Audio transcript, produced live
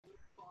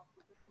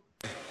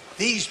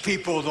These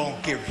people don't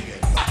give a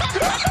shit.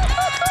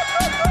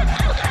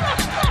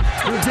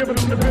 We're giving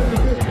them the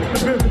business.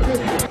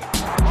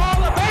 Oh,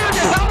 the man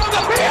is out on the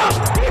field.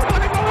 He's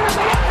going to go into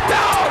the end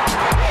zone.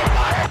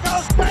 He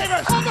goes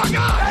Davis. Oh, my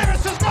God.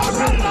 Davis is going to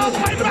run it all the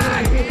way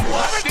back.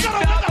 It's going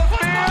to win the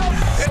field.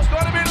 It's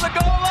going to be to the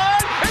goal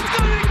line. It's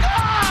going to be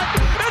gone.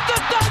 It's a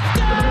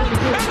touchdown.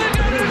 And the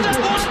Gators have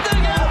won the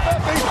game.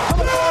 To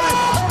the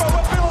 40, over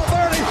Whitfield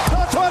 30, to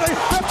the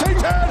 20, 15,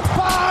 10,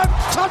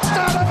 5,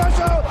 touchdown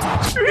official.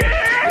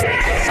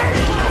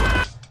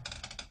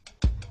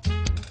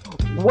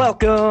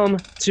 Welcome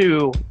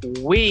to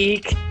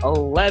Week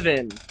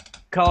 11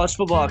 College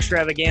Football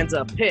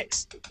Extravaganza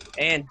Picks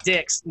and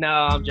Dicks. No,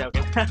 I'm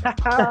joking.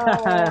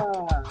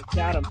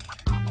 Got him.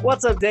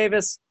 What's up,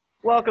 Davis?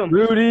 Welcome.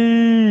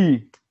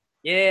 Rudy!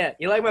 Yeah,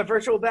 you like my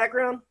virtual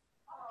background?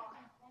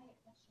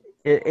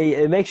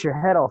 It makes your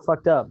head all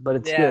fucked up, but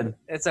it's good.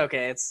 It's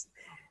okay.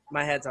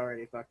 My head's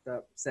already fucked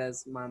up,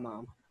 says my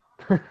mom.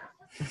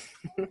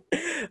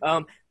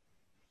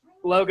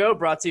 Logo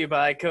brought to you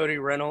by Cody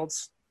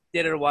Reynolds.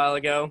 Did it a while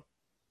ago.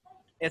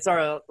 It's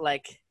it's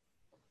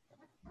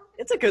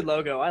a good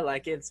logo. I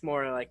like it. It's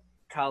more like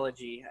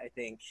college-y, I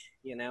think,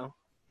 you know?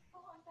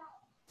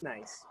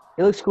 Nice.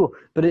 It looks cool,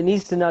 but it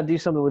needs to not do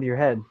something with your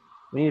head.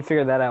 We need to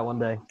figure that out one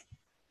day.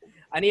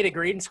 I need a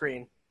green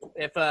screen.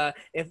 If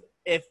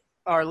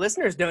our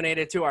listeners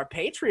donated to our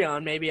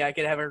Patreon, maybe I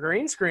could have a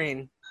green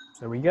screen.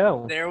 There we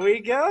go. There we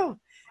go.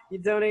 You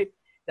donate.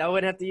 That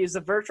wouldn't have to use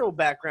the virtual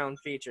background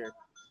feature.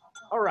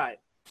 All right.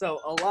 So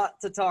a lot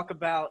to talk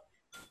about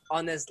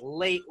on this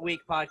late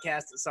week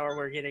podcast. Sorry,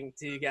 we're getting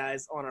to you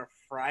guys on a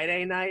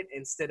Friday night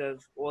instead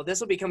of – well,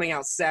 this will be coming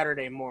out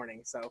Saturday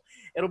morning. So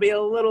it'll be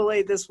a little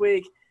late this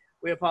week.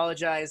 We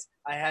apologize.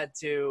 I had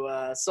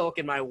to sulk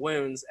in my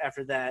wounds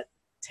after that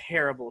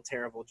terrible,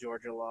 terrible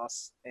Georgia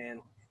loss. And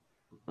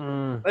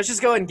let's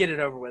just go ahead and get it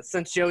over with.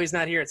 Since Joey's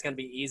not here, it's going to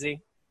be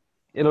easy.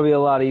 It'll be a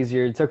lot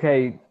easier. It's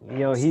okay. You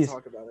know,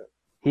 Talk about it.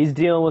 He's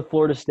dealing with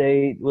Florida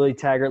State. Willie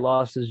Taggart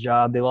lost his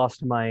job. They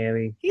lost to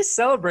Miami. He's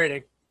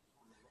celebrating.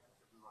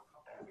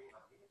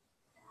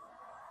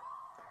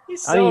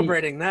 He's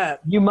celebrating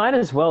that. You might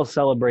as well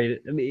celebrate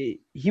it. I mean,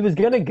 he was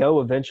going to go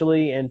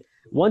eventually, and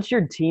once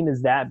your team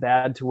is that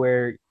bad to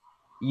where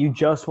you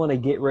just want to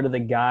get rid of the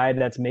guy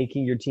that's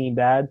making your team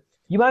bad,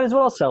 you might as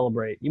well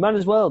celebrate. You might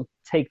as well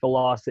take the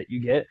loss that you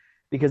get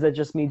because that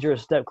just means you're a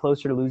step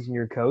closer to losing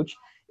your coach.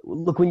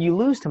 Look, when you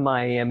lose to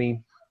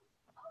Miami,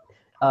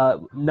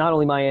 not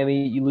only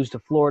Miami, you lose to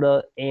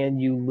Florida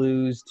and you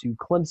lose to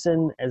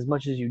Clemson as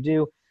much as you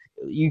do.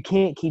 You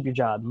can't keep your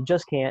job. You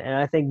just can't. And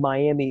I think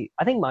Miami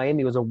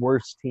was a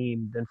worse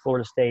team than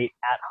Florida State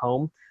at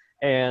home.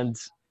 And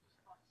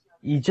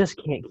you just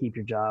can't keep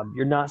your job.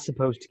 You're not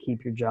supposed to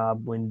keep your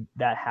job when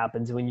that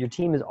happens. When your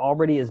team is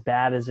already as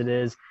bad as it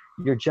is,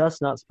 you're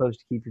just not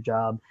supposed to keep your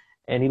job.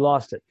 And he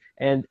lost it.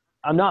 And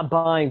I'm not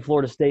buying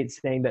Florida State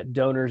saying that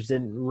donors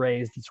didn't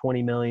raise the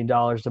 $20 million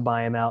to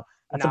buy him out.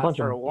 That's Not a bunch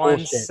for of 1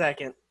 bullshit.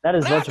 second. That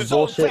is a bunch of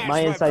bullshit. My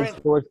inside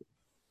source –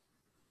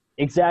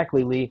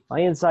 exactly, Lee.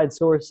 My inside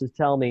sources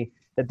tell me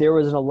that there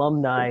was an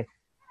alumni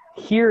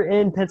here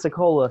in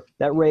Pensacola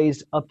that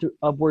raised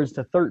upwards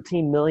to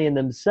 $13 million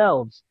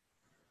themselves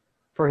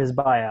for his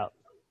buyout.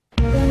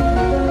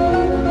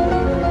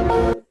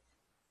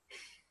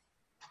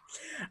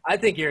 I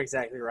think you're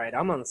exactly right.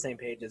 I'm on the same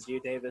page as you,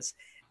 Davis.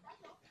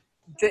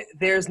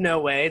 There's no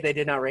way they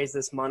did not raise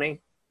this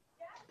money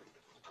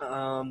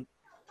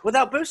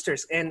without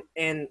boosters. And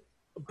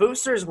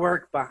boosters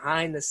work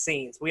behind the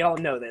scenes. We all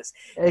know this.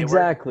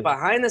 Exactly. They work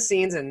behind the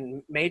scenes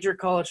in major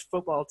college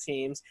football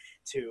teams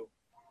to,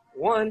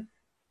 one,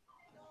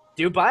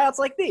 do buyouts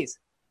like these.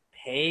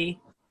 Pay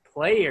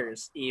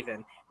players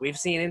even. We've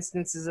seen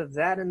instances of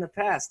that in the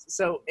past.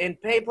 So, and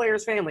pay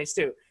players' families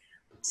too.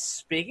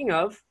 Speaking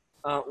of,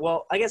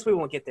 well, I guess we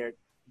won't get there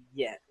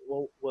yet.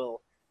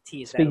 We'll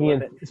tease that a little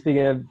bit.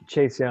 Speaking of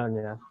Chase Young,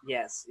 yeah.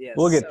 Yes.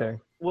 We'll get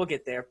there. We'll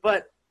get there.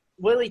 But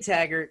Willie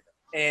Taggart,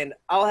 and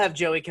I'll have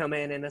Joey come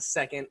in a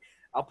second.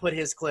 I'll put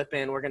his clip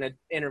in. We're going to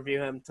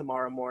interview him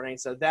tomorrow morning.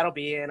 So that'll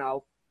be in.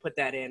 I'll put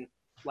that in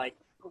like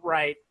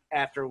right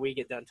after we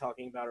get done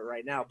talking about it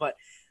right now. But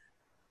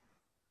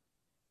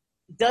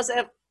does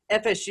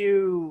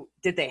FSU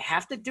 – did they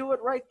have to do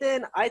it right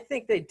then? I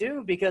think they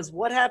do, because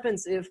what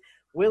happens if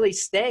Willie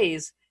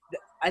stays?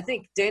 I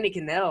think Danny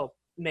Cannell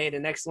made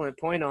an excellent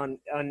point on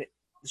the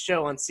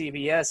show on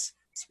CBS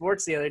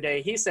Sports the other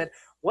day. He said,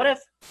 what if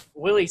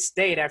Willie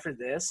stayed after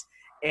this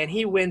and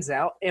he wins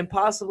out and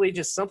possibly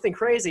just something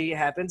crazy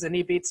happens and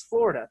he beats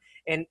Florida?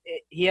 And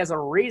he has a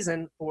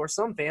reason for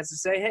some fans to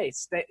say, hey,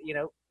 stay,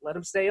 let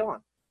him stay on.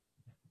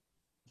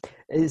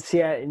 See,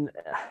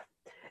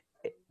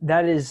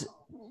 that is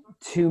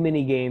too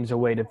many games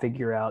away to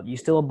figure out. You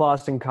still have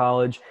Boston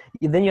College.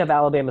 Then you have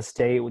Alabama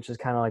State, which is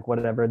kind of like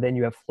whatever. Then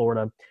you have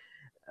Florida.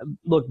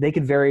 Look, they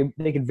could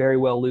very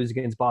well lose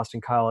against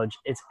Boston College.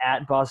 It's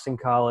at Boston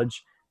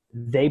College.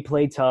 They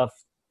play tough.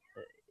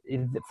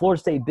 Florida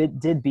State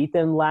did beat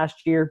them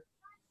last year.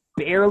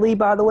 Barely,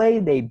 by the way.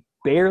 They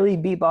barely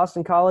beat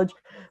Boston College.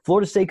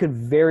 Florida State could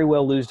very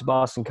well lose to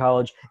Boston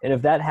College, and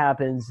if that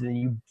happens, then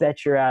you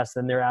bet your ass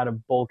then they're out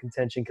of bowl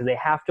contention because they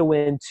have to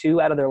win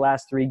 2 out of their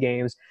last 3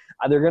 games.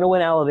 They're going to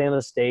win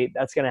Alabama State.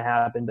 That's going to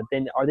happen. But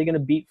then are they going to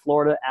beat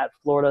Florida at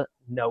Florida?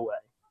 No way.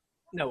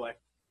 No way.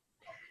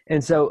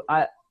 And so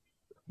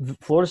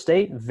Florida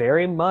State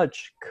very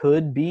much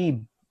could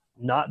be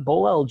not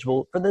bowl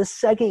eligible for the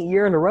second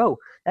year in a row.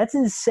 That's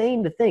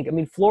insane to think. I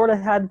mean, Florida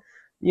had,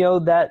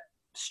 that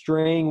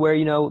string where,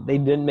 they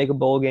didn't make a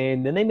bowl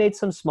game. Then they made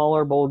some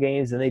smaller bowl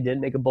games, and they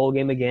didn't make a bowl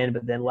game again.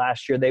 But then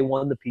last year they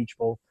won the Peach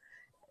Bowl.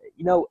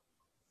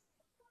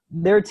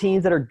 There are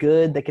teams that are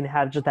good that can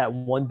have just that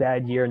one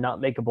bad year and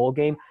not make a bowl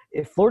game.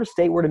 If Florida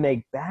State were to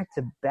make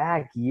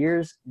back-to-back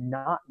years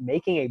not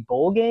making a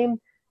bowl game,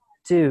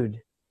 dude,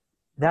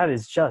 that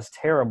is just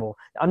terrible.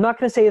 I'm not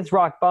going to say it's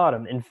rock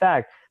bottom. In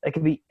fact, that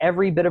could be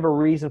every bit of a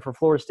reason for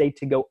Florida State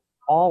to go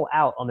all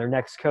out on their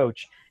next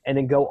coach and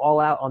then go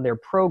all out on their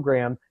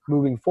program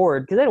moving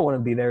forward because they don't want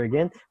to be there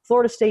again.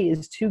 Florida State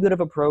is too good of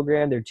a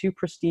program. They're too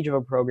prestige of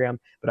a program.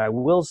 But I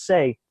will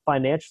say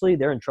financially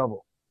they're in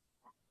trouble.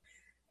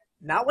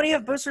 Not when you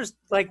have boosters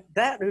like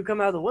that who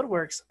come out of the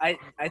woodworks. I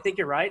think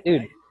you're right.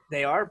 Dude.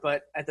 They are.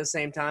 But at the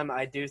same time,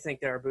 I do think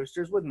there are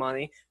boosters with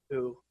money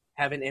who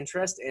have an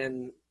interest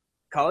in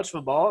college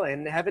football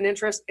and have an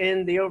interest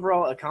in the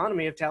overall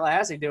economy of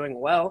Tallahassee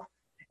doing well.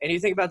 And you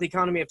think about the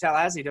economy of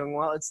Tallahassee doing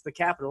well, it's the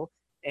capital.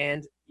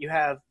 And you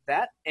have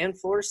that and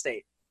Florida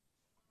State.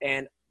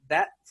 And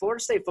that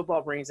Florida State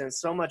football brings in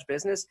so much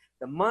business.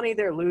 The money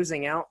they're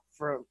losing out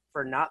for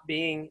not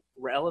being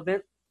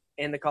relevant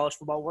in the college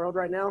football world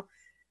right now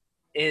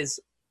is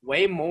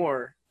way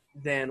more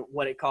than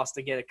what it costs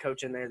to get a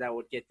coach in there that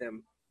would get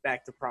them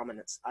back to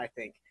prominence, I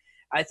think.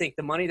 I think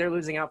the money they're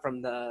losing out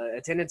from the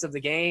attendance of the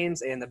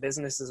games and the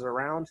businesses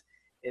around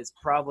is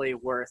probably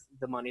worth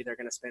the money they're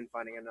going to spend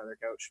finding another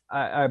coach.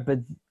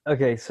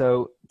 Okay,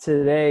 so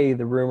today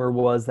the rumor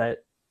was that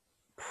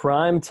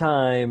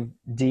primetime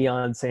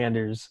Deion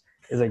Sanders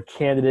is a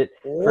candidate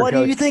for What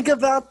coach. do you think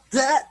about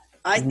that?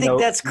 I think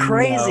that's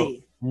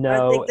crazy.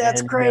 No, I think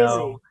that's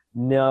crazy.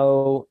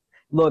 No.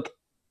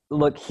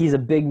 Look, he's a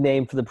big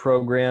name for the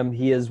program.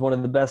 He is one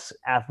of the best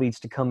athletes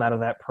to come out of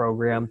that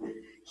program.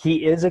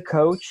 He is a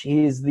coach.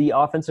 He's the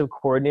offensive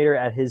coordinator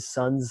at his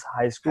son's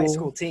high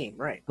school team,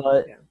 right.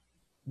 But,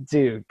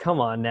 dude, come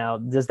on now.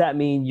 Does that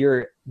mean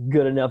you're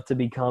good enough to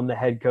become the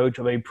head coach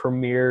of a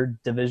premier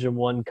Division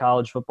I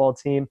college football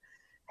team?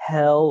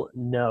 Hell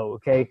no,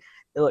 okay?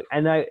 Look,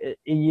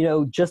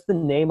 just the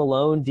name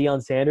alone,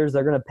 Deion Sanders,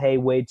 they're going to pay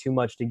way too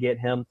much to get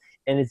him,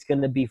 and it's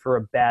going to be for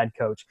a bad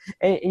coach.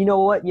 And you know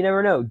what? You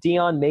never know.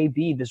 Deion may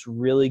be this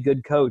really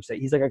good coach. That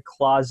he's like a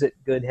closet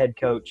good head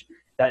coach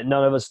that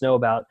none of us know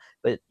about.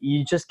 But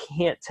you just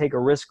can't take a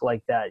risk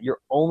like that. You're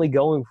only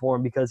going for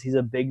him because he's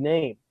a big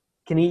name.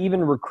 Can he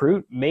even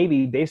recruit?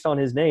 Maybe based on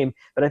his name.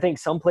 But I think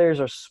some players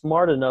are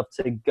smart enough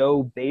to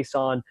go based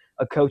on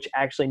a coach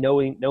actually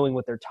knowing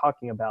what they're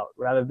talking about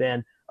rather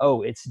than,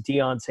 oh, it's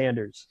Deion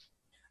Sanders.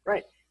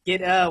 Right.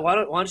 Why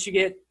don't you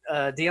get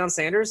Deion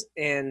Sanders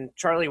and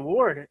Charlie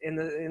Ward in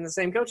the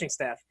same coaching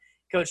staff?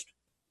 Coached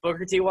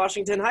Booker T.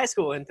 Washington High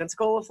School in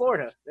Pensacola,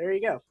 Florida. There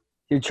you go.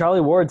 Dude,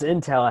 Charlie Ward's in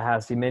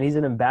Tallahassee, man. He's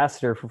an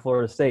ambassador for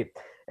Florida State.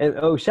 And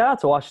shout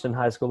out to Washington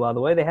High School, by the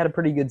way. They had a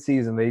pretty good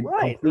season. They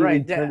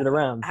completely turned it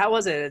around. How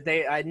was it?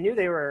 I knew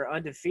they were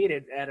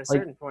undefeated at a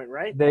certain point,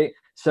 right?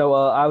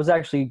 I was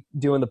actually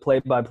doing the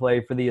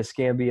play-by-play for the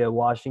Escambia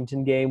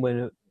Washington game when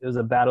it was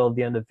a battle of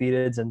the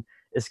undefeateds, and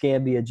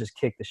Escambia just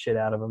kicked the shit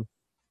out of them.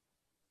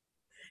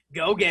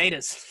 Go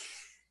Gators!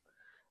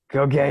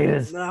 Go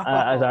Gators!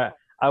 No.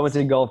 I went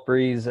to Gulf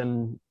Breeze,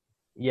 and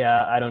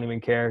yeah, I don't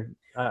even care.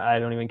 I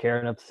don't even care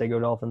enough to say go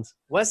Dolphins.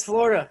 West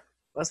Florida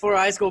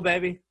High School,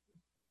 baby.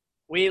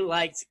 We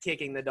liked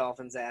kicking the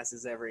Dolphins'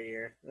 asses every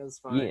year. It was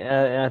fun.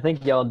 Yeah, I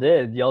think y'all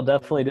did. Y'all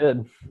definitely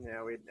did.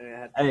 Yeah, we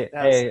had.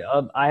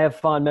 I have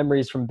fond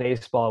memories from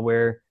baseball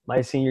where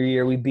my senior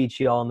year we beat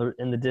y'all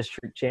in the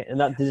district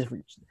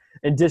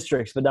in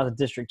districts, but not the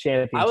district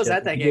championship. I was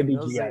at that game.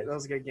 That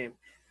was a good game.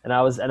 And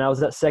I was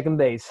at second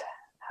base,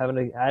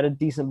 I had a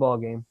decent ball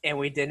game. And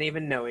we didn't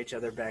even know each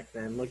other back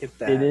then. Look at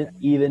that. Didn't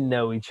even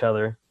know each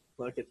other.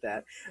 Look at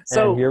that.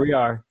 So and here we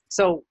are.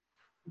 So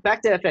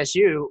back to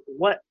FSU.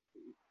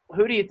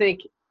 Who do you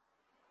think?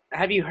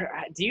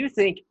 Do you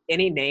think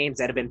any names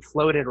that have been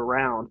floated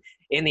around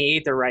in the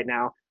ether right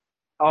now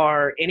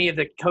are any of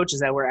the coaches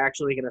that we're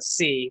actually going to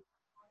see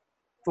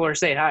Florida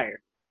State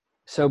hire?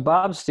 So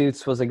Bob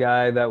Stoops was a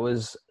guy that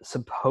was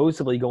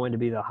supposedly going to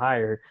be the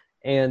hire,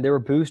 and there were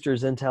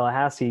boosters in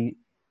Tallahassee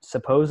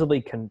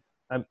supposedly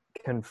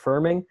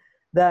confirming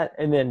that,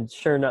 and then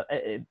sure enough,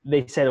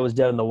 they said it was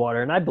dead in the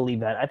water, and I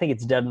believe that. I think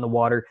it's dead in the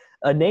water.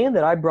 A name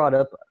that I brought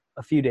up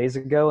a few days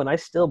ago, and I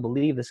still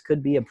believe this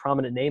could be a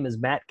prominent name, is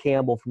Matt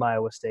Campbell from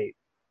Iowa State.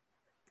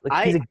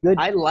 I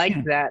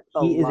like that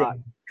a lot. He is a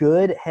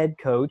good head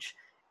coach.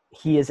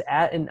 He is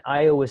at an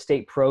Iowa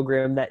State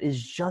program that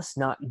is just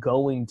not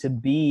going to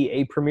be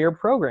a premier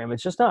program.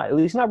 It's just not, at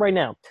least not right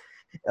now.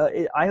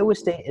 Iowa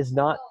State is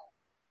not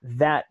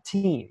that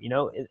team.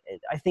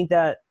 I think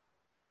that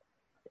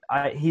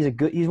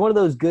he's one of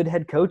those good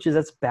head coaches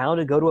that's bound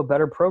to go to a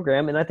better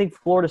program, and I think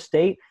Florida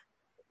State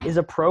is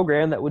a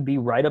program that would be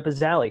right up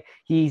his alley.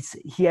 He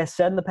has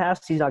said in the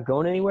past he's not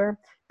going anywhere.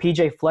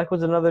 PJ Fleck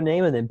was another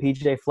name, and then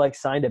PJ Fleck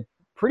signed a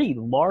pretty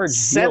large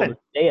deal to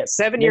stay at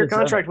 7-year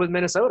contract with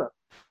Minnesota.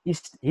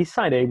 He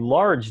signed a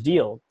large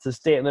deal to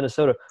stay at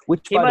Minnesota,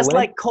 which he must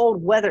like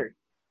cold weather.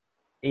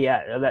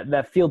 Yeah,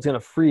 that field's going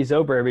to freeze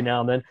over every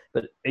now and then.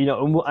 But,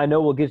 I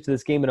know we'll get to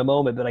this game in a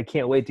moment, but I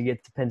can't wait to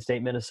get to Penn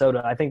State,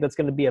 Minnesota. I think that's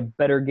going to be a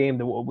better game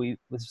than what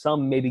with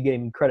some maybe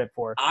getting credit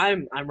for.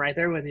 I'm right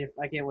there with you.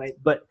 I can't wait.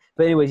 But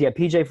anyways, yeah,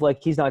 PJ Fleck,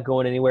 he's not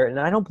going anywhere, and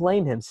I don't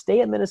blame him.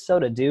 Stay at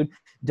Minnesota, dude.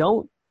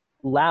 Don't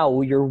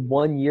allow your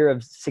 1 year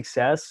of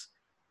success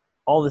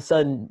all of a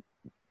sudden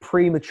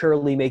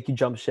prematurely make you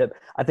jump ship.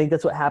 I think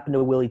that's what happened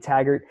to Willie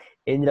Taggart.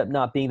 It ended up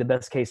not being the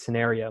best case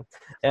scenario.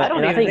 I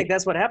don't even think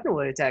that's what happened to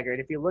Willie Taggart.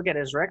 If you look at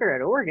his record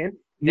at Oregon,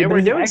 they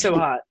were doing so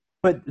hot.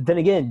 But then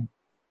again,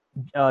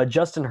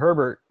 Justin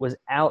Herbert was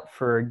out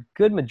for a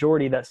good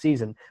majority of that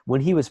season. When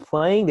he was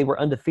playing, they were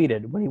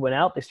undefeated. When he went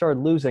out, they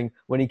started losing.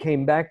 When he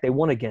came back, they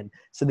won again.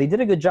 So they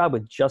did a good job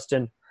with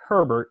Justin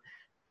Herbert.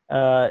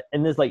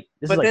 And look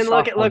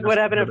what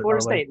happened at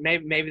Florida State.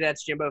 Maybe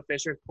that's Jimbo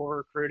Fisher's poor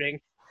recruiting.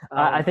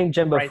 I think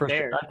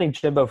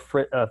Jimbo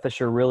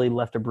Fisher really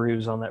left a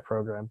bruise on that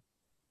program.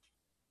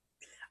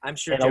 I'm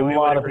sure Joey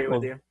would agree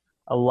with you.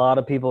 A lot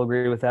of people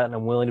agree with that, and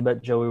I'm willing to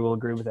bet Joey will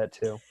agree with that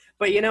too.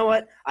 But you know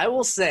what? I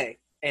will say,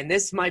 and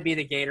this might be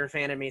the Gator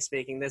fan in me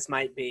speaking, this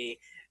might be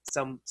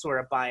some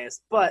sort of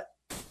bias, but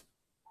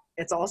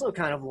it's also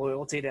kind of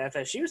loyalty to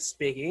FSU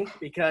speaking,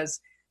 because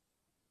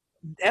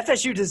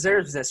FSU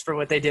deserves this for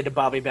what they did to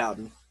Bobby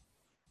Bowden.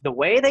 The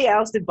way they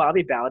ousted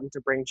Bobby Bowden to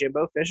bring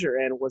Jimbo Fisher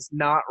in was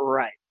not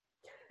right.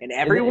 And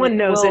everyone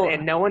knows it,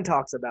 and no one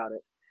talks about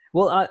it.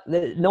 Well,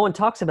 no one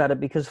talks about it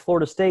because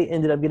Florida State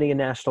ended up getting a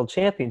national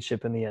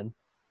championship in the end.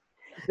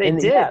 They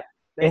did. Yeah,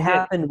 it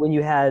happened when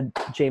you had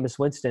Jameis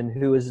Winston,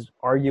 who is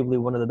arguably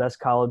one of the best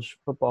college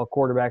football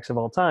quarterbacks of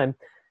all time,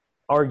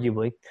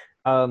 arguably.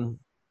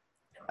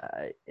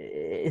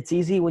 It's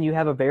easy when you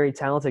have a very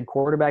talented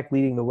quarterback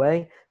leading the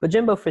way, but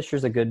Jimbo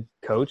Fisher's a good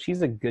coach.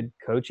 He's a good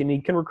coach, and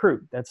he can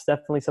recruit. That's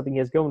definitely something he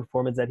has going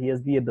for him, is that he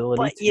has the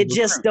ability to recruit.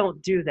 Just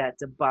don't do that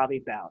to Bobby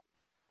Bowden.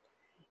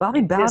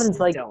 Bobby Bowden's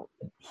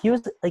he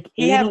was like 80,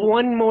 he had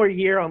one more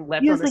year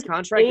left on his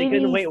contract. He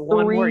couldn't wait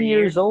one more year.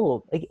 Years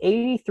old, like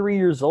 83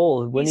 years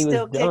old when he was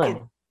done.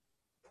 Kicking.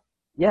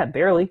 Yeah,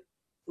 barely.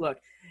 Look,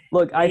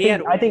 I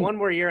think one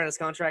more year on his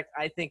contract.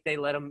 I think they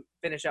let him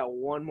finish out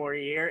one more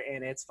year,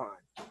 and it's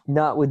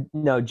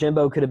fine.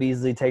 Jimbo could have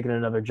easily taken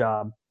another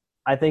job.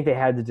 I think they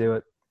had to do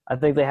it. I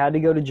think they had to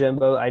go to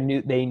Jimbo.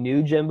 They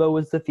knew Jimbo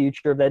was the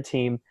future of that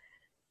team,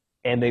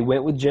 and they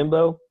went with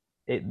Jimbo.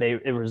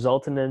 It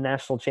resulted in a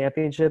national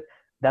championship.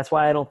 That's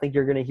why I don't think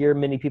you're going to hear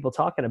many people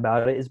talking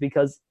about it, is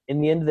because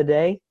in the end of the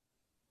day,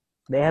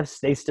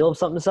 they still have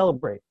something to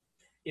celebrate.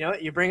 You know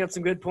what? You bring up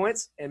some good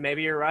points, and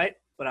maybe you're right,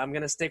 but I'm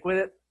going to stick with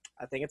it.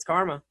 I think it's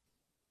karma.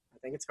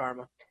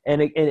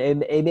 And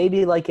it may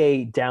be like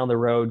a down the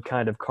road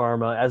kind of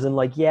karma, as in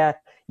like, yeah,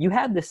 you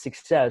had this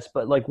success,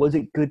 but like, was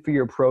it good for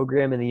your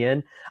program in the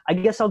end? I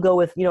guess I'll go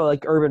with,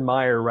 like Urban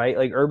Meyer, right?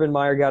 Like Urban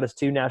Meyer got us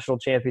 2 national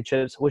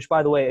championships, which,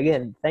 by the way,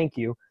 again, thank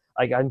you.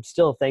 Like, I'm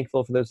still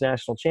thankful for those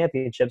national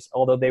championships,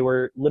 although they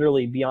were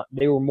literally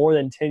they were more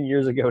than 10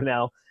 years ago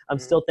now. I'm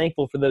still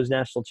thankful for those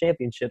national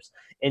championships.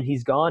 And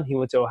he's gone. He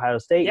went to Ohio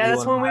State. Yeah,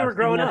 that's when we were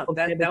growing up.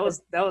 That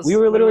was. We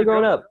were literally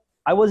growing up.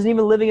 I wasn't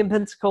even living in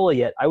Pensacola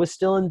yet. I was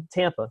still in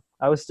Tampa.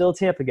 I was still a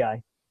Tampa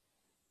guy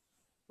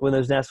when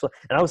those national,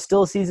 and I was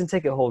still a season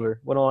ticket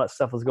holder when all that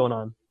stuff was going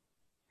on.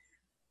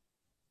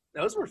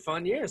 Those were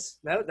fun years.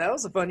 That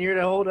was a fun year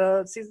to hold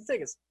season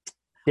tickets.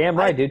 Damn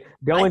right, dude.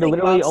 Going to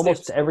literally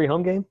almost every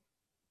home game.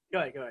 Go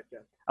ahead.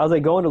 I was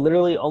like going to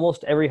literally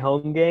almost every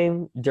home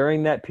game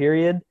during that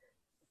period,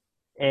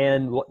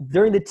 and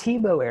during the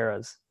Tebow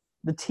eras.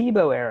 The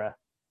Tebow era.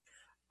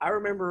 I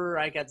remember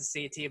I got to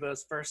see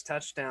Tebow's first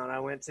touchdown. I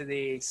went to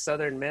the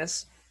Southern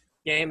Miss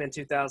game in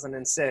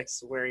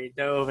 2006 where he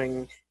dove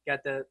and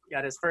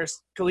got his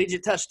first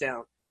collegiate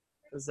touchdown.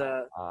 It was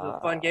a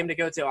fun game to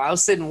go to. I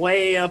was sitting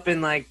way up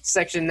in like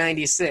section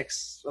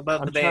 96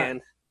 above the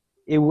band.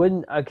 It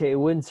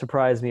wouldn't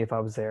surprise me if I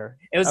was there.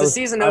 It was the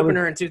season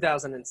opener in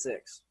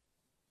 2006.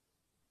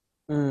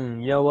 You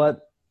know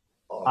what?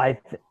 I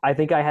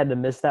think I had to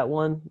miss that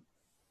one.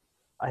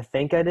 I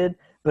think I did.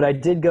 But I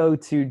did go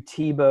to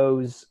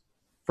Tebow's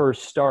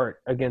first start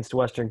against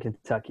Western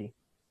Kentucky.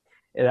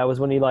 And that was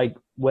when he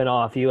went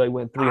off. He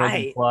went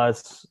 300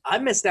 plus. I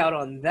missed out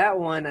on that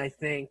one, I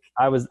think.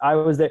 I was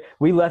there.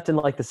 We left in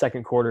the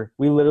second quarter.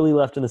 We literally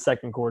left in the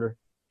second quarter.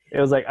 It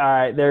was like, all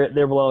right,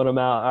 they're blowing them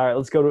out. All right,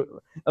 let's go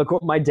to.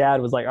 My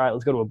dad was like, all right,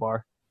 let's go to a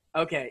bar.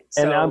 Okay.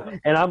 So,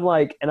 I'm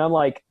like, I don't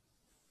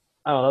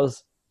know.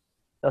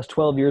 That was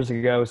 12 years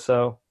ago.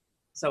 So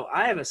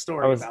I have a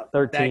story about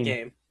 13. That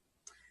game.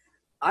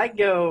 I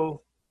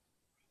go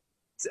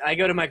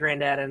to my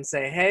granddad and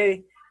say,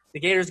 hey, the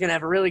Gators going to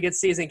have a really good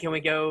season. Can we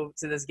go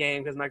to this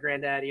game? Because my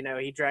granddad,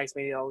 he drags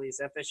me to all these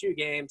FSU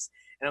games.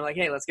 And I'm like,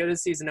 hey, let's go to the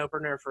season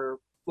opener for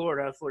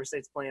Florida. Florida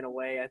State's playing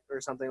away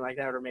or something like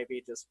that, or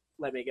maybe just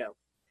let me go.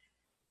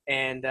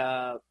 And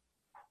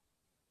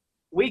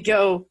we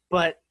go,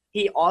 but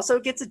he also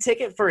gets a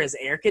ticket for his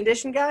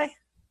air-conditioned guy.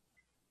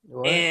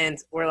 What? And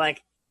we're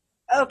like,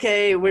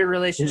 okay, we're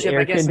relationship.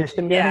 I guess.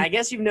 Yeah, I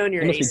guess you've known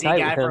your AC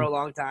guy for a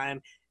long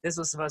time. This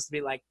was supposed to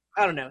be like,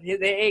 I don't know.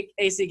 The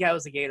AC guy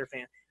was a Gator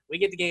fan. We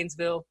get to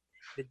Gainesville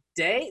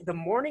the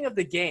morning of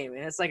the game,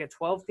 and it's like a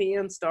 12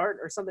 p.m. start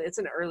or something. It's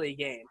an early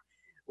game.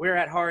 We're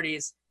at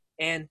Hardee's,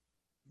 and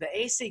the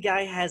AC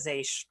guy has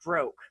a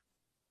stroke.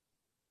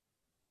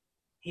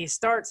 He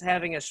starts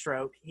having a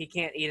stroke. He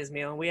can't eat his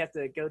meal, and we have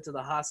to go to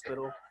the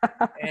hospital.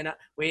 And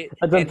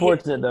That's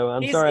unfortunate, though.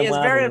 I'm sorry. It's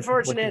very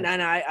unfortunate,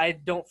 and I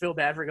don't feel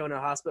bad for going to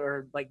the hospital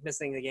or like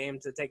missing the game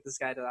to take this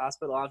guy to the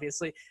hospital,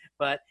 obviously.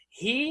 But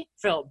he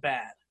felt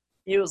bad.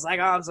 He was like,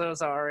 "Oh, I'm so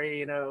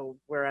sorry."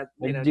 We're at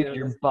dude,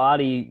 your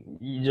body,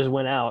 you just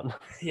went out.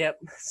 Yep.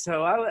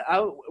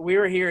 So we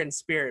were here in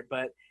spirit,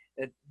 but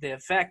the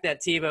fact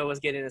that Tebow was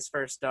getting his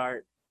first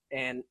start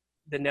and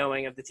the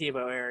knowing of the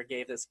Tebow era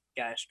gave this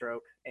guy a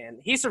stroke, and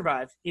he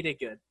survived. He did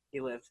good. He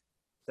lived.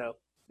 So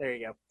there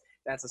you go.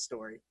 That's a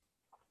story.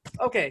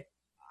 Okay.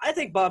 I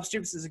think Bob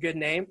Stoops is a good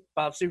name.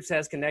 Bob Stoops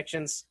has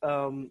connections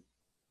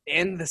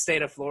in the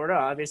state of Florida,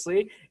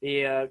 obviously.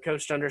 He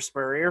coached under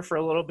Spurrier for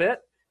a little bit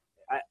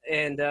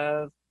and,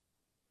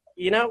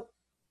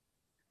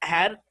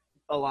 had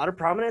a lot of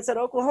prominence at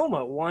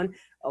Oklahoma, won,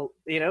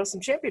 some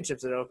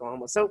championships at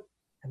Oklahoma. So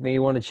I think he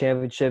won a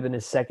championship in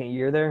his second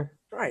year there.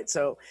 Right.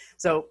 So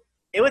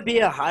it would be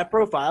a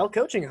high-profile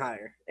coaching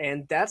hire,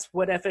 and that's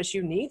what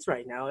FSU needs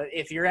right now.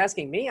 If you're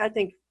asking me, I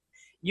think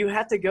you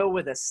have to go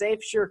with a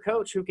safe, sure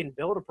coach who can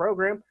build a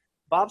program.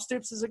 Bob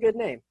Stoops is a good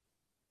name.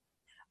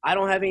 I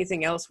don't have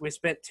anything else. We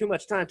spent too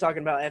much time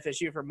talking about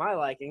FSU for my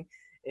liking.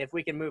 If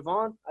we can move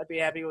on, I'd be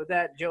happy with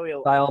that. Joey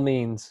will – by all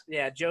means.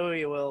 Yeah,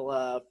 Joey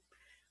will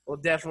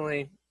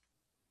definitely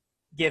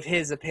give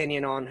his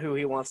opinion on who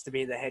he wants to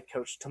be the head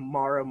coach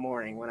tomorrow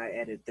morning when I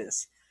edit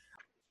this.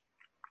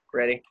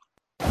 Ready?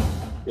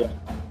 Yeah.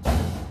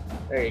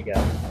 There you go.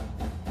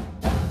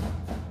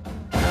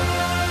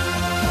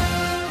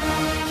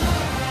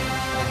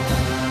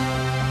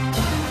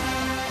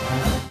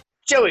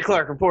 Joey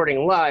Clark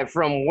reporting live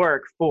from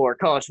work for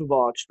College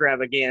Football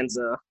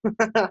Extravaganza.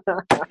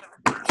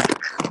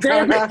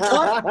 Damn it!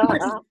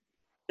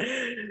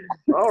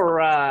 All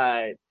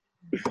right.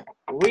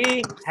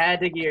 We had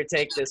to get your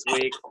take this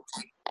week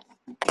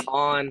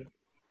on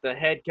the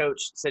head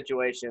coach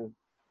situation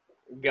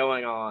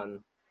going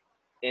on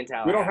in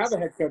Tallahassee. We don't have a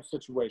head coach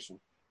situation.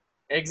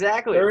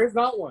 Exactly. There is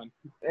not one.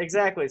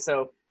 Exactly.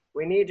 So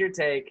we need your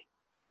take.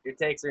 Your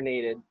takes are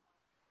needed.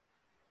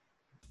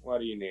 What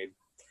do you need?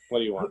 What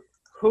do you want?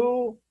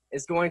 Who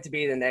is going to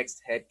be the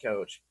next head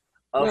coach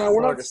of No, we're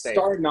Florida not State?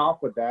 starting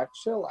off with that.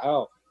 Chill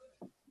out.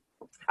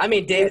 I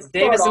mean, Davis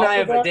and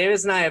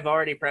I have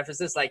already prefaced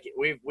this. Like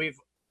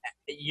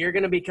you're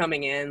going to be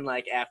coming in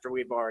like after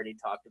we've already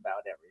talked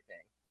about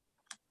everything.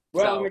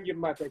 Well, I'm going to give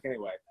him my take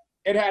anyway.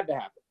 It had to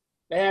happen.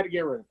 They had to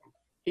get rid of him.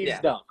 He's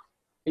dumb.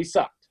 He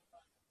sucked.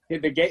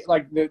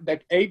 The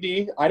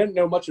AD, I didn't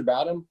know much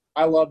about him.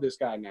 I love this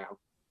guy now.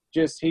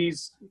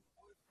 He's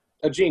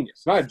a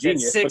genius. Not a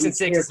genius.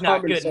 6-6 is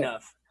not good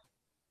enough.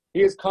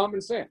 He has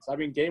common sense. I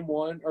mean, game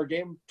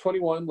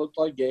 21 looked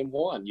like game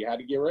 1. You had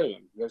to get rid of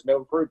him. There's no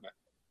improvement.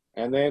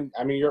 And then,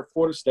 I mean, you're at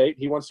Florida State.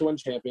 He wants to win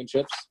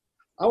championships.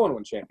 I want to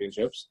win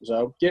championships.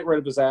 So get rid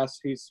of his ass.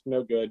 He's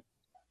no good.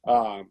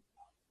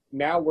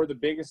 Now we're the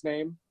biggest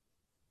name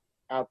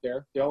out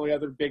there. The only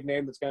other big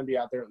name that's going to be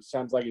out there, it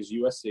sounds like, is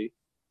USC.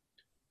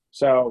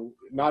 So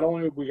not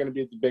only are we going to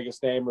be the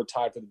biggest name, we're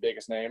tied for the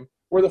biggest name.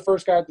 We're the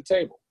first guy at the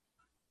table.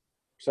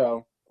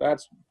 So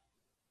that's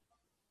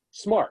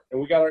smart.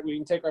 And we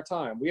can take our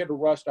time. We had to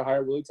rush to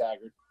hire Willie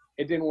Taggart.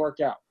 It didn't work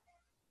out.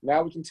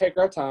 Now we can take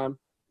our time,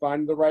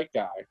 find the right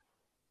guy.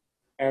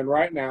 And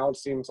right now it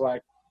seems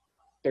like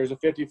there's a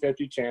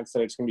 50-50 chance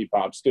that it's going to be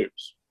Bob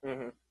Stoops.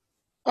 Mm-hmm.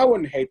 I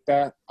wouldn't hate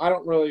that. I'm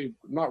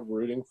not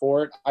rooting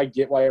for it. I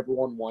get why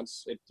everyone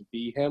wants it to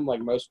be him.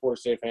 Like most Florida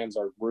State fans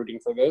are rooting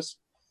for this.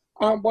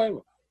 I don't blame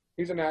him.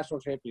 He's a national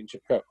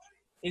championship coach.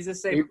 He's a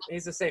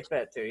safe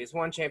bet too. He's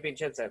won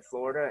championships at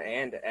Florida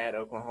and at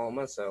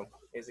Oklahoma, so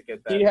he's a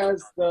good bet. He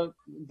has the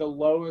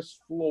lowest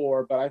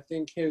floor, but I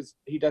think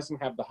he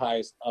doesn't have the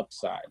highest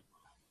upside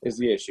is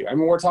the issue. I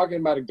mean, we're talking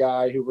about a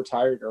guy who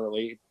retired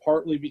early,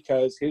 partly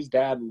because his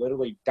dad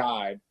literally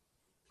died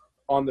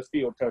on the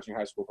field coaching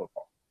high school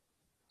football.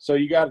 So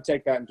you got to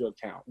take that into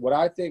account. What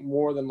I think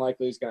more than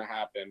likely is going to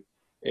happen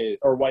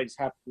or what is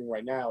happening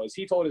right now is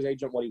he told his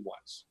agent what he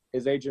wants.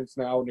 His agent's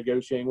now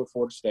negotiating with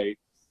Florida State.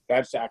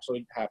 That's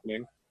actually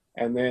happening.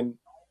 And then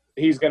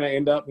he's going to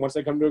end up, once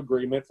they come to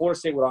agreement, Florida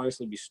State would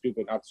honestly be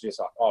stupid not to just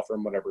offer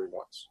him whatever he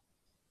wants.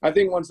 I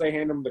think once they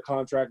hand him the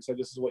contract and say,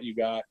 this is what you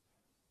got,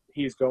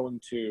 he's going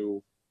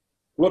to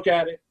look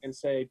at it and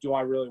say, do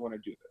I really want to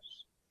do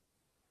this?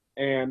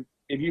 And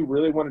if you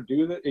really want to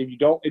do that, if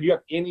you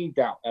have any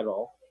doubt at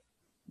all,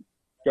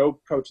 go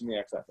coach in the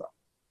XFL.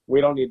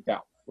 We don't need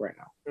doubt right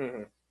now.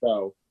 Mm-hmm.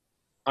 So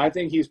I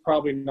think he's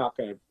probably not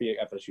going to be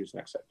FSU's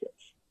next head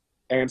coach.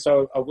 And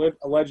so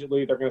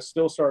allegedly they're going to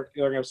still start –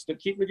 they're going to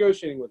keep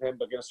negotiating with him,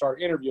 but going to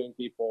start interviewing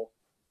people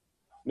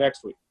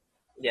next week.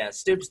 Yeah,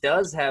 Stoops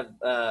does have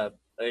a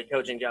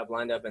coaching job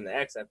lined up in the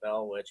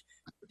XFL, which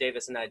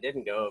Davis and I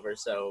didn't go over.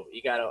 So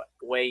you got to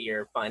weigh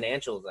your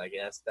financials, I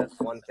guess. That's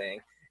one thing.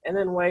 And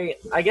then weigh,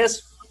 I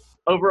guess,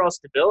 overall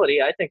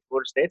stability. I think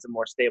Florida State's a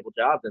more stable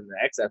job than the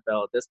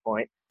XFL at this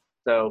point.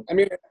 So I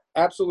mean, it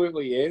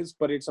absolutely is,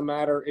 but it's a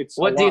matter –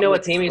 what do you know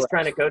what team he's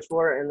trying to coach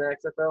for in the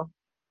XFL?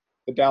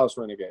 The Dallas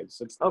Renegades.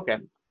 Okay.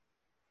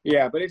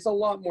 Yeah, but it's a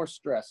lot more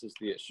stress is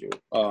the issue.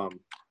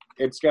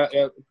 It's got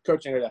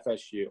coaching at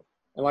FSU.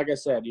 And like I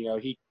said,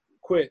 he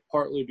quit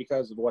partly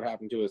because of what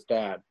happened to his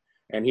dad.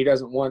 And he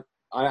doesn't want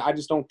 – I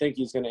just don't think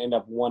he's going to end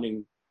up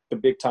wanting the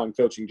big-time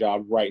coaching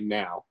job right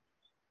now.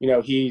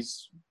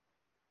 He's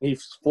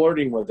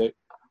flirting with it.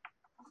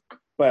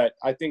 But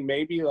I think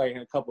maybe like in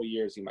a couple of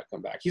years he might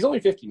come back. He's only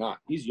 59.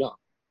 He's young.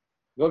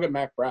 Look at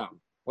Mac Brown.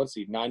 What's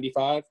he,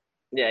 95?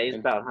 Yeah, he's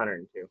about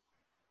 102.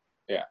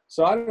 Yeah.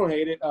 So I don't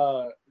hate it.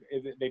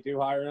 If they do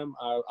hire him,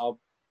 I'll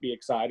be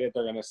excited.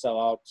 They're going to sell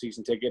out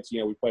season tickets.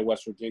 We play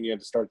West Virginia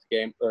to start the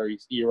game or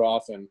year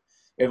off, and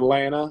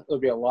Atlanta.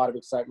 There'll be a lot of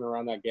excitement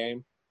around that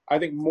game. I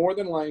think more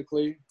than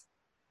likely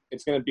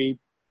it's going to be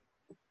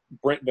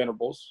Brent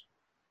Venables,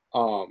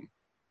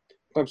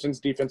 Clemson's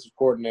defensive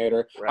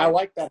coordinator. Right. I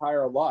like that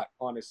hire a lot,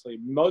 honestly,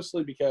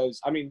 mostly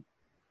because,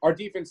 our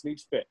defense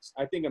needs fixed.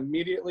 I think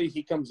immediately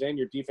he comes in,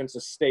 your defense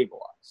is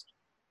stabilized.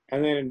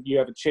 And then you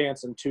have a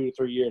chance in 2 to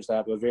 3 years to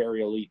have a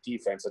very elite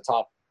defense, a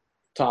top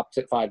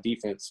 5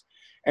 defense.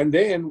 And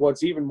then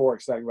what's even more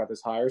exciting about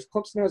this hire is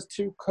Clemson has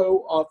 2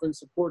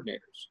 co-offensive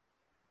coordinators.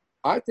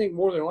 I think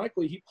more than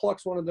likely he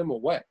plucks one of them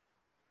away.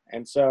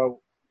 And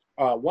so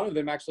one of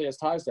them actually has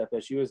ties to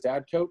FSU. His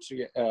dad coached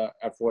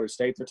at Florida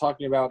State. They're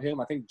talking about him.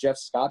 I think Jeff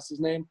Scott's his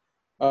name.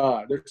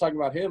 They're talking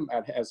about him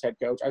as head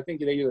coach. I think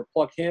they either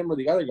pluck him or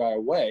the other guy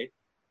away.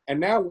 And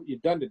now what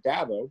you've done to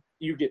Dabo,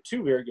 you get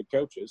 2 very good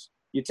coaches.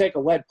 You take a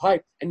lead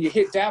pipe and you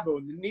hit Dabo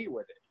in the knee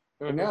with it.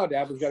 And now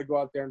Dabo's got to go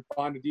out there and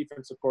find a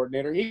defensive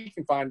coordinator.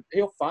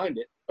 He'll find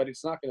it, but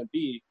it's not going to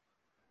be.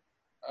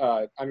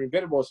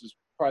 Venables is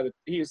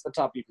he is the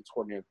top defense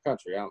coordinator in the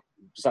country.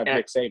 Besides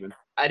Nick Saban.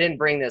 I didn't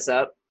bring this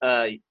up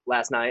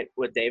last night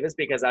with Davis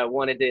because I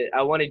wanted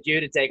you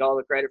to take all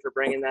the credit for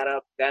bringing that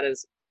up. That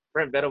is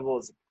Brent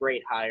Venables'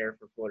 great hire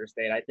for Florida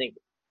State. I think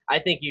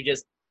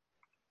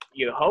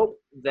you hope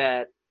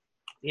that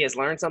he has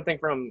learned something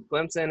from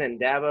Clemson and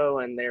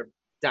Dabo and their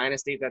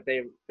dynasty that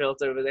they've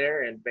built over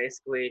there and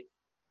basically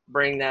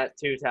bring that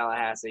to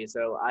Tallahassee.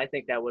 So I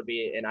think that would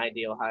be an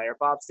ideal hire.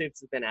 Bob Stoops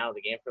has been out of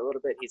the game for a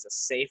little bit. He's a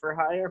safer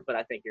hire, but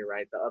I think you're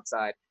right. The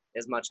upside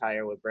is much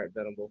higher with Brent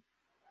Venables.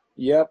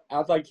 Yep,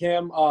 I like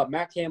him.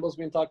 Matt Campbell's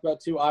been talked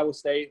about too. Iowa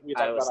State. We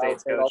talk about Iowa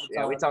State all the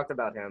time. Yeah, we talked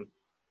about him.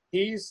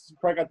 He's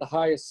probably got the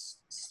highest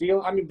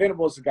ceiling.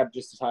 Venables has got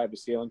just as high of a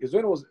ceiling because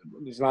Venables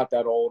is not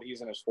that old.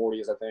 He's in his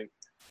 40s, I think,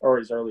 or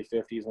his early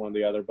 50s, one or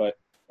the other. But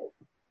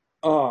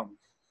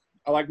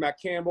I like Matt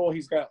Campbell.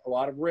 He's got a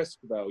lot of risk,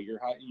 though.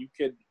 You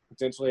could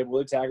potentially have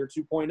Willie Taggart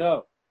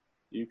 2.0.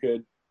 You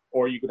could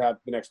have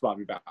the next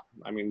Bobby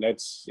Bowden.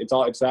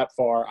 It's that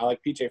far. I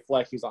like PJ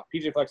Fleck.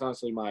 PJ Fleck's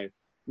honestly my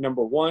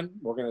number 1.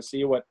 We're going to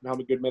see how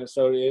good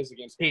Minnesota is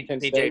against Penn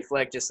State. PJ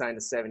Fleck just signed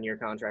a 7-year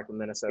contract with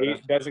Minnesota.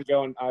 It doesn't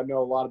go – I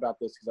know a lot about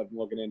this because I've been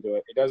looking into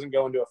it. It doesn't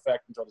go into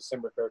effect until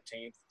December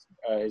 13th.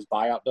 His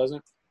buyout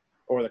doesn't,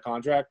 or the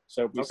contract.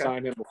 So if we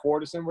sign him before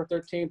December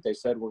 13th, they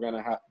said we're going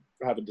to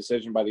have a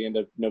decision by the end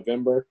of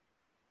November.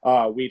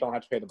 We don't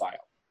have to pay the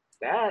buyout.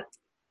 That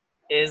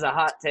is a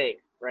hot take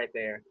right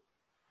there.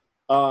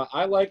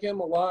 I like him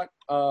a lot.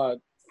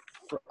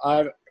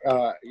 I've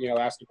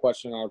asked a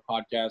question on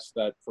our podcast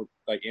that for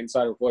like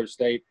Insider Florida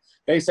State,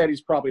 they said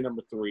he's probably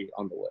number 3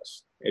 on the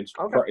list. It's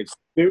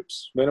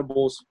Stoops,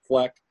 Venables,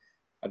 Fleck.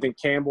 I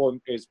think Campbell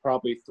is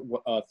probably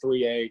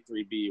 3A,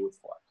 3B with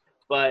Fleck.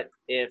 But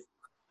if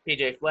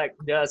PJ Fleck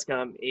does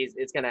come,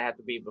 it's going to have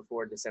to be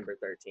before December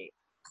 13th.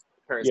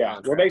 Yeah,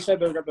 well, they said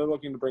they're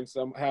looking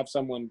to have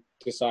someone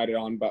decided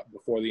on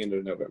before the end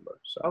of November.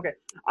 So. Okay,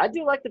 I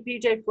do like the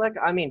PJ Fleck.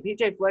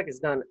 PJ Fleck has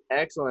done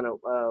excellent at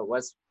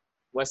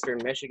Western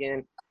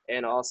Michigan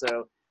and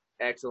also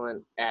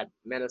excellent at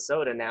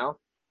Minnesota now.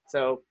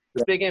 So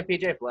speaking of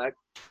PJ Fleck,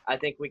 I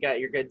think we got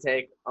your good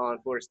take on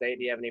Florida State.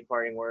 Do you have any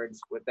parting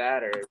words with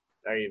that, or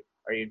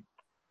are you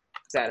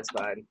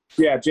satisfied?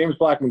 Yeah, James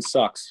Blackman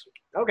sucks.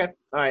 Okay,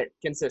 all right,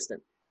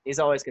 consistent. He's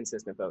always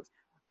consistent, folks.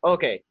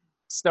 Okay.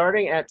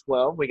 Starting at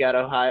 12, we got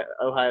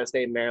Ohio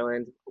State,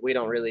 Maryland. We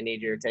don't really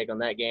need your take on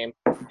that game.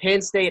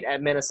 Penn State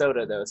at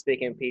Minnesota, though.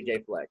 Speaking of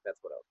PJ Fleck, that's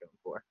what I was going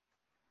for.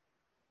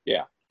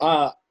 Yeah.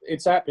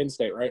 It's at Penn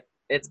State, right?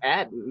 It's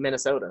at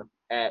Minnesota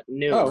at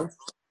noon.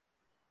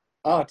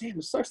 Oh, damn,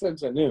 it sucks that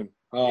it's at noon.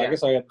 I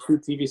guess I got 2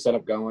 TV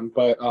setup going.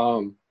 But,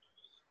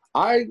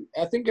 I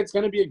think it's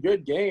going to be a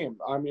good game.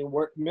 I mean,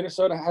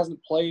 Minnesota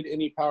hasn't played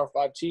any Power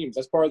 5 teams.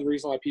 That's part of the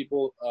reason why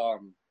people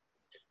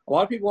a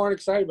lot of people aren't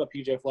excited about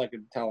PJ Fleck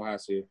in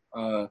Tallahassee.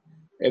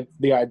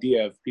 The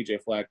idea of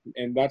PJ Fleck,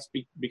 and that's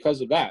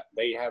because of that.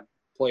 They have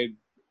played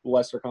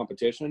lesser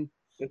competition.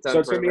 So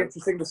it's going to be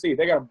interesting to see.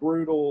 They got a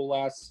brutal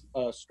last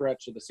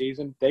stretch of the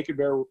season. They could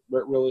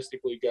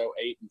realistically go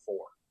 8-4,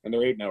 and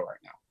they're 8-0 right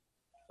now.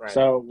 Right.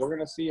 So we're going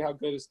to see how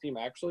good his team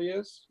actually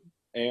is.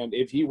 And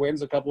if he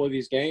wins a couple of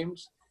these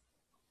games,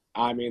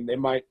 I mean, they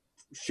might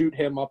shoot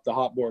him up the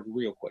hot board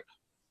real quick.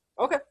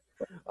 Okay.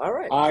 All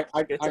right.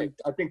 I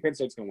think Penn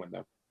State's going to win,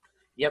 though.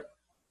 Yep.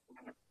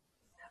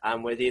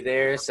 I'm with you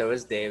there. So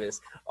is Davis.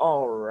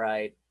 All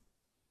right.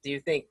 Do you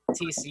think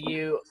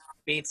TCU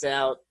beats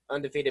out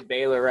undefeated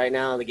Baylor right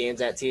now? The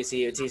game's at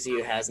TCU.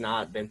 TCU has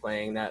not been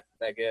playing that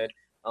good.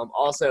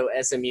 Also,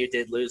 SMU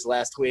did lose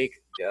last week.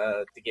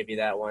 To give you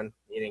that one,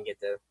 you didn't get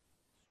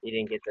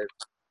to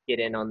get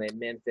in on the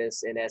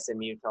Memphis and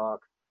SMU talk.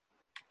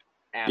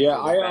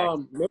 Yeah,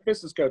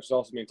 Memphis's coach is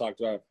also being talked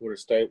about at Florida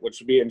State, which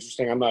would be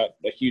interesting. I'm not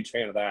a huge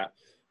fan of that,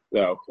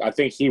 though. I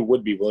think he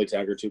would be Willie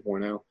Taggart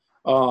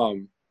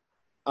 2.0.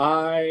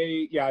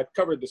 I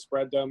covered the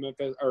spread though,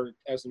 Memphis or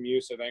SMU,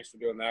 so thanks for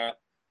doing that.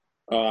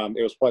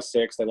 It was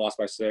 +6. They lost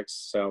by 6,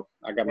 so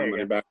I got my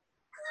money back.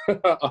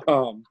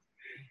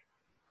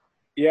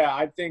 Yeah,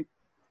 I think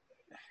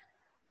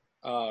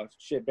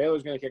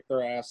Baylor's gonna kick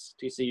their ass,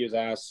 TCU's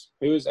ass.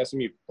 Who is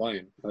SMU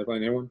playing? Are they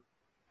playing anyone?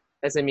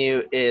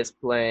 SMU is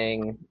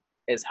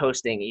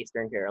hosting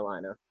Eastern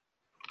Carolina.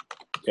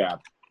 Yeah.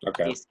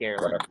 Okay. East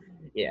Carolina. Whatever.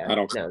 Yeah. I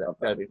don't care. No,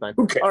 that'd be fine.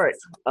 Who cares?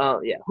 All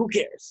right. Yeah. Who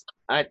cares?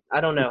 I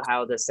don't know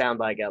how the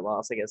soundbite got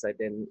lost. I guess I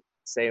didn't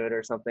save it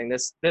or something.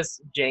 This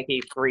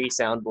janky free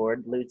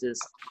soundboard loses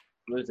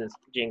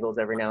jingles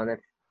every now and then.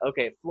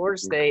 Okay.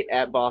 Florida State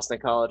at Boston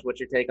College. What's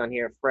your take on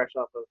here? Fresh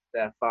off of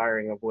that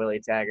firing of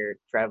Willie Taggart,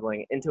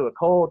 traveling into a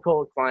cold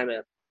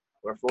climate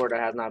where Florida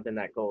has not been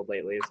that cold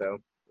lately. So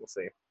we'll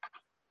see.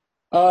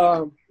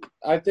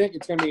 I think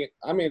it's going to be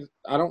 – I mean,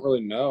 I don't really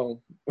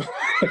know.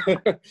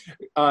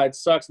 It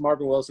sucks.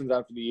 Marvin Wilson's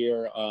out for the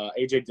year.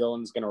 A.J.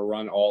 Dillon's going to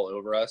run all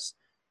over us.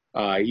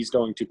 He's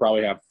going to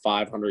probably have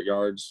 500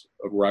 yards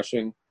of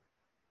rushing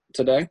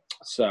today.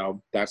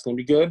 So that's going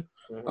to be good.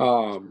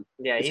 Mm-hmm.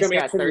 He's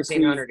got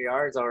 1,300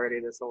 yards already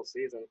this whole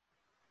season.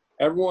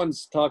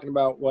 Everyone's talking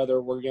about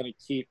whether we're going to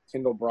keep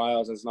Kendall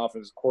Briles as an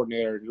offensive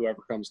coordinator and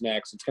whoever comes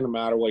next. It's going to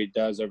matter what he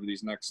does over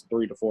these next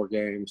 3 to 4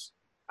 games.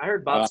 I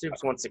heard Bob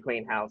Stoops wants to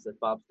clean house if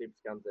Bob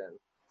Stoops comes in.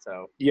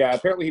 So yeah,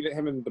 apparently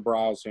him and the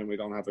Briles family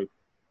don't have a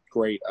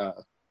great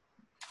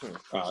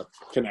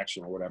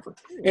connection or whatever.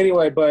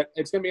 Anyway, but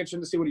it's going to be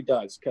interesting to see what he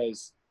does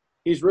because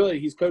he's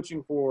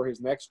coaching for his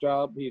next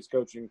job. He's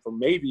coaching for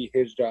maybe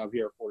his job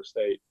here at Florida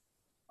State.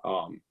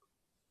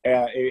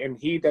 And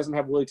he doesn't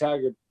have Willie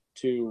Taggart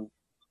to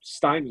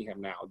stymie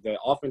him now. The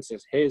offense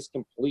is his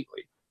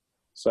completely.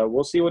 So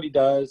we'll see what he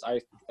does. I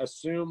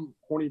assume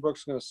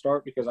Hornibrook's going to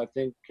start because I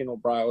think Kendall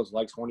Briles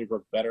likes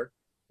Hornibrook better.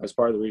 That's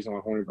part of the reason why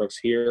Hornibrook's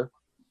here.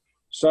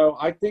 So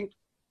I think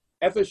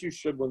FSU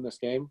should win this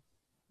game.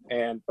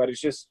 But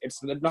it's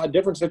not a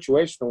different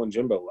situation than when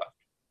Jimbo left.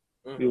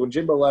 Mm-hmm. When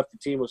Jimbo left, the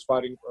team was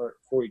fighting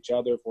for each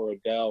other, for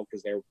Odell,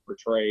 because they were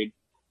betrayed.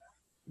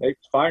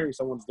 Firing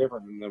someone's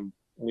different than them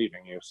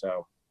leaving you.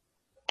 So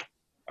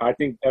I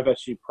think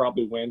FSU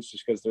probably wins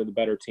just because they're the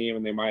better team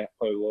and they might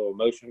play a little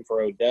emotion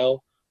for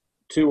Odell.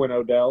 2 in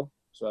Odell,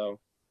 so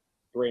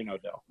 3 in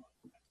Odell.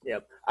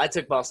 Yep. I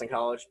took Boston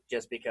College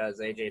just because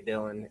A.J.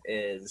 Dillon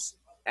is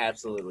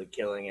absolutely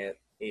killing it.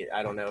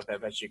 I don't know if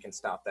FSU can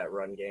stop that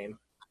run game.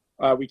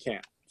 We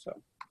can't. So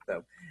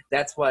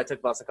that's why I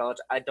took Boston College.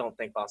 I don't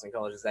think Boston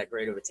College is that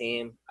great of a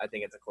team. I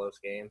think it's a close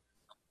game.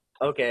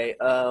 Okay,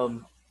 a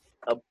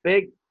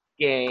big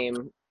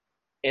game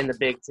in the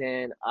Big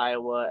Ten,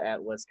 Iowa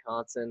at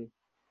Wisconsin.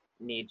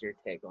 Need your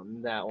take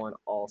on that one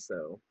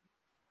also.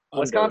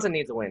 Wisconsin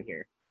needs a win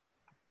here.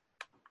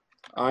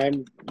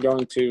 I'm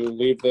going to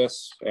leave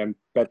this and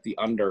bet the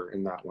under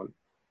in that one.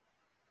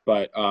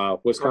 But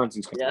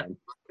Wisconsin's going to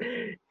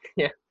win.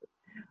 Yeah.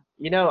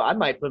 I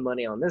might put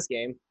money on this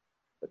game.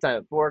 What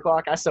time? 4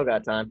 o'clock? I still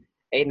got time.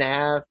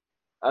 8.5.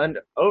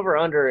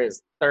 Over-under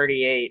is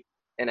 38.5.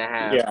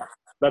 Yeah,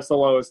 that's the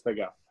lowest they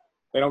go.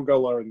 They don't go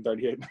lower than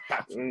 38.5.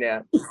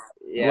 Yeah,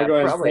 we're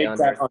going probably to take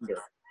that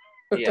under.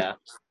 Yeah.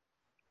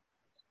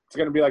 It's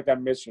going to be like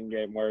that Michigan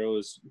game where it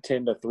was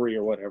 10-3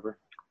 or whatever.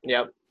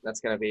 Yep,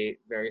 that's going to be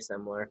very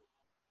similar.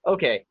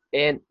 Okay,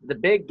 and the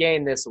big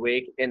game this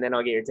week, and then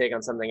I'll get your take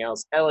on something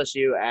else,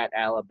 LSU at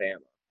Alabama.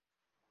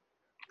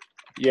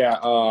 Yeah,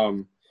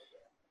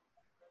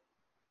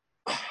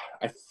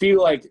 I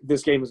feel like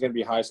this game is going to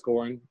be high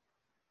scoring.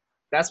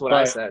 That's what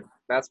I said.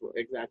 That's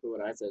exactly what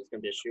I said. It's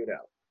going to be a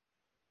shootout.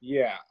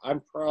 Yeah,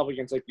 I'm probably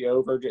going to take the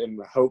over and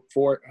hope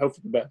for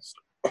the best.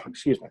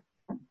 Excuse me.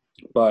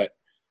 But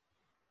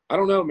I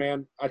don't know,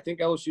 man. I think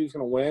LSU is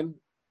going to win.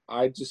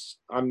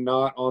 I'm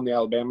not on the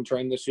Alabama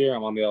train this year.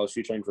 I'm on the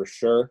LSU train for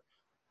sure.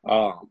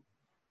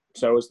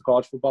 so is the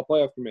College Football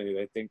Playoff Committee.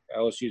 They think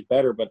LSU's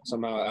better, but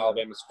somehow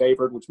Alabama's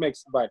favored, which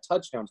makes by a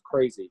touchdown's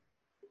crazy.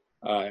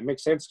 It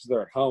makes sense because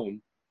they're at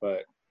home,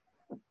 but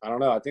I don't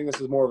know. I think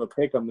this is more of a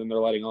pick-em than they're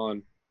letting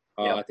on.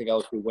 I think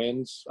LSU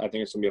wins. I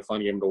think it's going to be a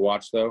fun game to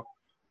watch, though.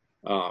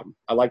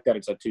 I like that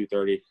it's at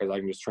 2:30 because I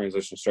can just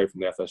transition straight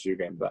from the FSU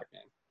game to that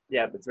game.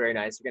 Yeah, it's very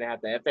nice. You're going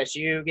to have the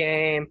FSU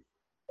game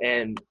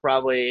and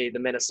probably the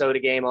Minnesota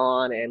game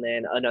on, and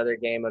then another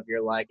game of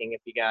your liking.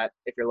 If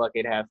you're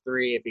lucky to have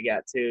 3, if you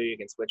got 2, you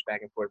can switch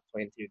back and forth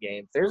between 2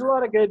 games. There's a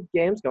lot of good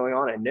games going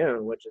on at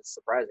noon, which is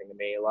surprising to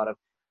me. A lot of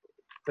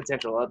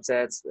potential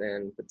upsets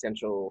and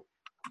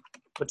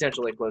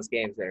potentially close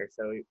games there.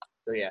 So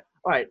yeah.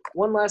 All right,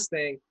 one last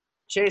thing.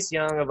 Chase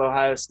Young of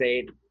Ohio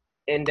State,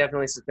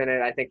 indefinitely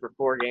suspended, I think, for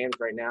 4 games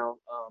right now.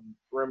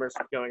 Rumors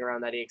going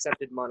around that he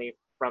accepted money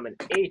from an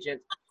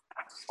agent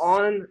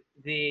on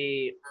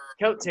the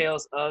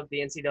coattails of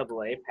the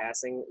NCAA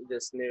passing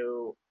this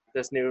new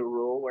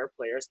rule where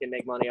players can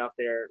make money off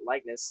their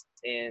likeness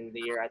in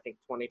the year, I think,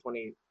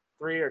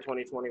 2023 or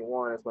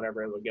 2021 is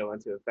whenever it would go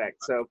into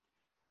effect. So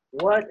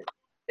what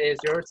is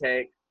your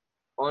take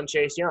on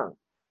Chase Young?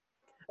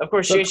 Of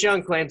course, Chase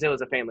Young claims it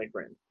was a family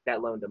friend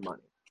that loaned him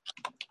money.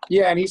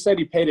 Yeah, and he said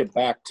he paid it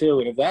back too.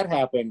 And if that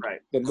happened,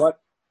 Right. then what?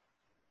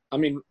 I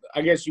mean,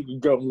 I guess you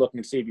could go and look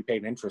and see if he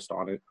paid interest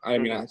on it. I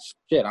mean, I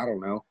don't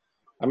know.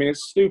 I mean,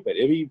 it's stupid.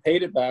 If he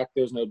paid it back,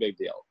 there's no big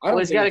deal. Well,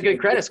 he's got a good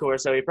credit score,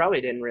 so he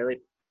probably didn't really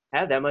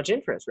have that much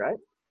interest, right?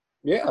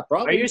 Yeah,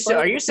 probably.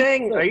 Are you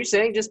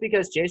saying just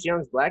because Chase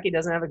Young's black, he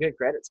doesn't have a good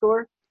credit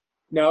score?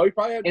 No, he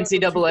probably had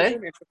NCAA?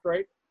 interest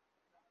rate.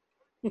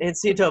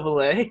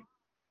 NCAA.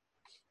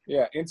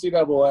 Yeah,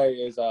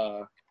 NCAA is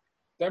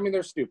I mean,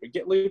 they're stupid.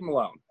 Leave him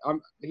alone.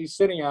 He's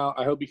sitting out.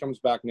 I hope he comes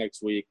back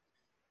next week.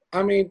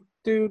 I mean,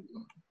 dude,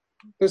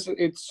 it's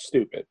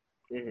stupid.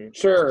 Mm-hmm.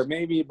 Sure,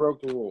 maybe he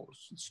broke the rules.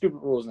 Stupid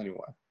rules anyway.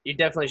 You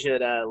definitely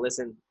should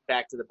listen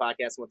back to the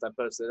podcast once I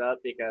post it up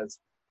because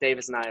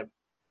Davis and I have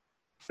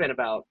spent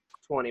about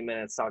 20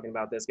 minutes talking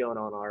about this, going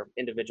on our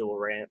individual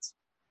rants.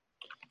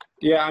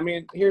 Yeah, I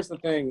mean, here's the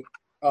thing.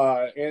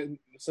 In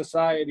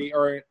society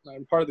or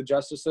in part of the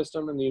justice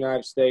system in the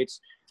United States,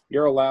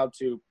 you're allowed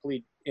to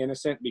plead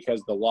innocent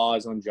because the law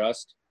is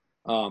unjust.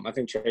 I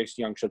think Chase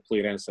Young should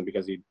plead innocent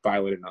because he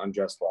violated an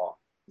unjust law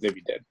if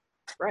he did.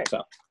 Right.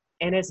 So.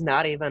 And it's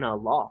not even a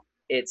law.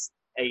 It's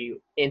a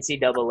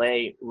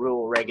NCAA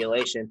rule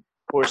regulation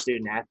for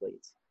student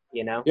athletes,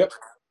 you know? Yep.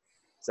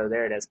 So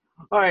there it is.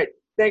 All right.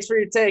 Thanks for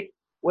your take.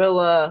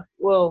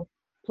 We'll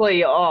play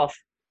you off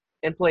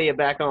and play you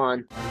back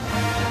on.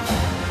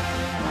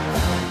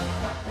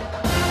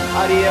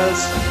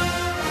 Adios.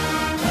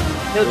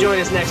 He'll join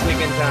us next week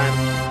in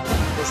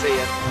time. We'll see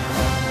you.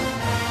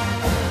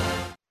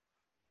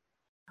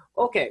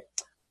 Okay.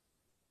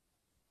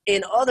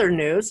 In other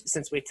news,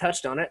 since we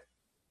touched on it,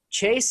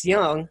 Chase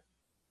Young,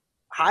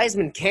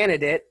 Heisman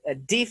candidate, a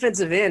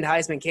defensive end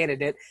Heisman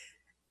candidate,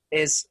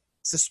 is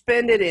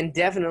suspended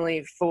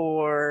indefinitely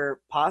for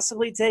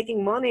possibly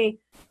taking money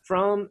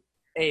from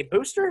a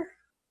booster.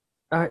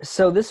 All right,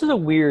 so this is a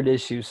weird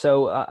issue.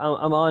 So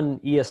I'm on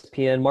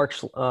ESPN. Mark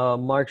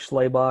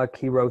Schlabach,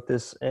 he wrote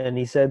this, and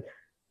he said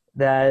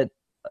that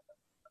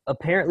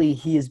apparently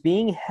he is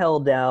being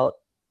held out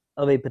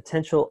of a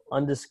potential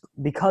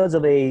because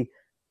of a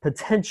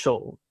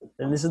potential,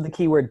 and this is the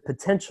key word,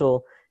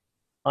 potential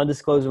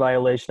undisclosed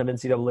violation of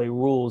NCAA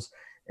rules.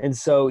 And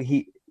so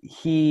he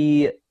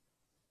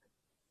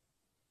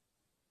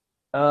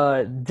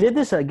did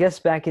this, I guess,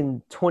 back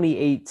in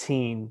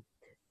 2018,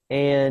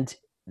 and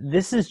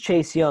this is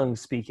Chase Young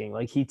speaking.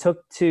 Like, he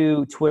took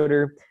to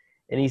Twitter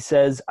and he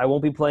says, "I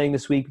won't be playing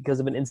this week because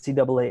of an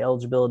NCAA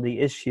eligibility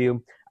issue.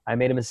 I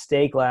made a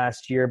mistake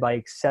last year by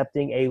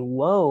accepting a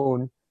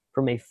loan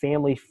from a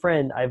family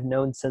friend I've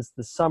known since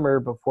the summer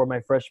before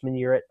my freshman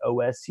year at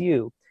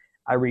OSU.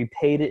 I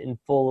repaid it in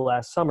full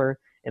last summer,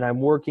 and I'm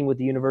working with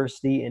the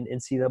university and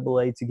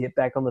NCAA to get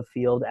back on the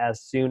field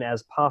as soon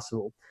as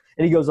possible."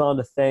 And he goes on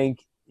to thank,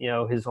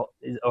 his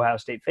Ohio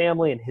State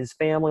family and his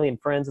family and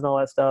friends and all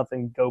that stuff,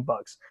 and go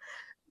Bucks.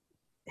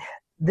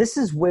 This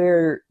is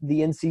where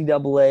the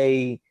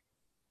NCAA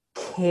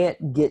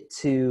can't get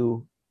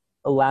to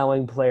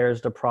allowing players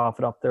to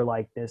profit off their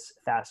likeness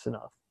fast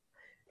enough,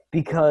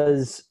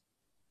 because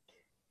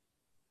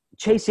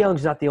Chase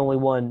Young's not the only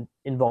one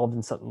involved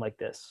in something like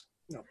this.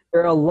 No.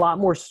 There are a lot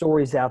more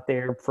stories out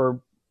there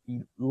for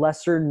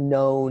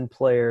lesser-known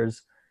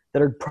players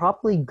that are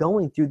probably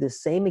going through the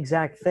same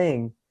exact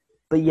thing,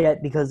 but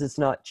yet because it's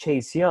not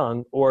Chase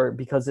Young, or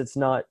because it's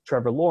not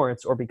Trevor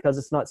Lawrence, or because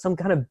it's not some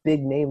kind of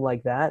big name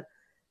like that,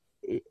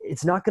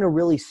 it's not going to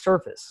really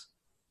surface.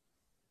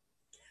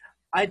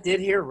 I did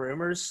hear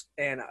rumors,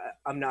 and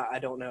I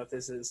don't know if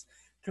this is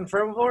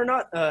confirmable or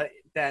not,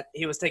 that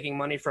he was taking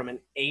money from an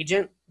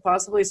agent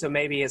possibly, so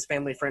maybe his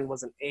family friend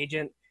was an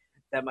agent.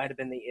 That might have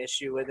been the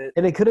issue with it.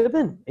 And it could have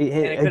been.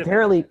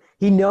 Apparently,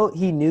 he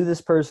knew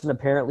this person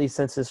apparently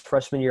since his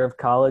freshman year of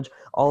college.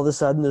 All of a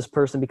sudden, this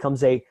person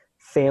becomes a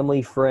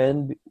family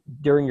friend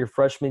during your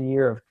freshman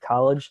year of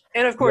college.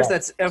 And of course,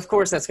 that's going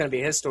to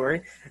be his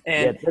story.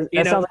 And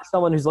that sounds like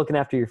someone who's looking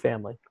after your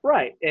family,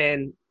 right?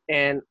 And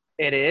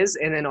it is,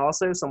 and then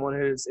also someone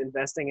who's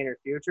investing in your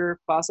future,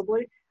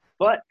 possibly.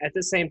 But at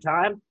the same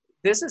time,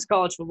 this is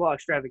college football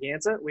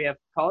extravaganza. We have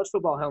college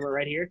football helmet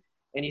right here,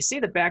 and you see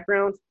the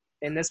background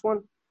in this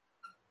one.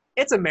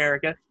 It's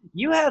America.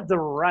 You have the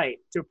right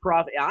to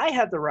profit. I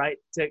have the right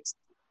to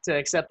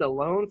accept a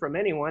loan from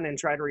anyone and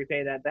try to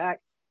repay that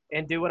back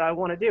and do what I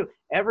want to do.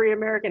 Every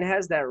American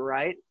has that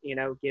right,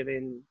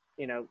 given,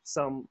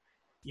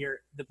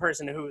 the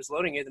person who is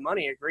loaning you the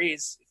money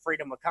agrees,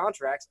 freedom of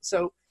contracts.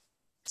 So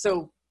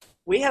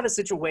we have a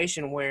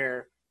situation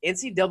where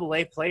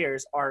NCAA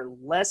players are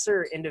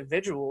lesser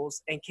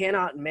individuals and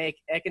cannot make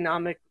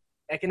economic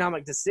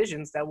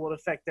decisions that will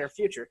affect their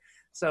future.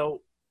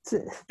 So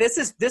this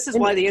is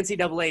why the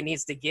NCAA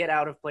needs to get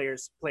out of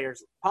players'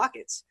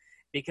 pockets,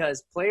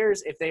 because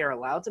players, if they are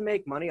allowed to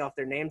make money off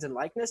their names and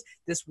likeness,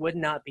 this would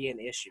not be an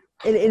issue.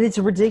 And it's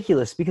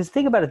ridiculous, because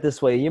think about it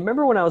this way. You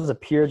remember when I was a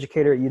peer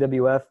educator at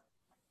UWF?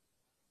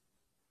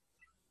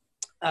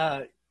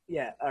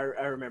 Yeah, I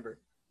remember.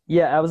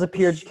 Yeah, I was a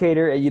peer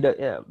educator at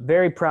UW.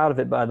 Very proud of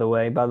it, by the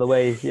way.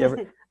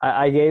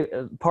 I gave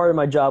part of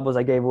my job was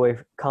I gave away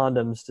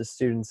condoms to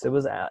students. It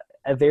was a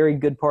very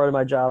good part of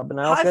my job, and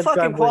I also high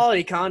fucking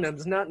quality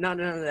condoms, not none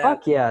of that.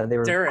 Fuck yeah, they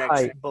were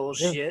Durex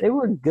bullshit. They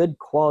were good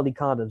quality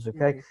condoms,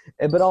 okay.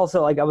 Mm-hmm. But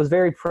also, I was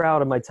very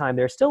proud of my time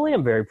there. Still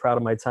am very proud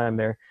of my time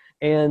there.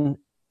 And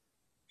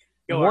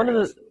one of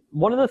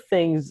the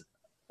things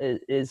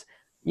is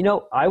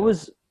I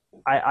was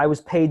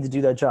paid to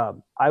do that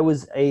job. I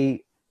was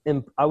an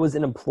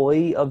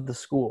employee of the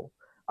school.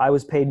 I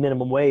was paid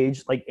minimum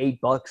wage, like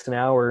 $8 an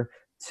hour,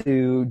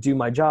 to do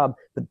my job.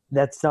 But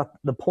that's not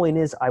the point.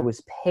 Is I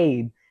was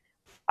paid.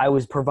 I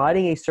was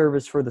providing a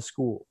service for the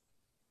school.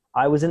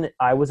 I was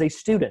a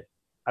student.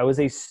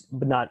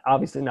 But not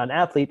obviously not an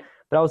athlete,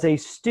 but I was a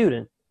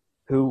student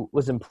who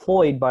was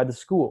employed by the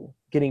school,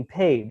 getting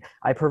paid.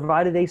 I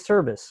provided a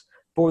service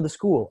for the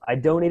school. I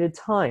donated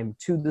time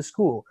to the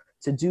school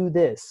to do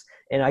this,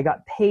 and I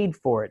got paid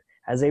for it.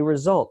 As a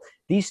result,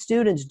 these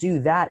students do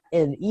that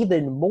and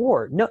even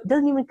more. No, it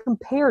doesn't even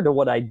compare to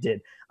what I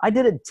did. I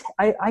did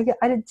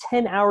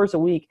 10 hours a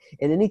week,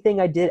 and anything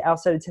I did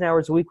outside of 10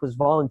 hours a week was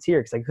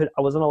volunteer, because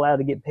I wasn't allowed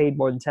to get paid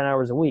more than 10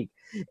 hours a week.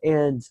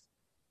 And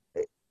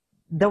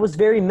that was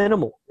very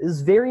minimal. It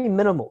was very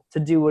minimal to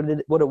do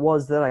what it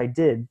was that I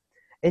did.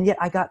 And yet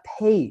I got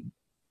paid.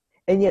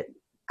 And yet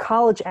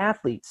college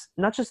athletes,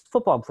 not just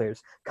football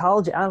players,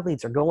 college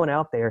athletes are going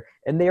out there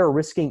and they are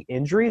risking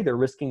injury. They're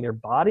risking their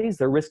bodies.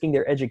 They're risking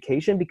their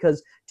education,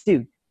 because,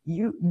 dude,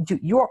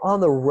 you are on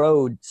the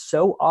road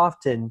so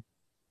often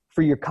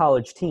for your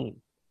college team.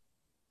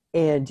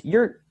 And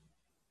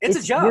it's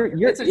a job.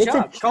 It's a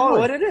job. Call it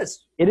what it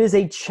is. It is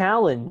a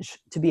challenge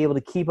to be able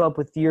to keep up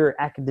with your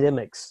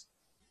academics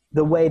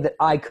the way that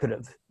I could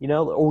have,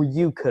 or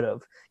you could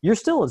have. You're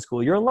still in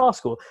school. You're in law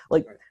school.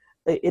 Like,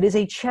 it is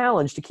a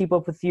challenge to keep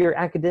up with your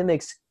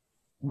academics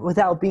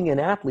without being an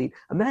athlete.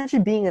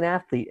 Imagine being an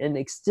athlete and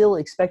still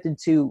expected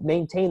to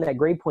maintain that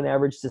grade point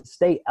average to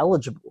stay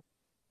eligible.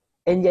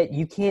 And yet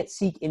you can't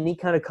seek any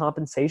kind of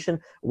compensation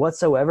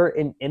whatsoever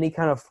in any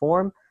kind of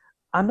form.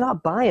 I'm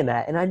not buying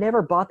that, and I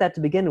never bought that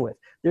to begin with.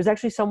 There's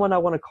actually someone I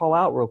want to call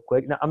out real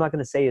quick. Now, I'm not going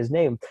to say his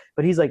name,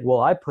 but he's like,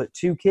 well, I put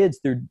 2 kids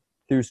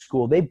through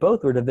school. They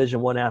both were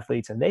Division I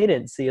athletes, and they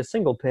didn't see a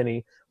single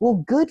penny.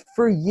 Well, good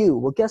for you.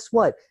 Well, guess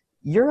what?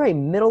 You're a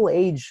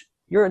middle-class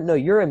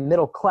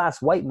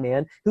white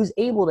man who's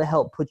able to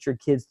help put your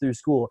kids through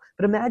school.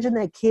 But imagine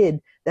that kid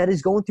that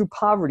is going through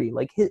poverty.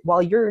 Like,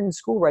 while you're in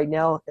school right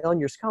now on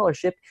your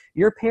scholarship,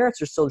 your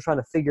parents are still trying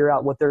to figure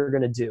out what they're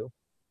going to do.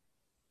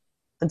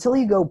 Until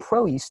you go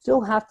pro, you still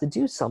have to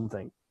do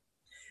something.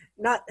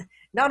 Not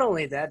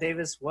only that,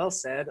 Davis, well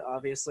said,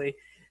 obviously,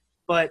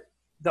 but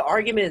the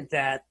argument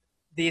that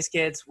these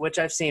kids, which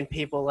I've seen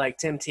people like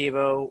Tim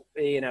Tebow,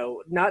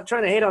 not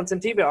trying to hate on Tim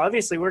Tebow.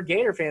 Obviously, we're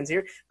Gator fans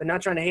here, but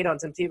not trying to hate on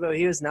Tim Tebow.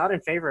 He was not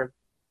in favor of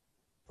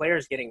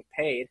players getting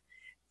paid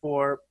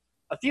for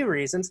a few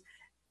reasons.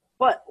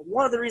 But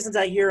one of the reasons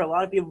I hear a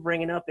lot of people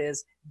bringing up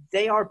is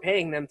they are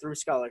paying them through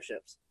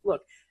scholarships.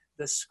 Look,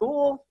 the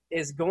school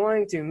is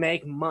going to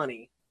make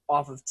money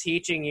off of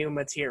teaching you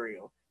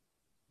material.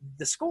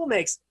 The school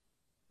makes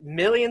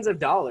millions of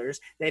dollars.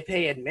 They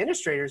pay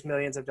administrators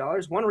millions of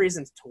dollars. One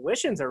reason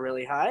tuitions are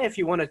really high. If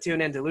you want to tune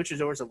into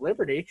Luchadors of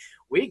Liberty,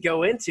 we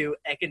go into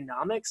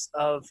economics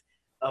of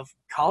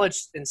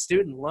college and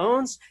student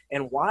loans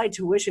and why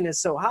tuition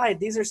is so high.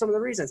 These are some of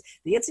the reasons.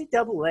 The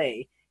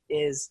NCAA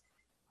is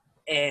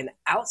an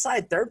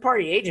outside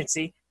third-party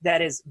agency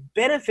that is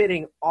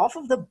benefiting off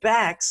of the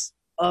backs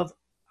of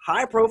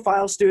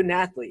high-profile student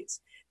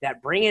athletes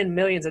that bring in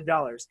millions of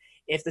dollars.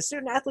 If the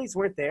student athletes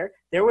weren't there,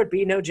 there would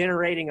be no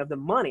generating of the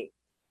money.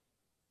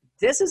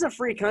 This is a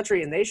free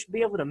country, and they should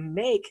be able to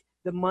make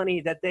the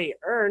money that they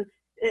earn.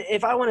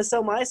 If I want to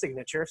sell my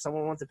signature, if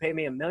someone wants to pay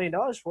me $1 million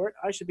for it,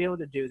 I should be able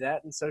to do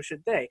that, and so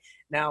should they.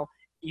 Now,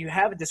 you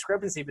have a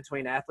discrepancy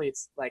between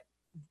athletes like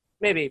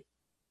maybe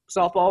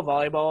softball,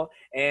 volleyball,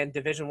 and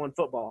Division I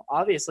football.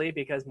 Obviously,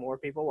 because more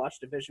people watch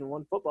Division I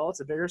football,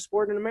 it's a bigger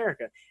sport in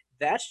America.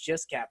 That's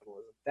just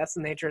capitalism. That's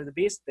the nature of the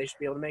beast. They should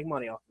be able to make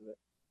money off of it.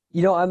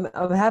 You know, I'm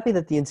happy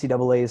that the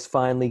NCAA is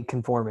finally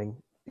conforming.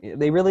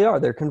 They really are.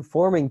 They're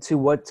conforming to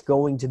what's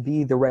going to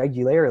be the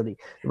regularity.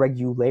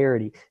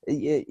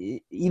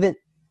 Even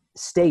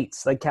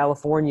states like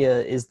California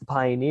is the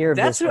pioneer of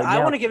That's this. who I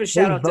want to give a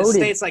shout out to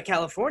states like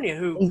California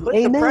who put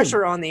the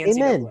pressure on the NCAA.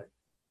 Amen.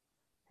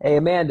 Hey,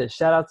 Amanda,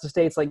 shout out to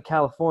states like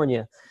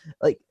California.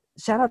 Like,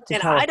 shout out to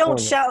California. I don't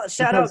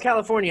shout out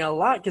California a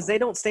lot because they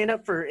don't stand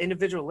up for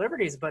individual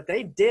liberties, but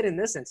they did in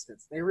this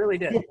instance. They really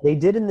did. They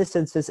did in this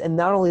instance, and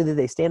not only did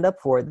they stand up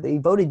for it, they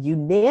voted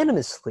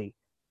unanimously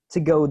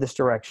to go this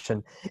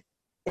direction.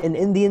 And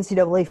in the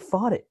NCAA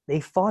fought it. They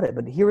fought it.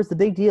 But here was the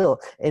big deal.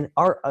 And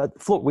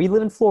we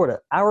live in Florida.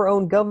 Our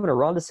own governor,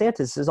 Ron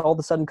DeSantis, is all of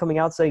a sudden coming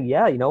out saying,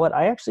 yeah, you know what?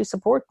 I actually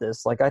support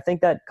this. Like, I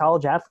think that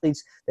college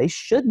athletes, they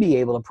should be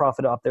able to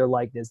profit off their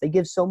likeness. They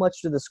give so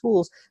much to the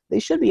schools. They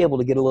should be able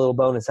to get a little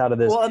bonus out of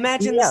this. Well,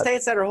 imagine the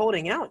states that are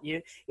holding out.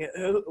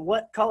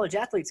 What college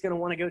athlete's going to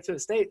want to go to a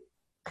state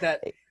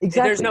that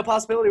there's no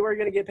possibility where you're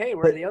going to get paid,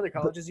 where the other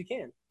colleges you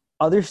can?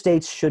 Other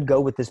states should go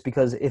with this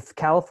because if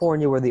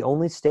California were the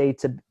only state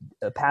to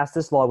pass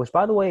this law, which,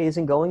 by the way,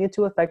 isn't going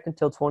into effect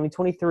until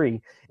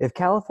 2023, if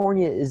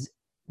California is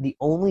the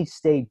only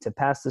state to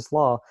pass this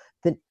law,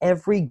 then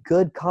every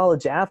good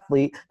college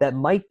athlete that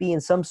might be in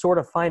some sort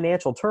of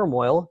financial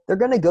turmoil, they're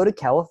going to go to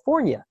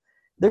California.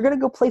 They're going to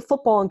go play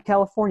football in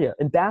California.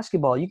 And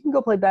basketball, you can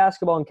go play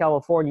basketball in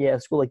California at a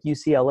school like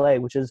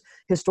UCLA, which is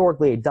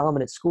historically a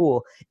dominant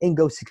school, and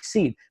go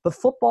succeed. But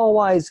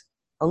football-wise,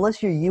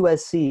 unless you're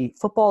USC,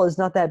 football is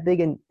not that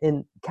big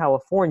in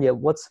California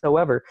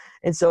whatsoever.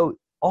 And so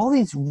all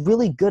these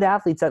really good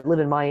athletes that live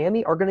in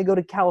Miami are going to go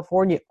to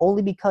California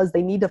only because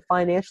they need to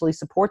financially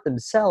support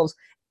themselves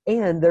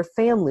and their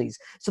families.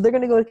 So they're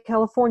going to go to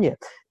California.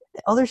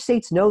 Other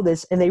states know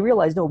this, and they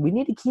realize, no, we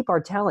need to keep our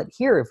talent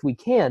here if we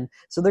can.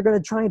 So they're going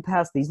to try and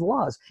pass these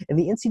laws. And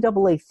the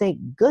NCAA, thank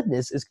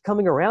goodness, is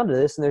coming around to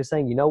this, and they're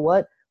saying, you know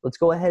what? Let's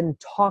go ahead and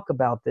talk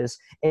about this.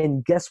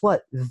 And guess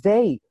what?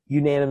 They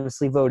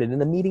unanimously voted in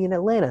the meeting in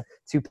Atlanta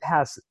to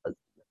pass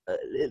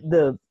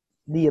the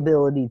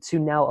ability to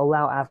now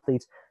allow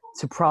athletes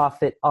to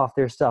profit off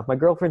their stuff. My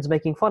girlfriend's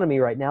making fun of me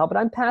right now, but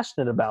I'm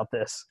passionate about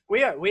this.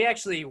 We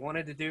actually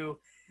wanted to do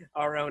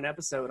our own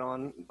episode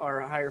on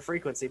our Higher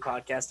Frequency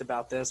podcast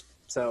about this.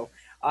 So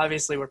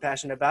obviously we're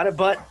passionate about it,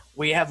 but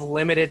we have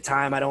limited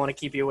time. I don't want to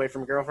keep you away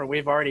from girlfriend.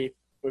 We've already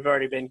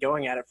been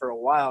going at it for a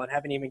while and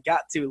haven't even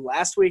got to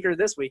last week or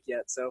this week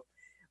yet. So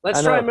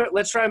let's try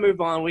and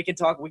move on. We can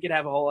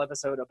have a whole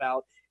episode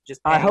about just.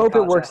 I hope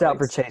it works out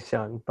for Chase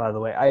Young, by the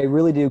way. I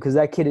really do, because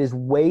that kid is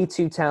way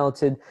too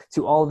talented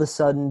to all of a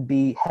sudden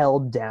be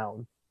held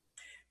down.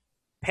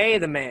 Pay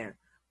the man.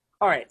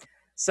 All right.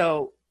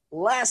 So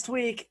last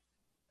week,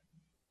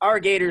 our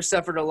Gators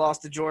suffered a loss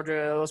to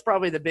Georgia. It was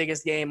probably the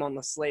biggest game on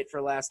the slate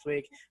for last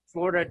week.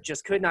 Florida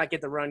just could not get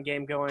the run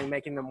game going,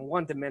 making them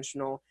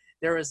one-dimensional.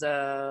 There was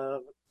a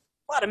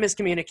lot of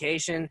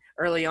miscommunication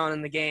early on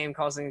in the game,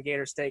 causing the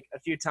Gators to take a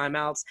few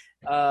timeouts.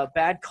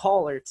 Bad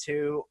call or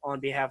two on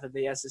behalf of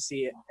the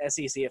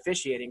SEC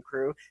officiating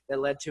crew that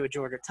led to a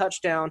Georgia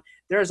touchdown.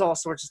 There's all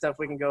sorts of stuff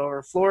we can go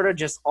over. Florida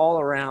just all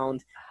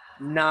around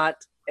not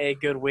a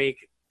good week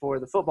for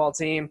the football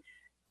team.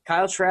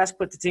 Kyle Trask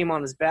put the team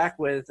on his back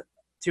with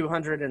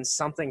 200 and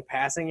something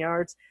passing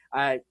yards.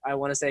 I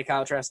want to say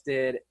Kyle Trask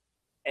did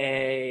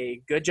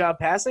a good job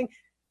passing.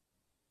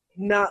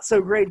 Not so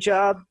great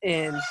job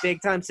in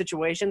big-time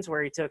situations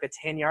where he took a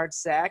 10-yard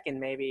sack and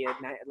maybe a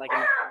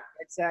 9-yard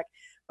sack.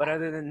 But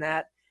other than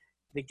that,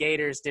 the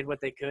Gators did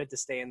what they could to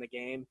stay in the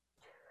game.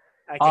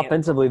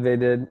 Offensively, they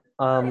did.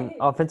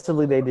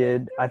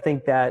 I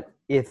think that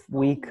if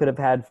we could have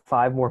had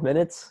 5 more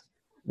minutes,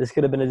 this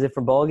could have been a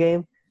different ball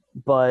game.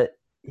 But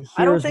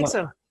I don't think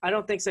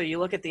so. You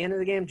look at the end of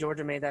the game,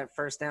 Georgia made that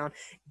first down.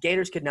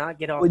 Gators could not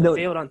get off the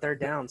field on third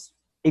downs.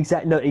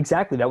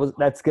 Exactly.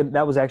 That's good.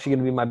 That was actually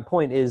going to be my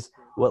point. Is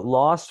what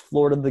lost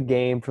Florida the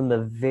game from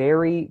the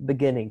very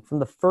beginning, from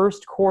the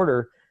first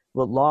quarter.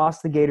 What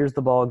lost the Gators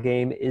the ball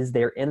game is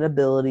their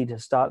inability to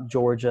stop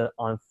Georgia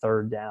on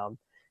third down.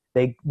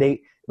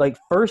 They like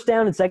first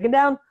down and second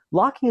down,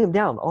 locking them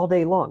down all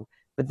day long.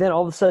 But then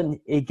all of a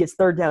sudden it gets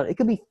third down. It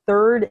could be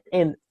 3rd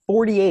and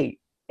 48,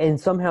 and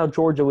somehow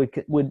Georgia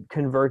would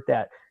convert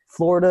that.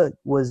 Florida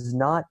was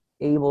not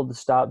able to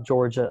stop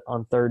Georgia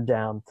on third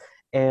down,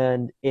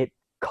 and it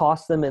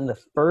cost them in the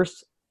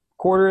first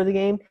quarter of the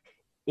game,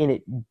 and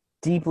it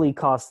deeply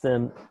cost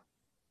them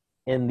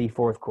in the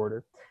fourth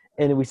quarter.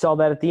 And we saw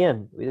that at the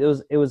end.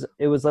 It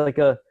was like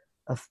a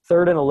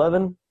 3rd and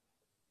 11,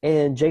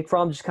 and Jake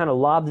Fromm just kind of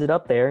lobbed it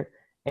up there,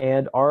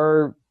 and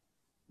our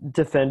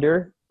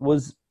defender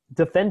was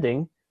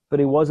defending, but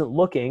he wasn't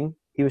looking.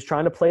 He was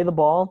trying to play the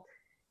ball,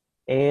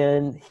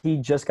 and he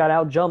just got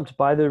out-jumped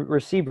by the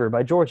receiver,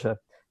 by Georgia.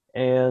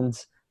 And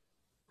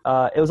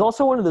it was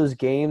also one of those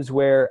games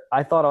where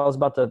I thought I was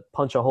about to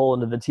punch a hole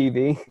into the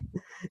TV.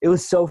 It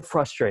was so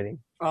frustrating.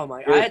 Oh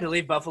my! I had to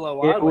leave Buffalo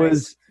Wild It Wings.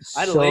 was I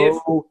had to leave.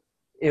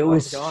 it I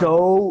was was gone.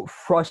 so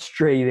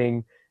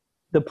frustrating,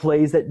 the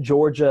plays that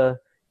Georgia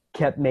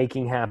kept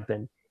making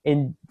happen.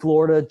 And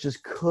Florida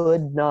just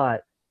could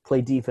not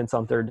play defense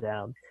on third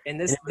down. And And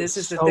this it was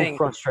is the so thing.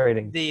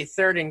 frustrating. The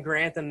third and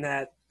Grantham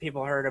that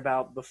people heard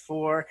about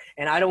before,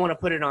 and I don't want to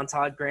put it on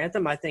Todd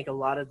Grantham. I think a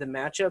lot of the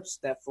matchups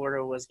that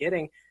Florida was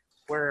getting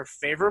were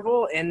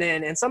favorable, and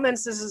then in some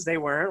instances they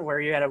weren't, where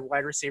you had a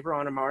wide receiver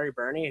on Amari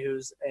Burney,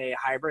 who's a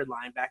hybrid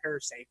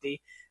linebacker, safety,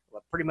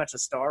 pretty much a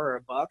star or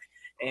a buck,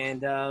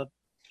 and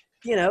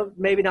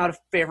maybe not a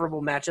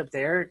favorable matchup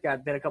there.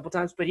 Got bit a couple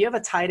times, but you have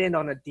a tight end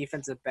on a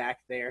defensive back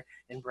there,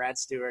 and Brad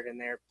Stewart in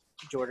there,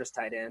 Georgia's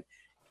tight end,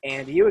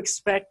 and you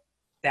expect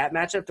that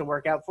matchup to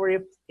work out for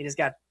you. He just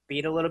got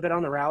beat a little bit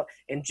on the route,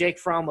 and Jake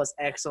Fromm was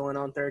excellent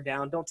on third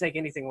down. Don't take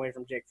anything away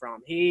from Jake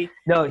Fromm. He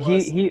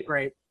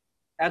great.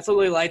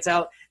 Absolutely lights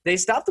out. They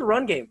stopped the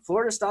run game.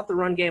 Florida stopped the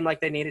run game like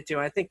they needed to.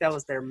 I think that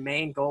was their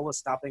main goal, was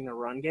stopping the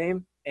run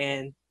game,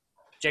 and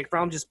Jake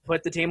Fromm just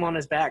put the team on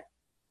his back.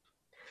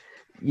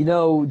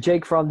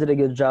 Jake Fromm did a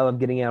good job of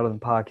getting out of the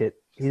pocket.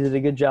 He did a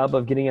good job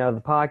of getting out of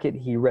the pocket.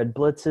 He read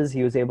blitzes.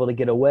 He was able to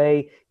get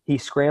away. He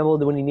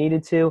scrambled when he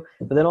needed to.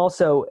 But then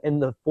also in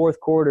the fourth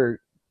quarter,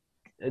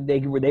 they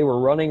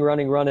were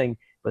running,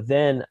 but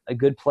then a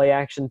good play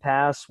action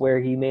pass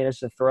where he managed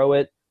to throw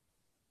it,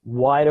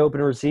 wide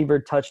open receiver,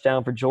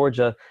 touchdown for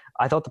Georgia.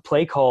 I thought the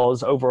play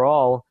calls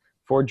overall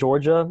for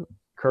Georgia,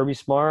 Kirby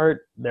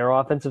Smart, their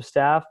offensive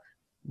staff,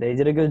 they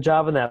did a good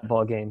job in that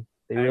ball game.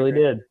 They really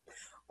did.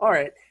 All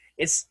right.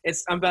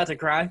 I'm about to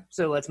cry,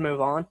 so let's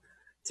move on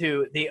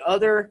to the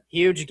other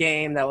huge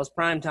game that was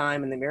prime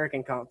time in the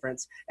American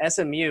Conference.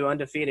 SMU,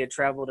 undefeated,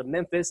 traveled to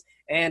Memphis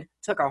and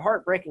took a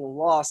heartbreaking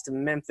loss to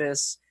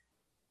Memphis.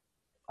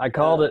 I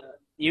called it.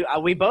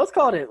 We both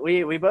called it.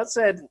 We both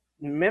said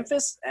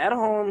Memphis at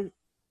home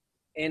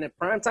in a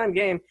primetime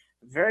game,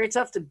 very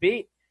tough to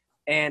beat.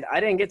 And I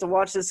didn't get to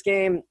watch this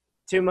game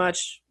too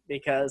much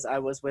because I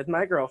was with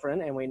my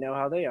girlfriend, and we know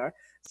how they are.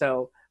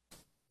 So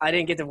I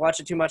didn't get to watch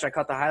it too much. I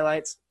caught the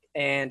highlights,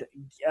 and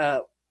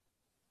I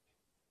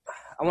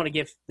want to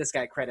give this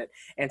guy credit.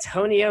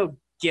 Antonio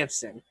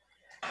Gibson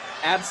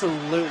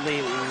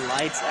absolutely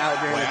lights out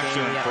during the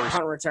game. He had a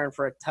punt return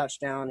for a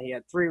touchdown. He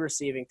had 3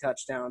 receiving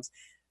touchdowns,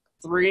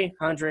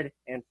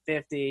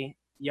 350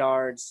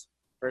 yards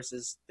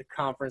versus the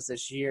conference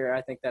this year.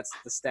 I think that's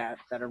the stat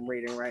that I'm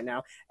reading right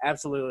now.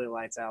 Absolutely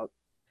lights out.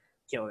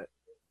 Killed it.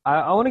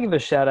 I want to give a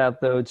shout-out,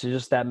 though, to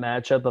just that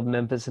matchup of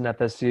Memphis and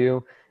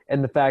FSU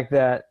and the fact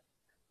that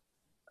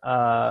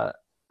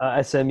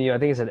SMU, I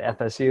think it said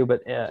FSU,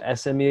 but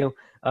SMU,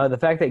 the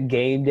fact that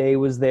Game Day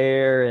was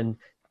there and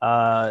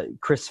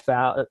Chris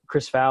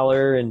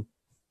Fowler and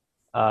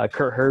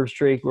Kurt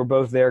Herbstreit were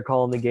both there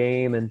calling the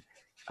game, and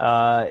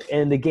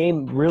the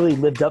game really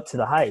lived up to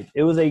the hype.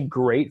 It was a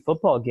great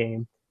football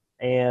game,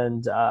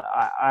 and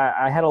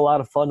I had a lot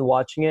of fun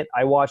watching it.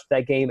 I watched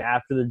that game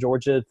after the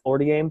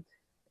Georgia-Florida game,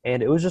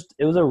 and it was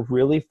a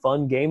really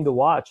fun game to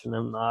watch, and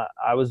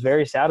I was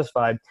very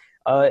satisfied.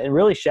 And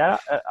really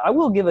I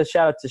will give a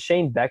shout out to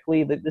Shane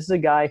Beckley. This is a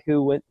guy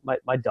who went.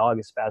 My dog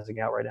is spazzing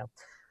out right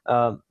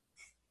now.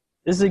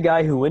 This is a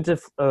guy who went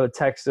to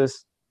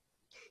Texas.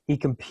 He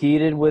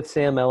competed with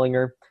Sam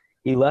Ehlinger.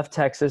 He left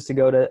Texas to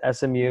go to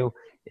SMU,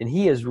 and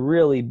he has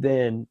really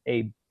been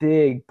a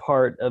big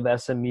part of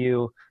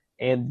SMU,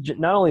 and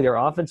not only their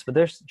offense, but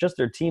just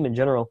their team in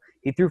general.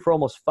 He threw for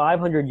almost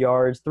 500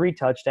 yards, 3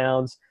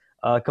 touchdowns,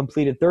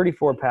 completed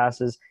 34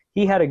 passes.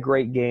 He had a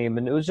great game,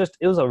 and it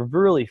was a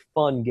really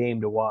fun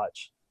game to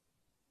watch.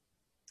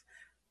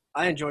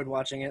 I enjoyed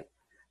watching it.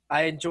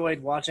 I enjoyed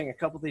watching a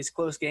couple of these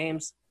close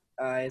games.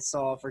 I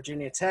saw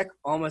Virginia Tech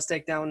almost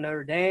take down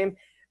Notre Dame,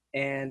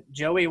 and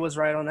Joey was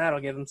right on that. I'll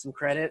give him some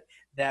credit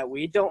that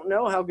we don't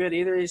know how good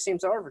either of these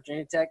teams are.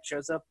 Virginia Tech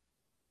shows up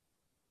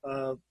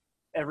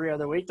every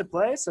other week to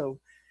play, so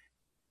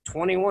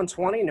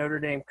 21-20, Notre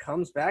Dame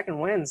comes back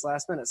and wins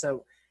last minute.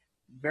 So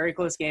very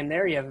close game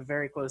there. You have a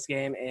very close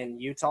game in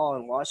Utah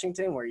and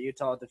Washington, where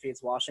Utah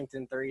defeats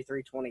Washington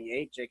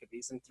 33-28. Jacob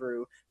Eason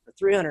threw for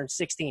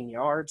 316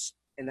 yards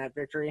in that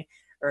victory,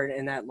 or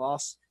in that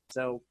loss.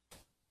 So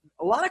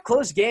a lot of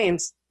close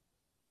games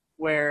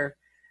where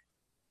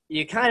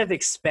you kind of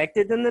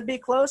expected them to be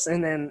close,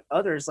 and then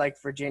others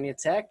like Virginia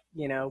Tech,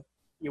 you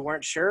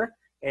weren't sure.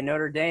 And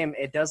Notre Dame,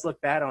 it does look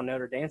bad on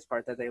Notre Dame's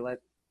part that they let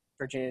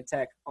Virginia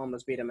Tech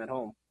almost beat them at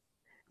home.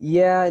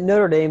 Yeah,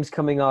 Notre Dame's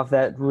coming off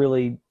that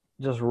really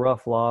just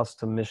rough loss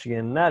to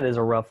Michigan. That is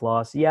a rough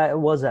loss. Yeah, it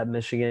was at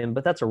Michigan,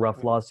 but that's a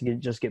rough loss to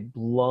just get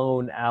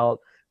blown out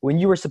when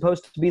you were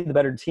supposed to be the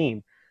better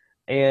team.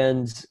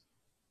 And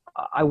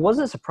I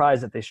wasn't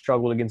surprised that they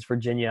struggled against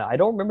Virginia. I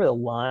don't remember the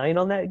line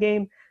on that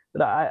game,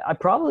 but I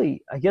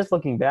guess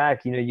looking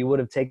back, you would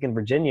have taken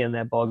Virginia in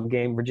that ball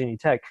game, Virginia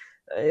Tech.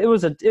 It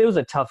was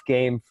a tough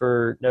game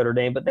for Notre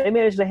Dame, but they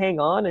managed to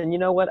hang on, and you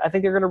know what? I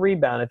think they're going to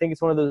rebound. I think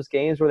it's one of those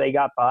games where they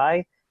got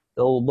by.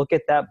 They'll look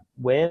at that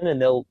win,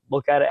 and they'll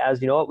look at it as,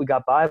 we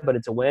got by, but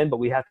it's a win, but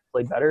we have to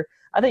play better.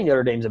 I think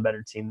Notre Dame's a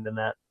better team than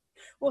that.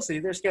 We'll see.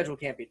 Their schedule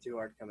can't be too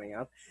hard coming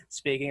up.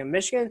 Speaking of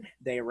Michigan,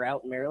 they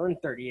rout Maryland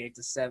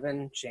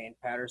 38-7. Shane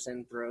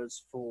Patterson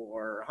throws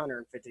for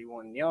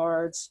 151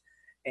 yards.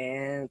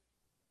 And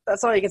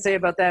that's all you can say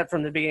about that.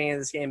 From the beginning of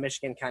this game,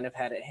 Michigan kind of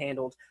had it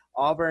handled.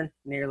 Auburn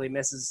nearly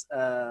misses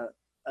a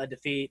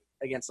defeat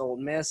against Ole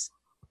Miss.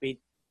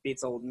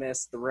 Beats Ole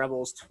Miss, the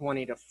Rebels,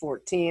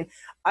 20-14.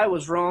 I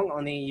was wrong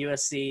on the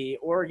USC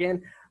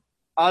Oregon.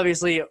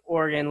 Obviously,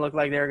 Oregon looked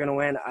like they were going to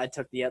win. I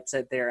took the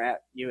upset there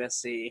at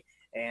USC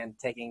and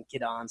taking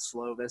Kedon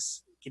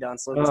Slovis. Kedon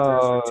Slovis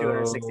throws for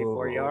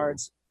 264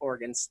 yards.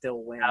 Oregon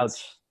still wins.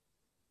 Ouch.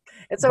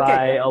 It's okay.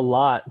 By a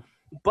lot.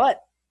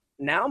 But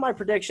now my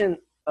prediction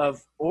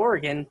of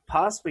Oregon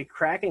possibly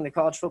cracking the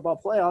college football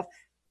playoff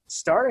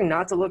starting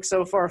not to look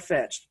so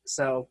far-fetched.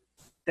 So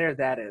there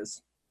that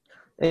is.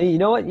 And you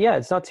know what? Yeah,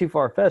 it's not too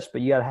far-fetched,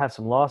 but you got to have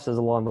some losses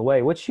along the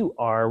way, which you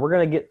are.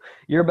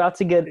 You're about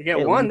to get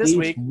one this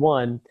week.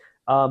 One.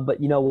 But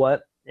you know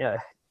what? Yeah,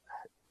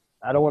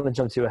 I don't want to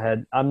jump too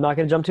ahead. I'm not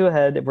going to jump too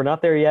ahead. If we're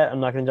not there yet, I'm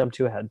not going to jump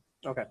too ahead.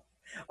 Okay.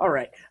 All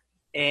right.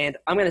 And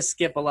I'm going to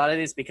skip a lot of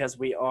these because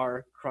we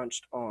are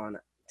crunched on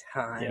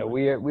time. Yeah,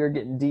 we are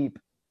getting deep.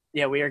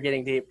 Yeah, we are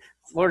getting deep.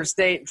 Florida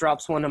State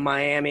drops one to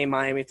Miami.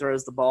 Miami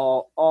throws the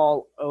ball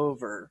all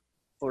over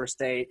Florida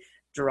State.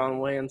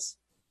 Jaron Williams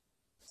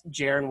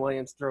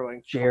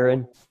throwing.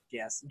 Jaron.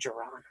 Yes,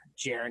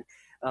 Jaron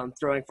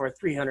throwing for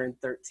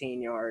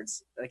 313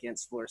 yards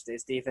against Florida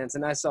State's defense.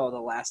 And I saw the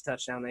last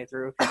touchdown they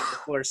threw. The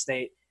Florida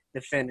State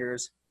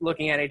defenders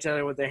looking at each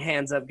other with their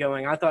hands up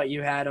going, I thought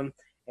you had him.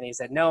 And he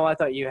said, no, I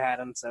thought you had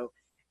him. So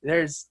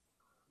there's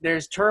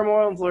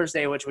turmoil in Florida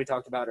State, which we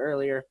talked about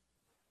earlier.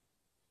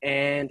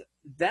 And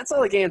that's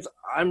all the games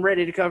I'm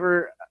ready to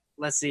cover.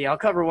 Let's see. I'll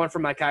cover one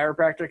from my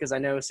chiropractor because I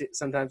know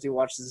sometimes he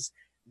watches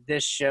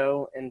this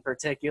show in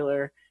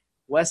particular.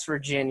 West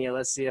Virginia.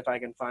 Let's see if I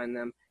can find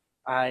them.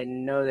 I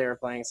know they were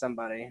playing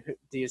somebody.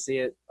 Do you see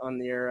it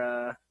on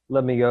your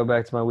Let me go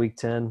back to my week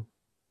 10.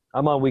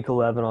 I'm on week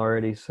 11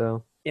 already,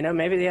 so.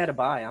 Maybe they had a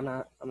bye. I'm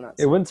not.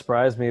 It wouldn't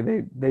surprise me.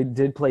 They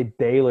did play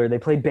Baylor. They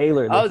played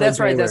Baylor. That's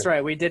right. That's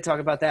right. We did talk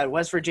about that.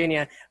 West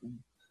Virginia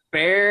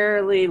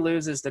barely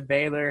loses to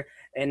Baylor,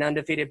 an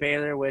undefeated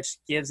Baylor, which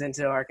gives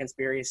into our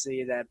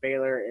conspiracy that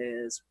Baylor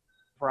is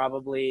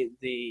probably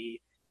the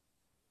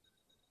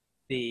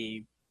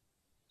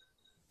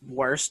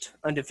worst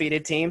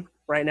undefeated team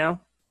right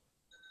now.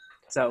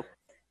 So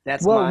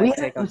that's my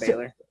take on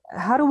Baylor.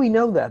 How do we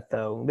know that,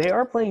 though? They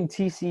are playing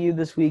TCU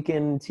this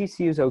weekend.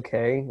 TCU's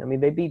okay. I mean,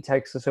 they beat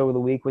Texas over the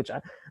week, which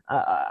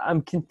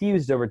I'm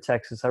confused over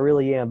Texas. I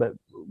really am, but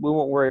we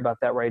won't worry about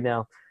that right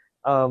now.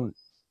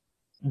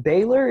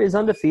 Baylor is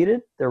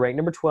undefeated. They're ranked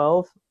number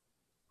 12.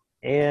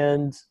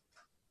 And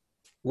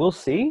we'll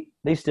see.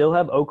 They still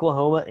have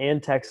Oklahoma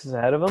and Texas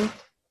ahead of them.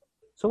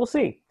 So we'll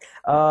see.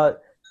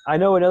 I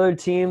know another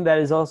team that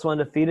is also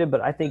undefeated,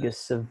 but I think is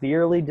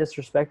severely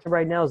disrespected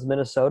right now is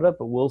Minnesota,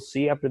 but we'll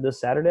see after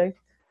this Saturday.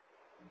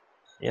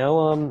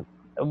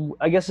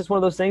 I guess it's one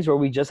of those things where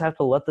we just have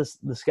to let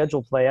the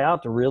schedule play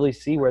out to really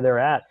see where they're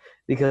at.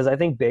 Because I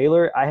think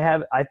Baylor,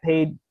 I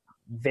paid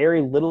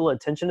very little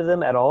attention to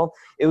them at all.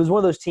 It was one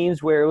of those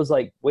teams where it was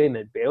like, wait a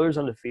minute, Baylor's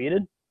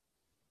undefeated?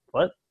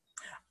 What?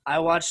 I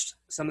watched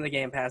some of the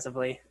game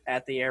passively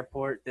at the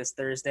airport this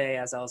Thursday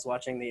as I was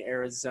watching the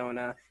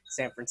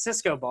Arizona-San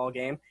Francisco ball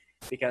game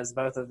because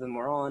both of them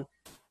were on.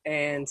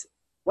 And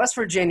West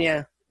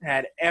Virginia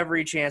had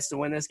every chance to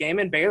win this game,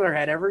 and Baylor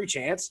had every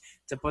chance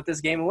to put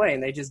this game away,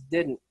 and they just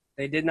didn't.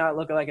 They did not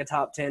look like a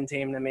top 10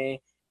 team to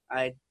me.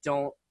 I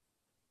don't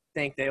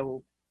think they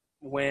will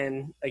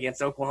win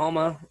against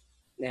Oklahoma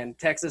and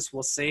Texas.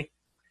 We'll see.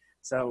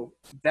 So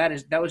that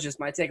was just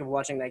my take of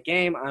watching that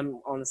game. I'm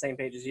on the same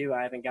page as you.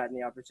 I haven't gotten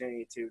the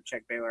opportunity to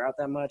check Baylor out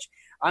that much.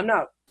 I'm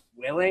not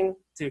willing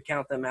to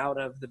count them out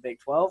of the Big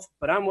 12,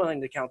 but I'm willing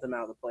to count them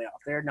out of the playoff.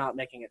 They're not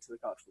making it to the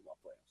college football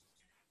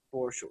playoffs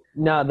for sure.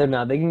 No, they're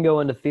not. They can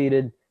go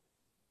undefeated.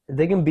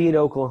 They can beat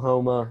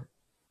Oklahoma,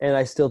 and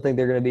I still think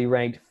they're going to be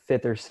ranked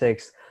 5th or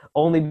 6th,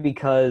 only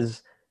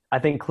because I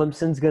think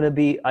Clemson's going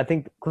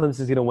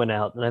to win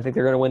out, and I think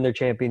they're going to win their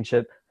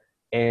championship.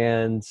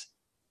 And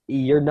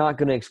you're not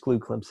going to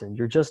exclude Clemson.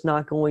 You're just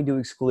not going to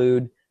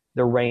exclude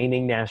the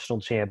reigning national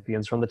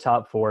champions from the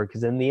top 4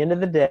 because in the end of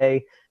the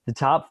day, the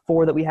top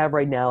 4 that we have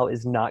right now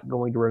is not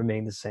going to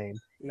remain the same.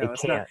 No,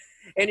 it's not.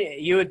 And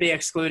you would be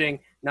excluding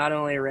not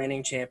only a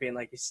reigning champion,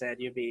 like you said,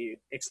 you'd be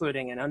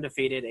excluding an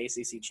undefeated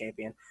ACC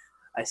champion.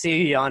 I see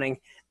you yawning.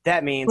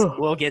 That means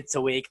we'll get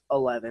to week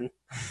 11.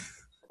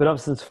 Been up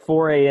since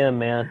 4 a.m.,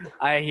 man.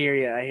 I hear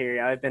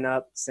you. I've been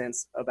up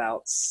since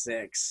about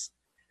 6.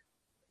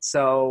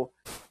 So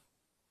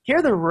here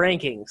are the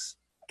rankings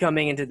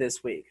coming into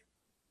this week.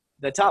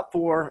 The top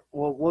 4,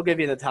 we'll give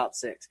you the top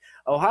 6.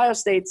 Ohio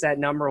State's at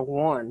number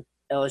 1,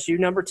 LSU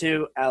number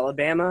 2,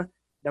 Alabama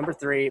number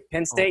 3,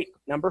 Penn State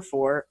number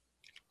 4,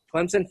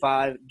 Clemson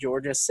 5,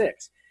 Georgia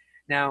 6.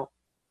 Now,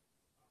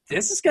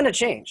 this is going to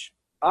change,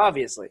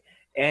 obviously.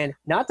 And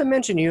not to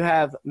mention you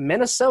have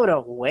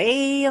Minnesota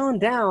way on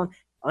down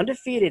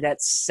undefeated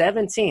at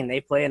 17.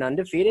 They play an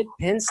undefeated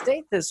Penn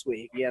State this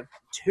week. You have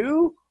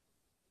 2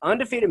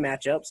 undefeated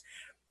matchups.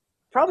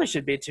 Probably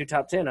should be 2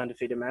 top 10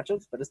 undefeated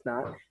matchups, but it's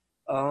not.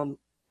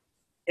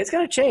 It's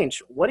going to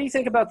change. What do you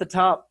think about the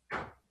top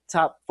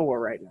 4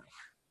 right now?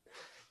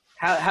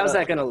 How's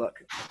that going to look?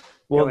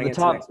 Well,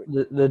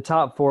 the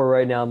top 4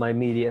 right now, my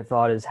immediate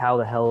thought is how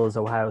the hell is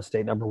Ohio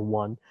State number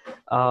 1?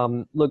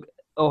 Look,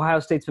 Ohio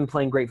State's been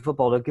playing great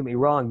football. Don't get me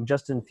wrong.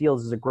 Justin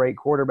Fields is a great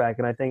quarterback,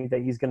 and I think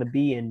that he's going to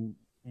be in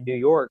New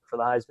York for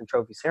the Heisman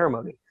Trophy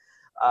ceremony.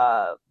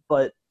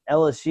 But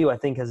LSU, I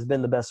think, has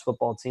been the best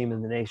football team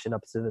in the nation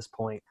up to this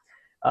point.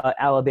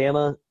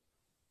 Alabama,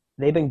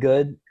 they've been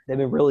good. They've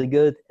been really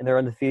good, and they're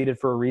undefeated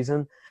for a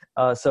reason.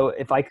 So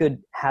if I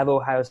could have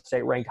Ohio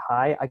State ranked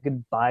high, I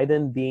could buy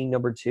them being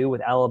number 2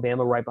 with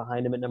Alabama right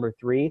behind them at number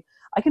 3.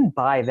 I can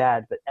buy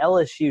that, but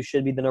LSU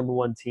should be the number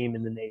 1 team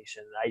in the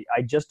nation.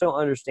 I just don't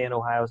understand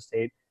Ohio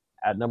State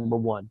at number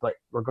 1. But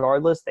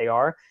regardless, they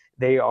are.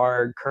 They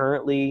are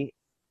currently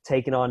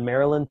taking on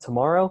Maryland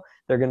tomorrow.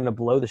 They're going to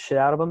blow the shit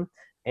out of them.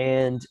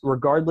 And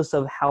regardless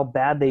of how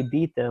bad they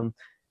beat them,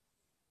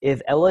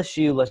 if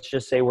LSU, let's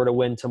just say, were to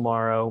win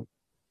tomorrow,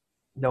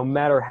 no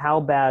matter how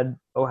bad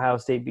Ohio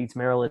State beats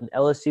Maryland,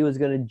 LSU is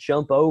going to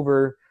jump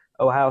over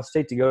Ohio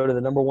State to go to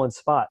the number 1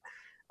 spot.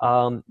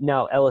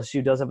 Now,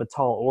 LSU does have a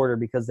tall order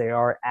because they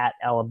are at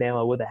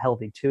Alabama with a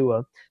healthy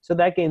Tua. So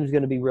that game is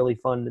going to be really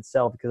fun in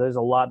itself because there's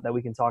a lot that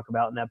we can talk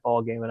about in that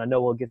ball game, and I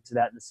know we'll get to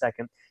that in a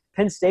second.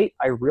 Penn State,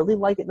 I really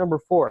like at number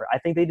 4. I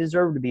think they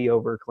deserve to be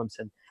over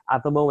Clemson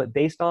at the moment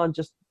based on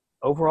just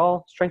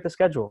overall strength of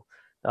schedule.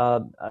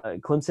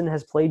 Clemson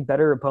has played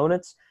better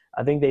opponents.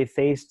 I think they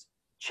faced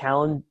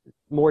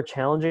more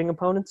challenging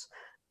opponents.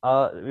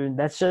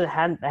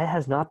 That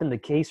has not been the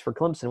case for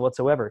Clemson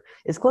whatsoever.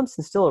 Is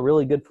Clemson still a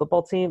really good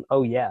football team?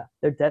 Oh, yeah.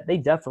 They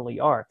definitely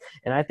are.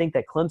 And I think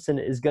that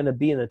Clemson is going to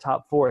be in the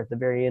top 4 at the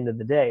very end of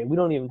the day. We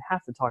don't even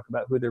have to talk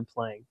about who they're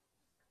playing.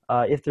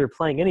 If they're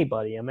playing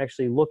anybody, I'm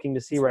actually looking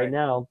to see right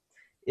now,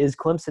 is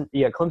Clemson –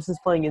 yeah, Clemson's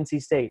playing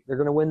NC State. They're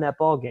going to win that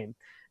ball game.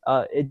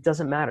 It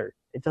doesn't matter.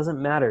 It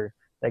doesn't matter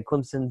that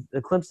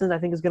Clemson I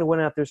think, is going to win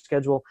out their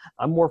schedule.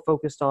 I'm more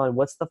focused on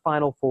what's the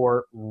Final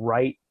Four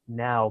right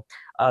now.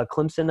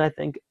 Clemson, I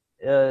think,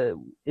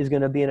 is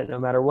going to be in it no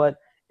matter what.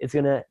 It's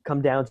going to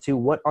come down to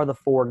what are the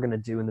 4 going to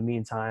do in the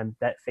meantime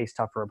that face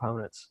tougher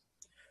opponents.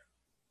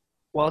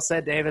 Well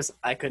said, Davis.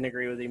 I couldn't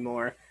agree with you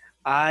more.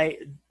 I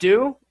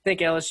do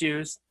think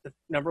LSU's the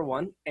number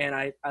 1, and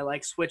I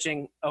like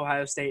switching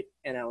Ohio State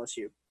and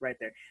LSU right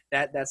there.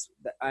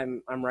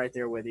 I'm right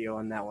there with you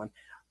on that one.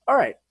 All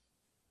right.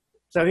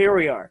 So here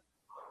we are,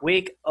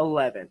 week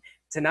 11.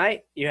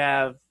 Tonight you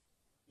have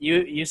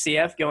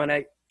UCF going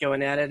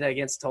at it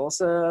against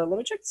Tulsa. Let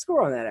me check the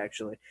score on that,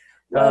 actually.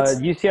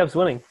 UCF's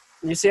winning.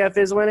 UCF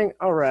is winning?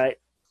 All right.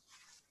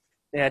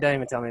 Yeah, don't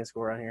even tell me the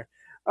score on here.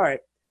 All right.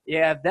 You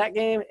have that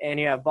game, and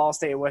you have Ball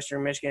State,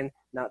 Western Michigan.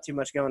 Not too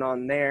much going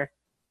on there.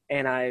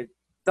 And I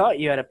thought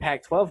you had a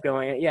Pac-12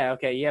 going. Yeah,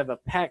 okay. You have a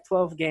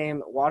Pac-12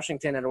 game,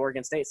 Washington at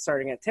Oregon State,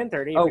 starting at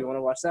 10:30 if you want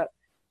to watch that.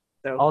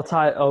 So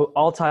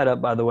all tied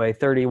up, by the way,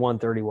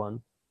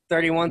 31-31.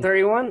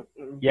 31-31?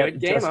 Yep, Good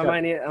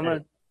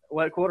game.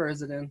 What quarter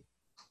is it in?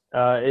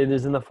 It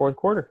is in the 4th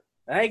quarter.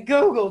 Hey,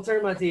 Google,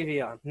 turn my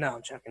TV on. No,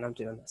 I'm joking. I'm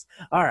doing this.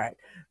 All right.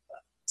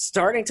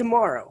 Starting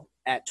tomorrow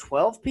at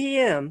 12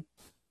 p.m.,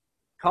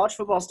 college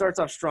football starts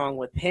off strong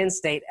with Penn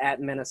State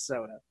at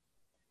Minnesota.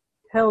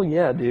 Hell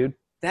yeah, dude.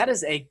 That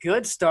is a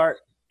good start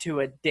to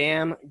a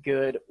damn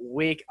good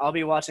week. I'll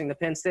be watching the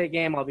Penn State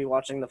game. I'll be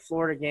watching the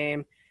Florida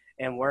game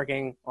and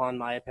working on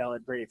my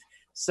appellate brief.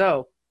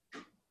 So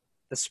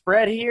the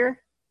spread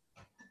here,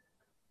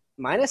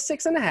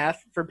 -6.5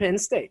 for Penn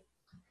State.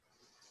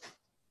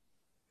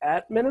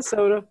 At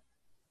Minnesota.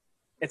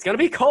 It's going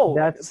to be cold.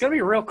 It's going to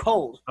be real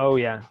cold. Oh,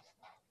 yeah.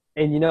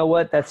 And you know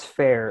what? That's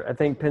fair. I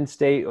think Penn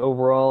State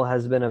overall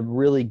has been a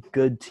really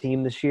good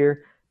team this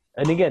year.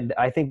 And again,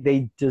 I think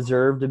they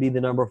deserve to be the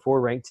number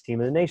 4 ranked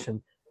team in the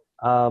nation.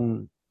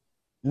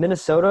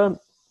 Minnesota,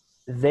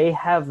 they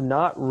have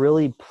not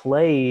really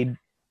played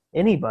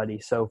anybody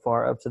so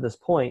far up to this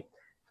point.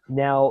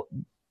 Now,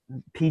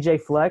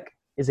 PJ Fleck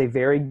is a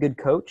very good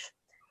coach.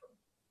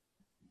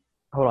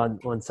 Hold on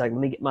one second.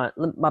 Let me get my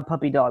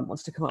puppy dog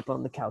wants to come up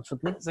on the couch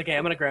with me. It's okay.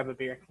 I'm going to grab a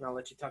beer, and I'll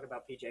let you talk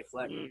about PJ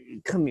Fleck.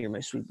 Come here, my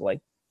sweet boy.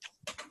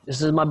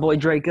 This is my boy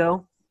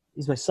Draco.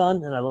 He's my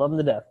son, and I love him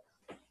to death.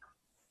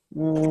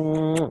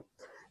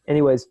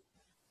 Anyways,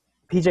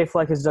 PJ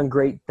Fleck has done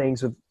great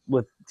things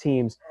with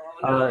teams.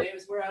 Oh, no,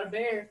 Davis, we're out of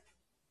beer.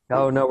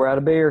 Oh, no, we're out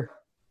of beer.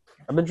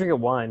 I've been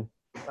drinking wine.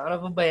 Son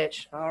of a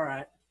bitch. All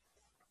right.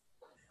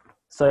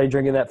 So you're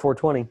drinking that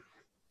 420.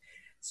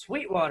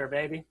 Sweetwater,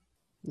 baby.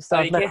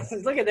 Stop look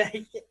at that.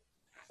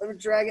 Let me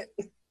drag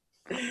it.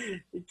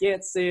 You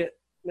can't see it.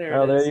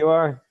 There you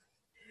are.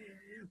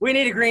 We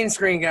need a green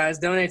screen, guys.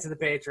 Donate to the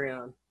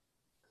Patreon.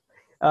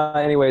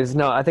 Anyways,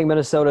 no, I think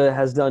Minnesota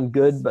has done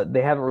good, but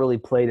they haven't really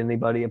played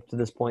anybody up to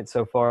this point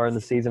so far in the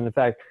season. In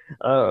fact,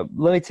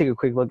 let me take a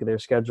quick look at their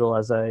schedule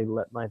as I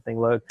let my thing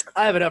load.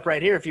 I have it up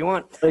right here if you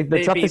want. Like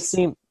the toughest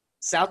team.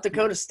 South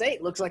Dakota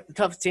State looks like the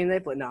toughest team they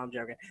played. No, I'm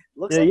joking.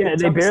 Looks Yeah, like yeah, the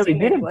they toughest barely team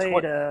they beat 'em,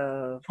 played.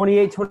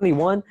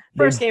 28-21.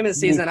 First game of the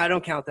season, I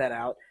don't count that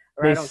out.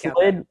 Or I They don't count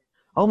slid. that.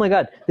 Oh my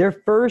God! Their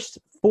first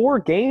 4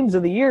 games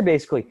of the year,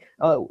 basically.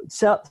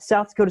 South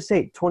Dakota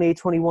State,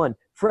 28-21.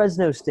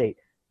 Fresno State,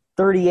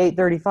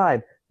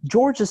 38-35.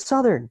 Georgia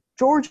Southern,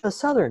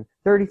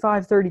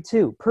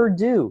 35-32.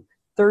 Purdue,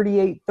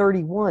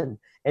 38-31.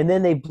 And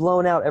then they've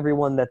blown out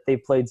everyone that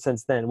they've played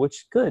since then, which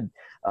is good.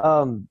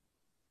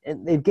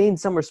 And they've gained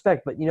some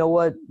respect. But you know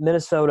what?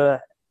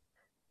 Minnesota,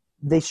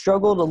 they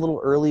struggled a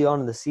little early on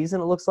in the season,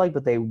 it looks like,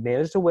 but they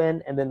managed to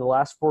win. And then the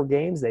last 4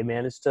 games, they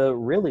managed to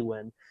really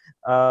win.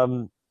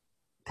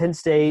 Penn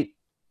State,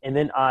 and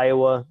then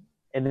Iowa,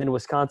 and then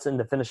Wisconsin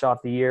to finish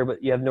off the year.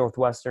 But you have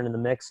Northwestern in the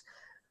mix.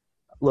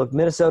 Look,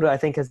 Minnesota, I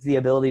think, has the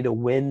ability to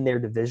win their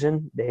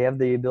division. They have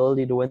the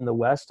ability to win the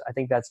West. I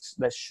think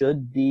that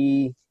should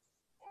be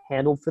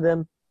handled for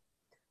them.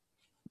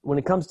 When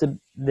it comes to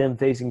them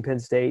facing Penn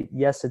State,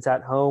 yes, it's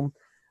at home.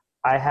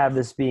 I have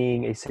this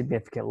being a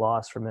significant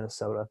loss for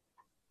Minnesota.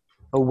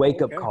 A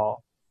wake-up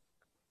call.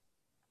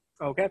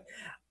 Okay.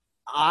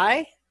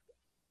 I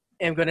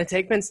am going to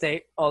take Penn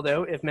State,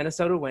 although if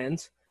Minnesota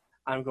wins,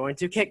 I'm going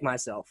to kick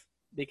myself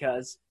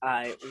because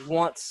I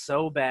want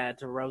so bad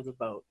to row the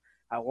boat.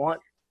 I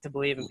want to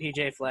believe in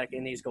PJ Fleck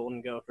and these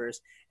Golden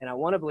Gophers, and I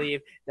want to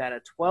believe that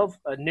a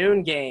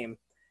noon game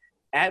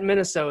at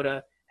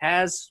Minnesota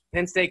has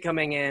Penn State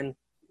coming in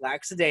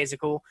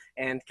lackadaisical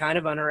and kind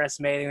of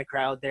underestimating the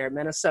crowd there at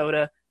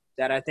Minnesota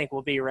that I think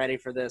will be ready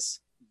for this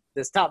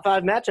top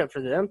 5 matchup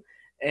for them.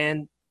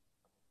 And,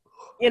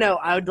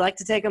 I would like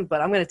to take them,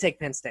 but I'm going to take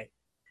Penn State.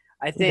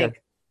 I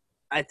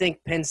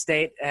think Penn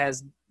State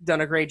has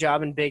done a great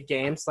job in big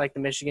games like the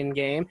Michigan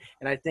game,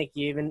 and I think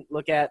you even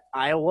look at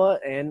Iowa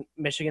and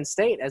Michigan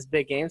State as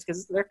big games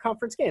because they're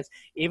conference games.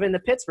 Even the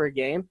Pittsburgh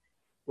game,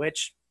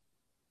 which –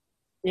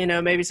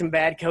 maybe some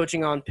bad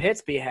coaching on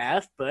Pitt's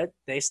behalf, but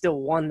they still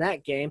won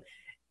that game.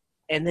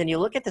 And then you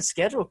look at the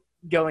schedule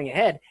going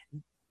ahead.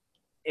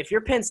 If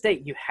you're Penn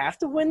State, you have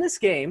to win this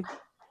game,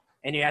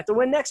 and you have to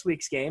win next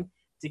week's game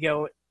to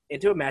go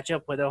into a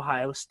matchup with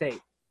Ohio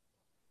State.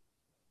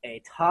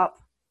 A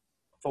top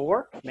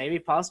 4, maybe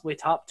possibly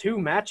top 2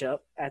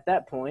 matchup at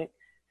that point.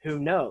 Who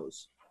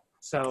knows?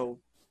 So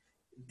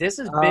this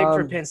is big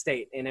for Penn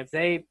State. And if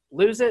they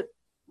lose it,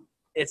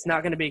 it's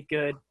not going to be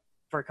good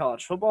for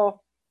college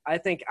football. I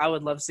think I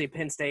would love to see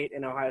Penn State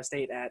and Ohio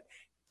State at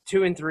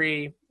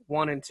 2-3,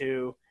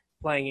 1-2,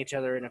 playing each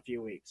other in a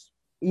few weeks.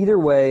 Either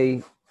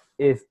way,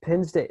 if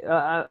Penn State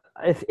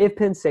if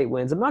Penn State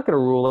wins, I'm not going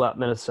to rule out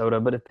Minnesota,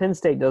 but if Penn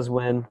State does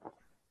win,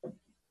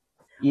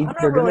 I'm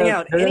not ruling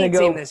out any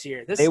team this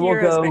year. This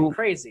year has been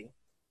crazy.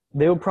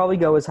 They will probably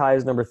go as high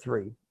as number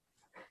 3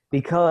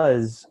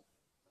 because,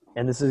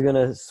 and this is going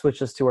to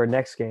switch us to our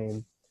next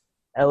game,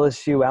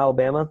 LSU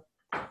Alabama.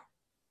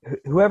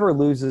 Whoever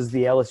loses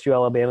the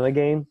LSU-Alabama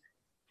game,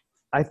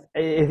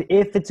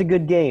 if it's a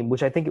good game,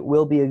 which I think it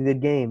will be a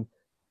good game,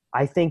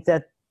 I think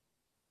that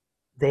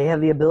they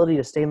have the ability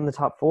to stay in the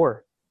top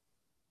 4.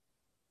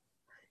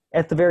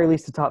 At the very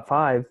least, the top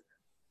 5.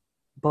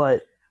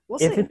 But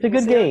if it's a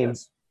good game,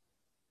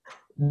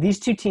 these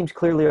 2 teams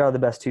clearly are the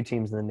best 2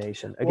 teams in the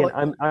nation.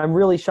 Again, I'm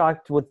really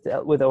shocked with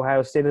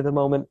Ohio State at the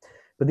moment,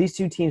 but these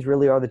 2 teams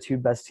really are the 2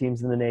 best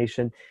teams in the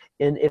nation.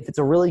 And if it's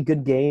a really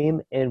good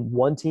game and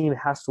one team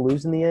has to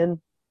lose in the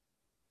end,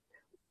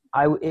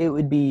 it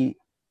would be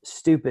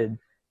stupid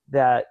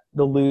that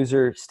the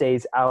loser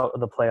stays out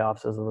of the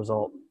playoffs as a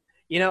result.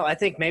 I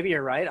think maybe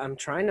you're right. I'm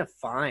trying to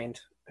find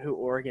who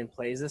Oregon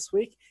plays this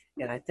week,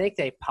 and I think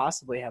they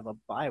possibly have a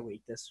bye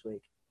week this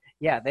week.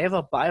 Yeah, they have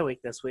a bye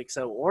week this week,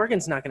 so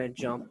Oregon's not going to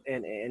jump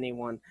in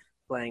anyone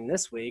playing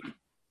this week.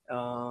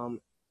 And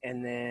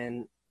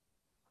then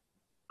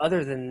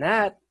other than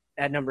that,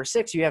 at number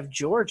 6, you have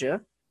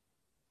Georgia.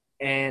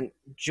 And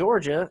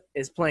Georgia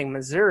is playing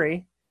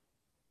Missouri.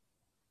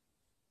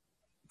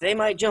 They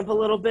might jump a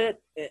little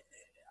bit,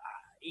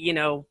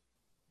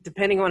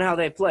 depending on how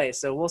they play.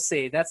 So we'll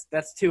see.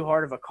 That's too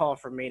hard of a call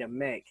for me to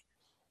make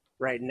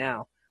right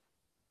now.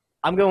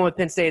 I'm going with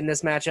Penn State in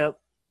this matchup,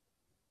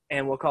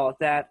 and we'll call it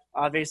that.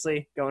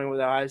 Obviously, going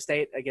with Ohio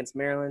State against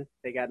Maryland.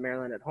 They got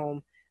Maryland at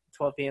home,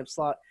 12 p.m.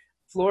 slot.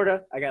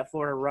 Florida, I got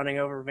Florida running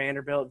over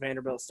Vanderbilt.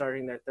 Vanderbilt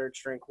starting their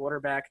 3rd-string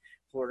quarterback.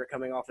 Florida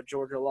coming off a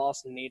Georgia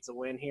loss and needs a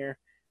win here.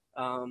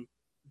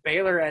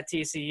 Baylor at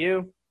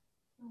TCU.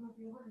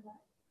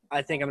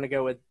 I think I'm going to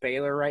go with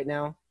Baylor right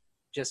now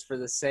just for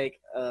the sake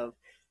of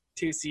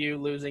TCU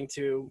losing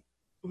to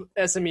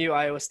SMU,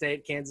 Iowa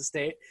State, Kansas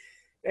State,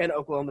 and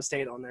Oklahoma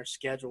State on their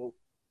schedule.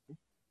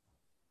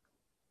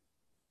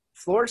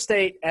 Florida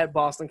State at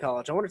Boston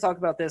College. I want to talk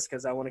about this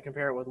because I want to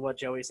compare it with what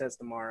Joey says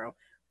tomorrow.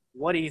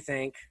 What do you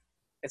think?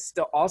 It's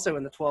still also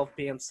in the 12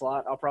 p.m.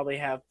 slot. I'll probably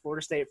have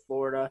Florida State,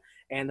 Florida,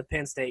 and the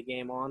Penn State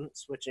game on,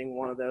 switching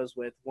one of those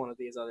with one of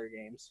these other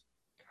games.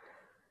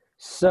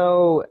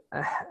 So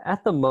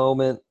at the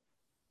moment,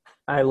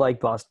 I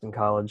like Boston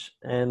College.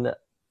 And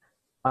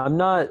I'm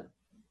not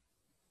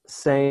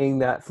saying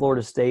that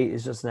Florida State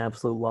is just an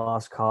absolute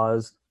lost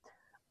cause.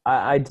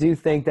 I do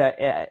think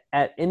that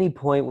at any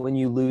point when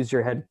you lose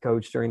your head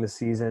coach during the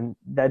season,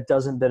 that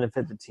doesn't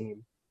benefit the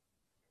team.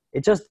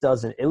 It just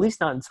doesn't, at least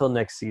not until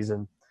next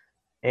season.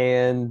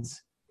 And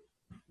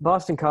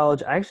Boston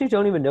College, I actually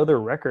don't even know their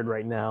record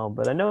right now,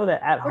 but I know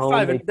that at home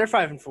they're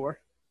 5-4.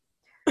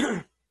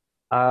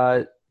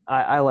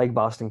 I like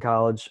Boston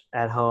College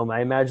at home.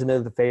 I imagine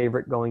they're the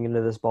favorite going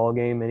into this ball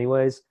game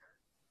anyways.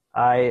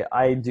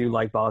 I do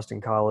like Boston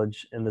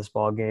College in this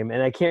ball game,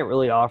 and I can't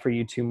really offer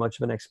you too much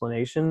of an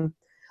explanation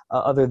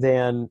other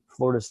than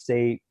Florida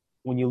State.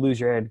 When you lose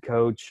your head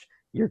coach,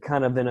 you're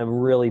kind of in a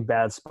really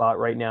bad spot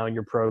right now in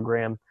your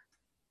program.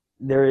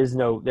 There's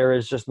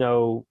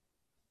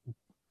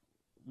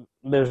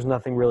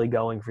nothing really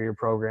going for your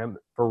program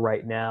for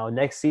right now.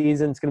 Next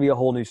season, it's going to be a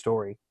whole new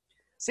story.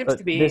 Seems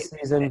to be this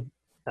season,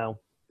 no.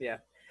 Yeah.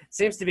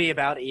 Seems to be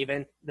about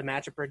even. The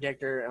matchup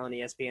predictor on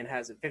ESPN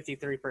has it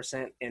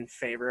 53% in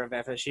favor of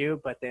FSU,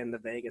 but then the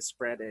Vegas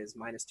spread is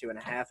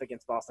 -2.5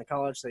 against Boston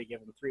College, so you give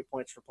them 3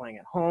 points for playing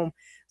at home.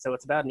 So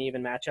it's about an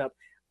even matchup.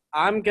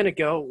 I'm going to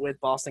go with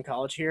Boston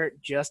College here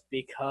just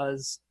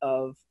because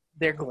of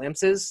their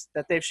glimpses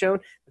that they've shown.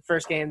 The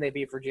first game, they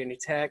beat Virginia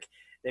Tech.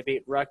 They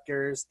beat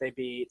Rutgers. They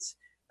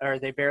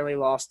barely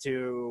lost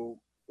to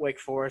Wake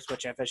Forest,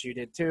 which FSU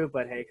did too,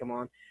 but hey, come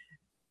on.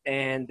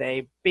 And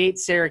they beat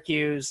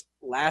Syracuse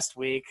last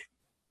week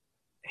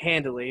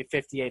handily,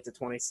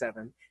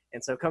 58-27.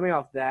 And so coming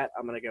off that,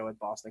 I'm going to go with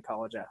Boston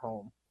College at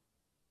home.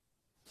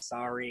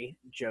 Sorry,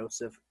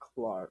 Joseph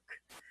Clark.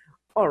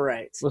 All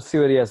right. We'll see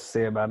what he has to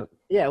say about it.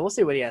 Yeah, we'll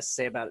see what he has to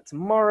say about it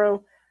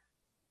tomorrow.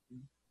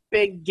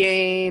 Big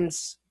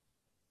games.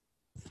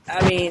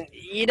 I mean,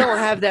 you don't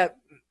have that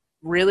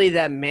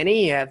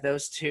many. You have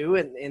those two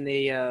in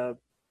the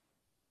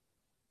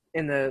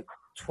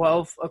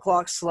 12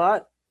 o'clock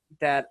slot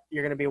that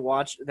we're going to be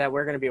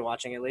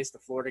watching, at least the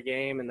Florida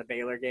game and the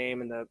Baylor game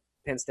and the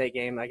Penn State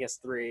game, I guess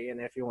 3. And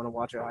if you want to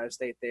watch Ohio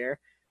State there,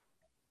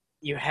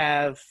 you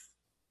have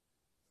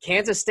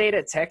Kansas State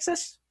at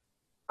Texas.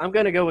 I'm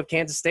going to go with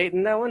Kansas State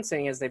in that one,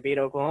 seeing as they beat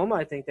Oklahoma.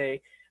 I think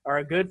they are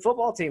a good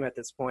football team at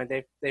this point.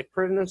 They've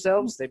proven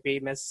themselves. They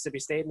beat Mississippi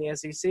State in the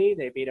SEC.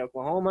 They beat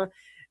Oklahoma.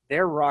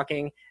 They're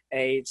rocking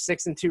a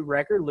 6-2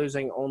 record,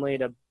 losing only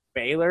to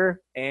Baylor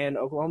and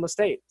Oklahoma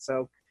State.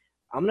 So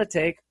I'm going to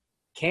take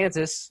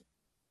Kansas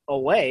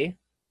away,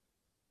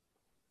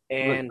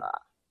 and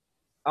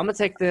I'm going to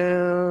take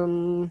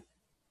them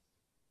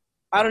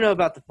 – I don't know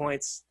about the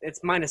points. It's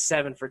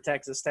 -7 for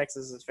Texas.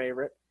 Texas is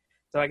favorite.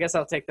 So I guess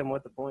I'll take them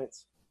with the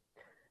points.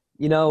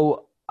 You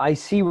know, I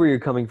see where you're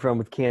coming from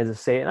with Kansas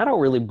State, and I don't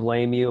really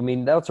blame you. I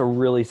mean, that's a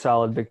really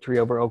solid victory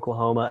over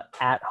Oklahoma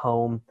at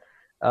home.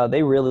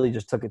 They really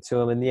just took it to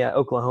them. And, yeah,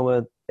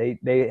 Oklahoma,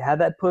 they had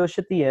that push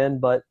at the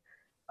end, but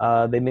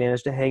they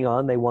managed to hang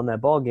on. They won that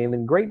ball game,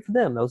 and great for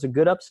them. That was a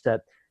good upset.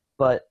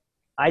 But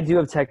I do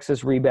have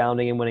Texas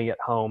rebounding and winning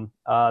at home.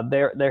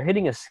 They're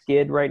hitting a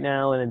skid right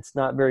now, and it's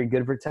not very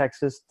good for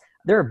Texas.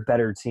 They're a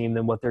better team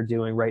than what they're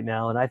doing right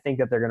now, and I think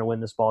that they're going to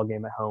win this ball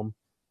game at home.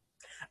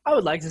 I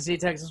would like to see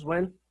Texas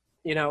win.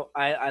 You know,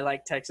 I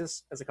like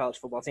Texas as a college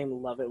football team.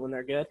 Love it when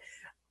they're good.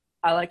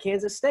 I like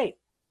Kansas State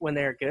when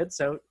they're good.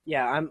 So,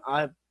 yeah,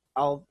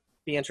 I'll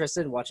be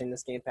interested in watching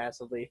this game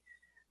passively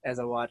as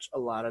I watch a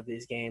lot of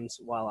these games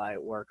while I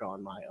work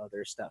on my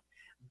other stuff.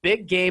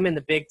 Big game in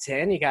the Big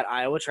Ten. You got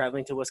Iowa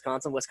traveling to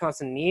Wisconsin.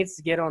 Wisconsin needs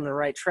to get on the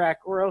right track,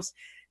 or else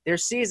their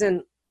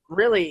season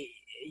really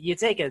 – you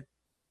take a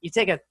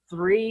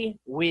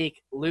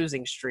 3-week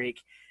losing streak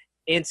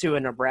into a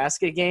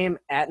Nebraska game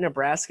at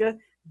Nebraska.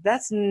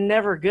 That's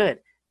never good.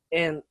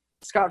 And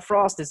Scott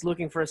Frost is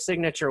looking for a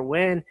signature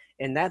win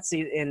in this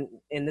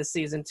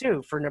season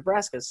too for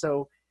Nebraska.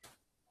 So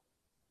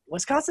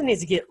Wisconsin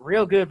needs to get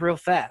real good real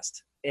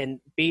fast and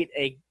beat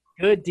a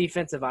good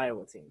defensive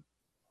Iowa team.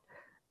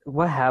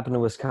 What happened to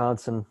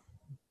Wisconsin?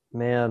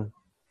 Man.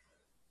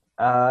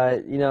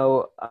 This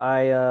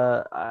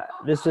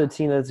is a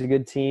team that's a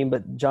good team,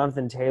 but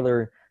Jonathan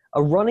Taylor,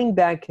 a running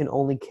back can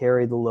only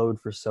carry the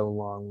load for so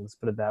long. Let's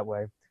put it that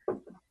way.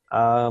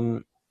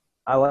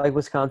 I like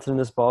Wisconsin in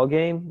this ball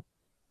game.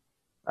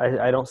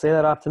 I don't say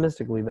that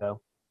optimistically,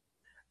 though.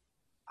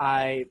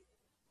 I'm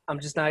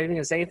just not even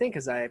going to say anything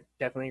because I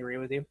definitely agree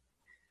with you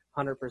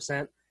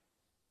 100%.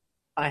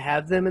 I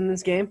have them in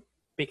this game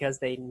because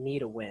they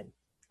need a win.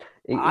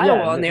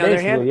 Iowa, on the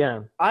other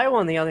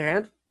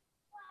hand,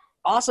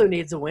 also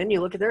needs a win.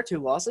 You look at their 2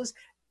 losses,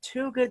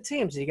 2 good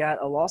teams. You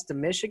got a loss to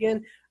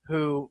Michigan,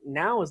 who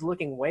now is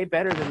looking way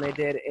better than they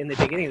did in the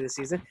beginning of the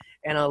season,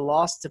 and a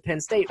loss to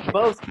Penn State.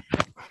 Both,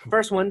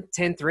 first one,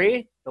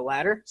 10-3, the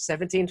latter,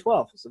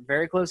 17-12. It's a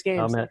very close game.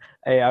 Oh, man.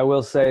 Hey, I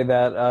will say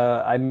that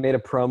I made a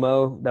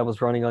promo that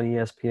was running on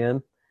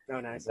ESPN.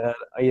 Oh, nice.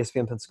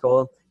 ESPN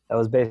Pensacola. That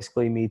was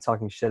basically me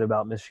talking shit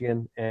about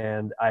Michigan,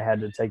 and I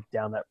had to take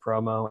down that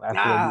promo after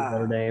they beat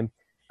Notre Dame.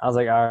 I was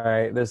like, all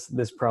right, this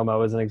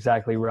promo isn't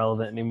exactly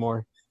relevant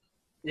anymore.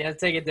 You had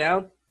to take it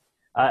down?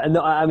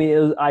 No, I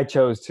mean, I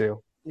chose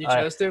to. You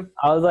chose to?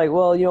 I was like,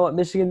 well, you know what?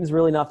 Michigan's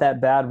really not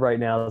that bad right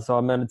now, so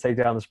I'm going to take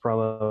down this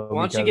promo.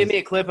 Why don't you give me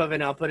a clip of it,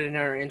 and I'll put it in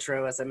our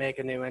intro as I make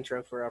a new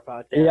intro for our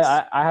podcast.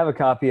 Yeah, I have a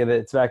copy of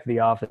it. It's back at the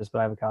office, but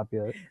I have a copy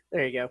of it.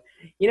 There you go.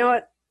 You know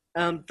what?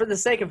 For the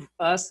sake of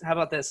us, how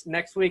about this?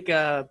 Next week,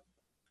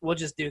 we'll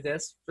just do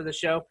this for the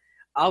show.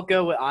 I'll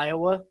go with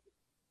Iowa,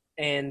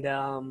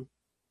 and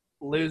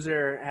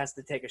loser has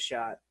to take a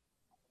shot.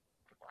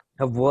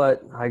 Of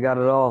what? I got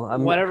it all.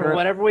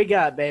 Whatever we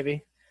got,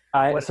 baby.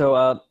 I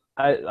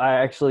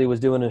actually was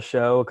doing a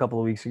show a couple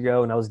of weeks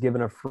ago, and I was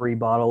given a free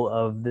bottle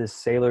of this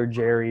Sailor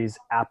Jerry's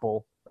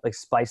apple, like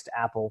spiced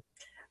apple.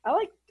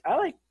 I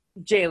like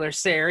Jailer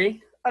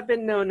Sari. I've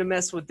been known to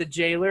mess with the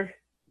jailer.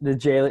 The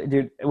jailer,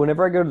 dude.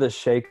 Whenever I go to the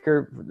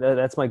Shaker,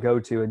 that's my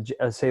go-to.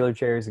 A Sailor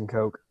Cherries and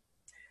Coke.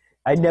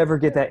 I never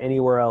get that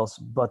anywhere else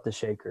but the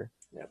Shaker.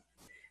 Yep.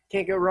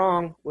 Can't go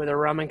wrong with a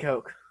rum and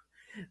Coke.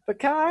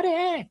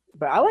 Bacardi,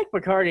 but I like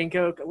Bacardi and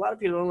Coke. A lot of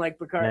people don't like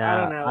Bacardi. Nah, I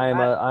don't know.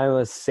 I'm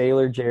a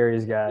Sailor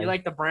Jerry's guy. You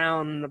like the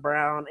brown,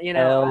 you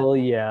know. Hell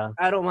yeah.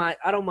 I don't mind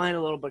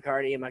a little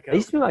Bacardi in my Coke. It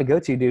used to be my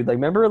go-to, dude. Like,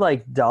 remember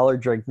like dollar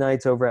drink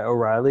nights over at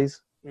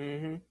O'Reilly's?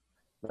 Mm-hmm.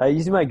 I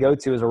used to be my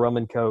go-to as a rum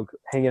and Coke,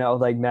 hanging out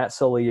with like Matt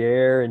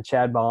Solier and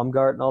Chad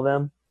Baumgart and all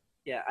them.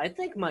 Yeah, I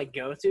think my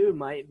go-to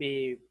might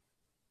be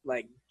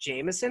like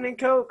Jameson and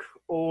Coke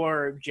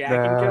or Jack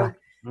and Coke.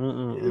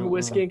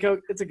 Whiskey and Coke.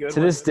 It's a good one. To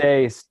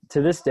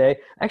this day,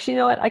 actually, you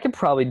know what? I could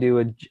probably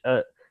do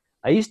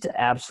I used to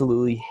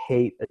absolutely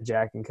hate a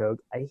Jack and Coke.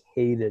 I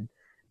hated,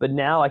 but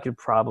now I could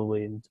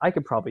probably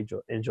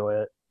enjoy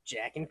it.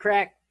 Jack and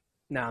crack.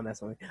 No, I'm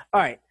messing with you.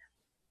 All right.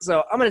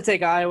 So I'm going to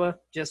take Iowa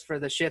just for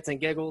the shits and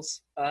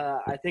giggles.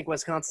 I think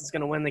Wisconsin's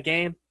going to win the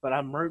game, but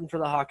I'm rooting for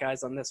the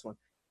Hawkeyes on this one.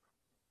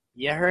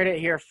 You heard it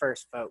here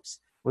first, folks.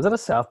 Was that a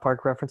South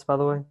Park reference, by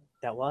the way?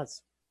 That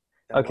was.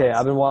 Okay,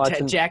 I've been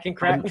watching Jack and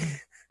crack.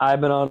 I've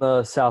been on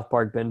a South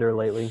Park bender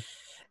lately.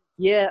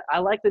 Yeah, I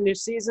like the new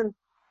season.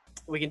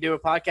 We can do a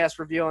podcast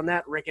review on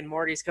that. Rick and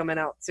Morty's coming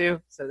out too.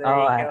 So there you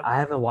go. I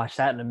haven't watched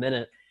that in a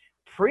minute.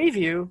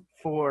 Preview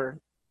for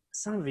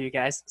some of you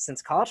guys,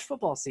 since college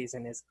football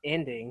season is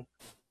ending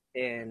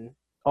in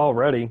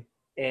already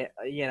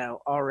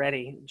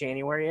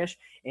January-ish.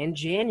 In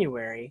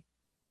January,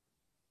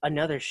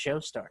 another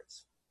show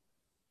starts.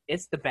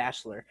 It's The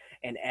Bachelor,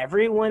 and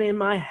everyone in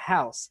my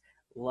house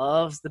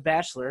loves The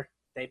Bachelor.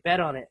 They bet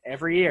on it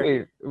every year.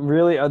 Wait,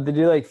 really? They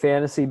do like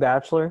Fantasy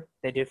Bachelor?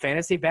 They do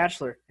Fantasy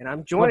Bachelor, and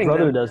I'm joining them.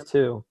 My brother does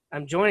too.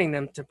 I'm joining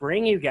them to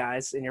bring you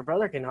guys, and your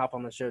brother can hop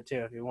on the show too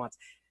if he wants,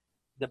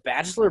 the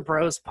Bachelor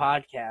Bros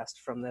podcast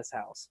from this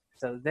house.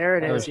 So there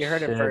it is. You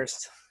heard it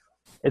first.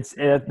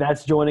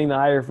 That's joining the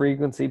Higher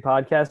Frequency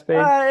podcast page?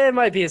 It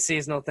might be a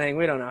seasonal thing.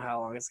 We don't know how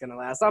long it's going to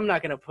last. I'm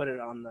not going to put it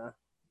on the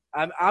 –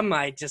 I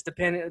might just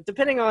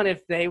depending on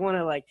if they want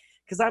to like –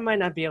 because I might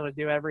not be able to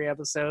do every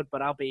episode,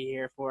 but I'll be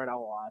here for it.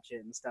 I'll watch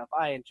it and stuff.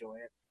 I enjoy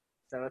it.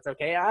 So it's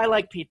okay. I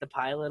like Pete the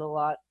Pilot a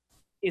lot.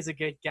 He's a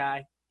good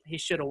guy. He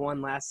should have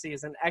won last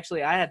season.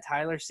 Actually, I had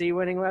Tyler C.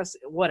 winning last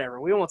 –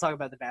 whatever. We won't talk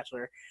about The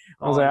Bachelor.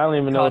 I was like, I don't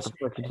even know what the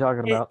fuck you're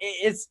talking about.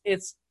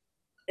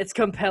 It's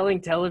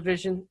compelling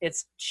television.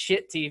 It's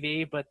shit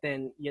TV, but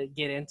then you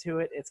get into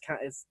it. It's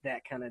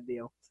that kind of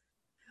deal.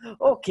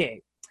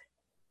 Okay.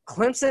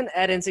 Clemson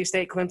at NC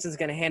State. Clemson's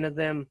going to handle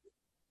them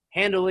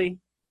handily.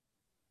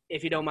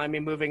 If you don't mind me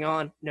moving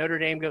on, Notre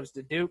Dame goes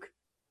to Duke.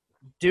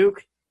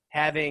 Duke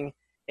having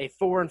a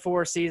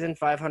 4-4 season,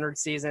 500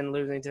 season,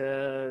 losing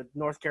to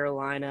North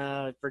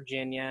Carolina,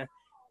 Virginia,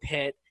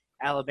 Pitt,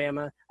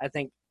 Alabama. I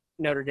think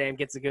Notre Dame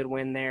gets a good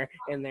win there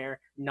in their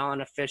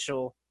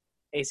non-official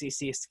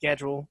ACC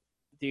schedule.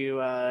 Do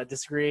you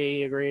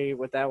disagree, agree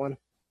with that one?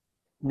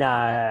 Nah,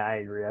 I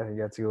agree. I think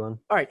that's a good one.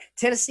 All right.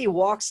 Tennessee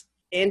walks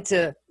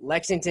into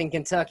Lexington,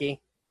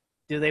 Kentucky.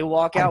 Do they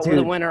walk out with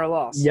a win or a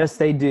loss? Yes,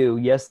 they do.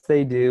 Yes,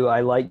 they do.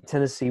 I like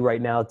Tennessee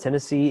right now.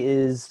 Tennessee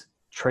is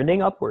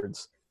trending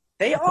upwards.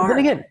 They are.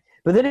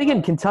 But then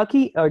again,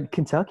 Kentucky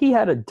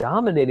had a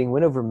dominating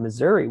win over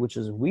Missouri, which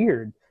is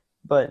weird.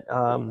 But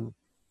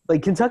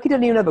like Kentucky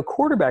doesn't even have a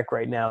quarterback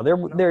right now.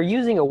 They're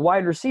using a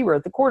wide receiver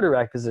at the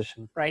quarterback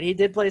position. Right. He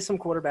did play some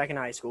quarterback in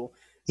high school.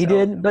 He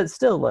did, but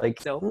still, like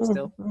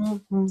still.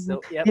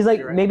 Yep, he's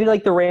like right. maybe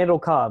like the Randall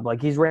Cobb.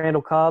 Like he's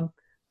Randall Cobb.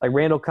 Like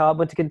Randall Cobb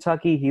went to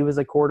Kentucky. He was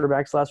a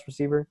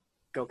quarterback/receiver.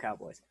 Go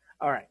Cowboys.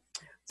 All right.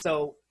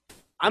 So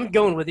I'm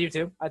going with you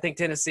too. I think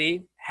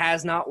Tennessee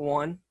has not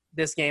won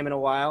this game in a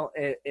while.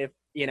 If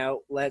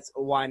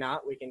why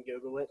not? We can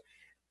Google it.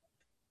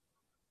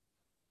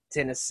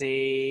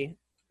 Tennessee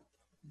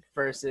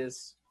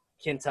versus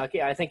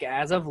Kentucky. I think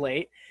as of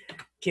late,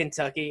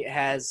 Kentucky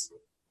has,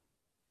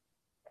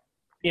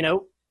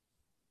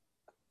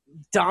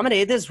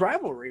 dominated this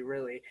rivalry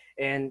really.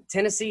 And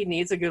Tennessee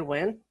needs a good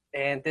win.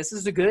 And this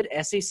is a good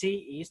SEC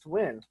East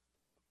win.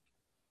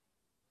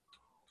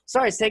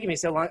 Sorry it's taking me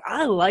so long.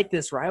 I like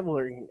this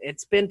rivalry.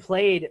 It's been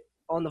played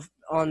on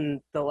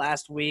the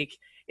last week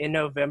in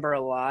November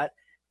a lot,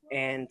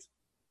 and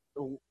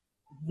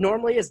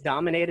normally it's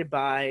dominated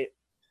by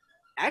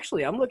 –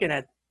 actually,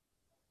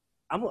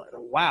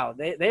 wow,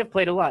 they have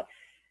played a lot.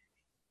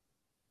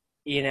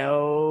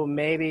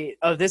 Maybe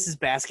 – oh, this is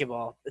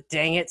basketball.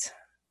 Dang it,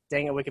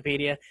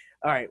 Wikipedia.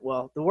 All right,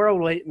 well, the world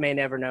may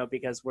never know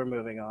because we're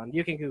moving on.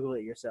 You can Google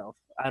it yourself.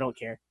 I don't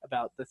care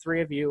about the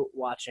three of you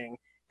watching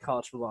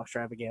College Football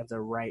Extravaganza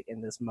right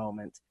in this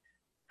moment.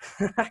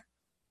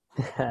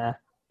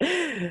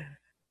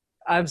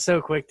 I'm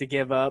so quick to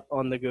give up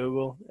on the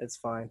Google. It's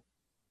fine.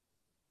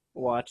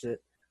 Watch it.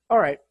 All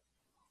right.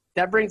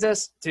 That brings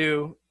us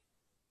to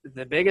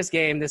the biggest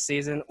game this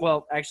season.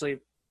 Well, actually,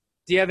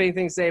 do you have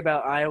anything to say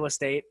about Iowa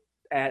State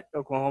at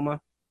Oklahoma?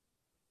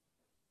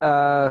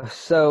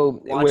 Where's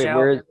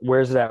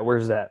that?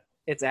 Where's that?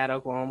 It's at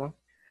Oklahoma.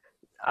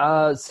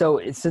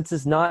 Since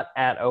it's not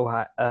at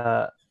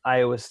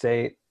Iowa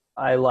State,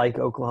 I like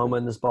Oklahoma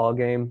in this ball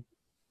game.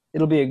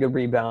 It'll be a good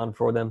rebound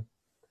for them.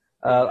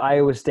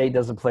 Iowa State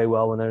doesn't play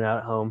well when they're not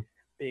at home.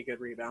 Be a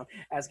good rebound.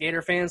 As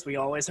Gator fans, we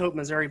always hope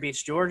Missouri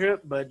beats Georgia,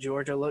 but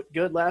Georgia looked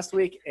good last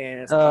week,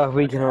 and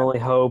we can only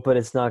hope, but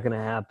it's not going to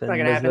happen. It's not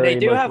going to happen. They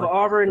do have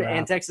Auburn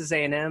and Texas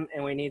A&M,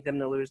 and we need them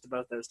to lose to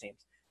both those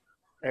teams.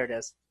 There it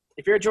is.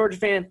 If you're a Georgia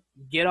fan,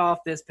 get off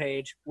this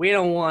page. We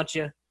don't want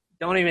you.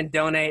 Don't even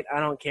donate. I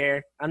don't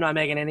care. I'm not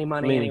making any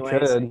money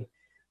anyway.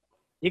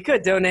 You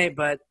could donate,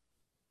 but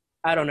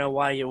I don't know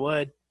why you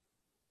would.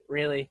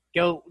 Really,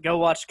 go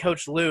watch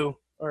Coach Lou,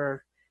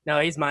 or no,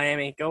 he's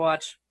Miami. Go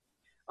watch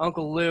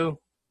Uncle Lou,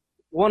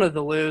 one of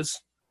the Lou's.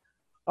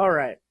 All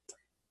right.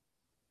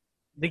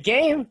 The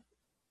game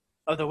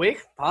of the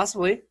week,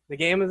 possibly the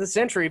game of the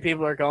century,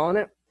 people are calling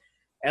it.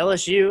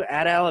 LSU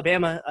at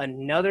Alabama,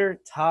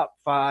 another top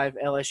 5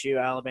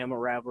 LSU-Alabama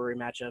rivalry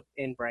matchup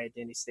in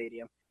Bryant-Denny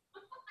Stadium.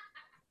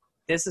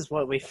 This is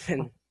what we've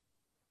been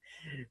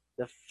 –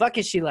 the fuck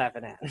is she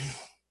laughing at?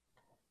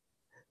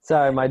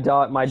 Sorry, my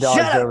dog's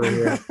over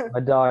here. My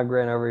dog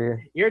ran over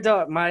here. Your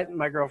dog – my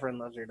girlfriend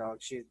loves your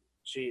dog.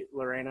 She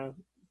Lorena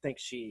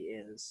thinks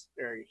she is –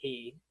 or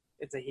he.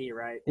 It's a he,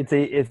 right? It's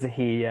a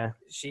he, yeah.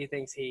 She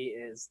thinks he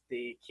is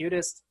the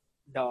cutest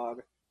dog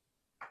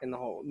in the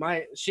whole.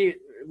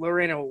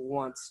 Lorena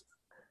wants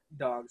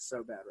dogs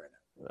so bad right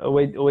now.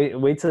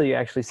 Wait till you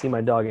actually see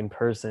my dog in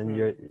person.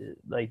 You're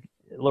like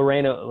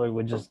Lorena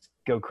would just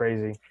go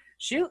crazy.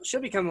 She'll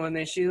be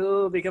coming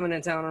she'll be coming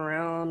in town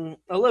around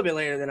a little bit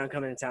later than I'm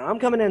coming in town. I'm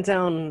coming in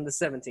town the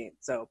 17th.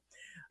 So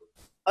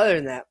other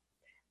than that,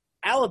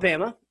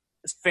 Alabama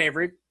is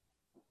favored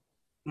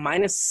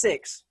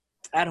 -6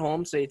 at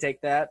home. So you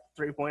take that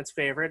 3 points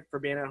favorite for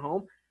being at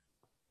home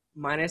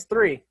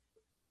 -3.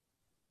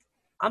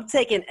 I'm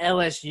taking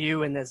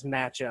LSU in this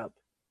matchup.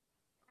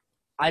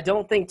 I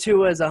don't think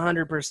Tua is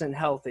 100%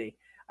 healthy.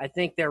 I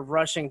think they're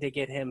rushing to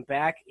get him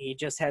back. He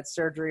just had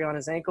surgery on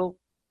his ankle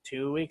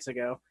 2 weeks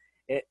ago.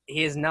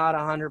 He is not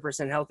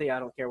 100% healthy. I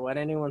don't care what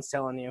anyone's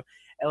telling you.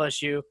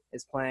 LSU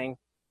is playing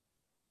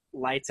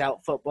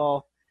lights-out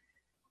football.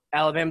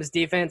 Alabama's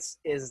defense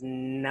is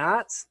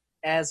not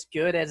as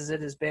good as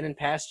it has been in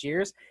past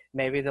years.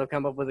 Maybe they'll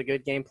come up with a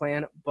good game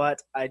plan,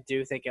 but I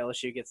do think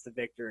LSU gets the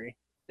victory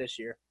this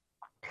year.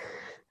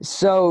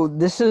 So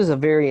this is a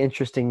very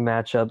interesting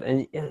matchup,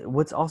 and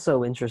what's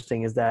also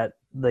interesting is that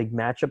like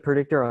matchup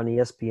predictor on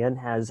ESPN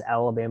has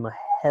Alabama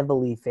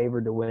heavily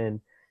favored to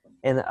win,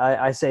 and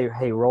I say,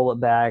 hey, roll it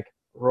back.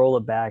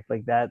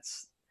 Like that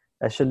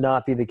should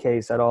not be the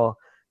case at all.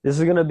 This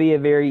is going to be a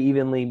very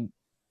evenly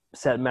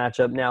set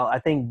matchup. Now, I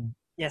think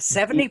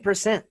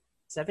 70%.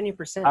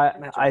 70%.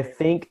 I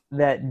think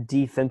that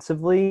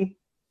defensively,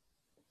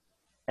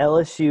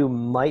 LSU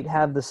might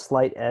have the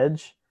slight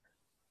edge.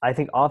 I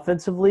think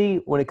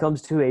offensively, when it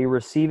comes to a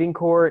receiving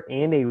core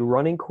and a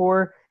running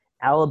core,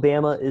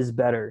 Alabama is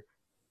better.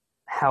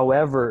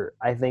 However,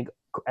 I think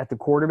at the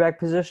quarterback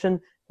position,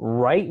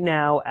 right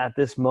now at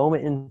this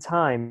moment in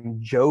time,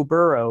 Joe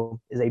Burrow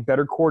is a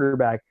better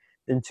quarterback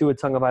than Tua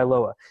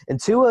Tagovailoa. And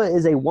Tua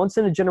is a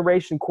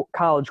once-in-a-generation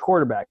college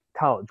quarterback.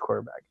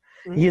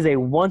 Mm-hmm. He is a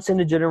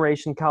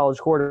once-in-a-generation college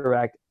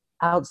quarterback,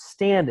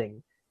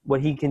 outstanding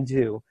what he can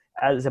do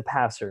as a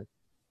passer.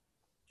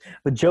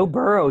 But Joe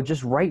Burrow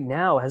just right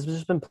now has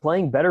just been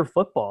playing better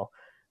football.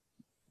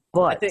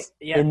 But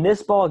in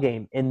this ball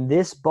game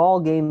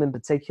in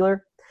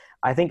particular,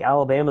 I think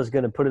Alabama's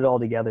going to put it all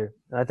together.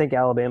 And I think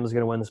Alabama's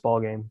going to win this ball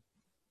game.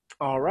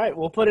 All right,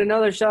 we'll put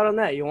another shot on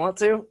that. You want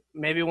to?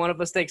 Maybe one of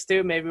us takes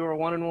 2. Maybe we're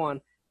 1-1.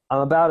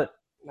 I'm about it.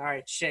 All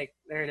right, shake.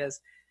 There it is.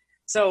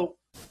 So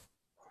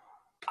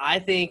I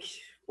think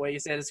what you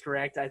said is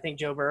correct. I think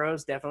Joe Burrow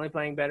is definitely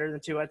playing better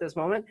than Tua at this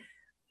moment.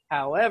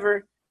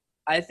 However,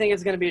 I think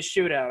it's going to be a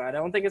shootout. I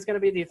don't think it's going to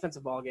be a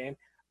defensive ball game.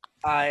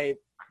 I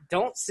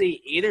don't see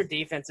either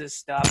defenses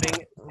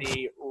stopping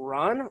the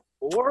run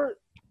or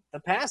the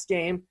pass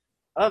game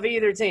of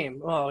either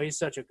team. Oh, he's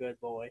such a good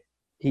boy.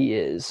 He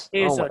is.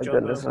 He's such a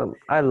good boy.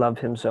 I love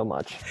him so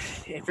much.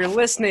 If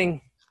you're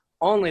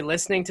only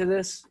listening to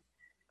this,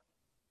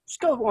 just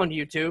go on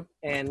YouTube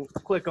and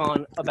click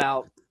on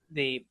about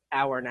the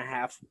hour and a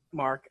half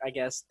mark, I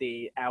guess,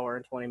 the hour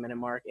and 20-minute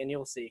mark, and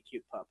you'll see a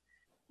cute pup.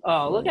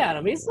 Oh, look at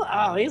him. He's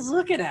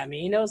looking at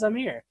me. He knows I'm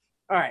here.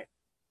 All right.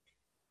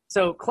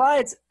 So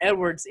Clyde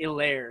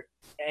Edwards-Helaire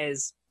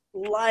is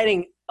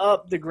lighting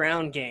up the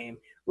ground game.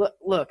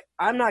 Look,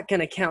 I'm not going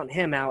to count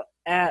him out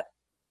at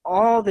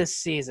all this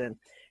season.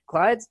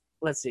 Clyde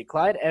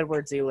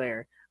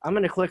Edwards-Helaire. I'm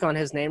going to click on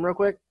his name real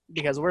quick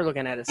because we're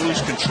looking at his stats.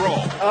 Lose control.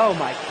 Oh,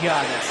 my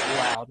God, that's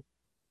loud.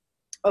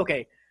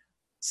 Okay,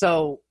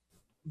 so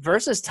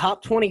versus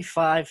top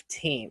 25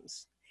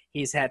 teams,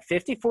 he's had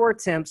 54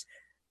 attempts,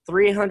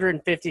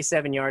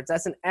 357 yards.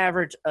 That's an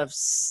average of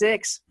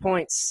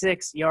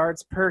 6.6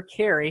 yards per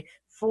carry,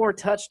 4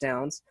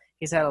 touchdowns.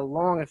 He's had a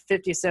long of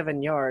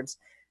 57 yards.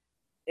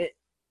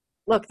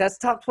 Look, that's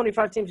top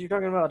 25 teams. You're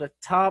talking about a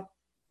top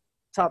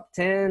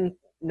 10,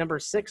 number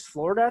 6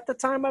 Florida at the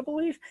time, I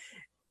believe.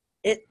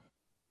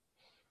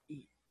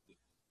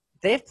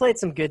 They've played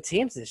some good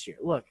teams this year.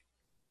 Look,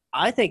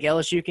 I think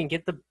LSU can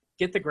get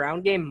the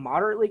ground game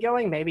moderately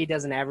going. Maybe he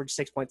doesn't average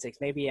 6.6.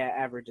 Maybe he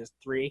averages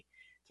 3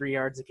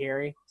 yards a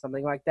carry,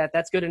 something like that.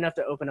 That's good enough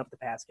to open up the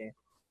pass game.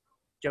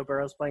 Joe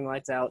Burrow's playing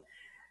lights out.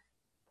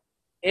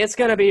 It's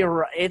gonna be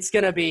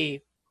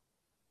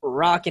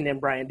rocking in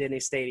Bryant-Denny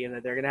Stadium.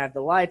 That they're gonna have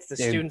the lights. The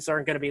students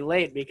aren't gonna be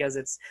late because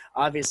it's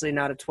obviously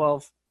not a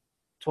 12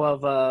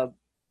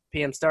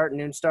 p.m. start,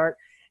 noon start.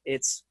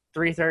 It's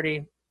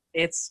 3:30.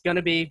 It's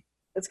gonna be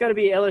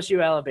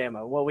LSU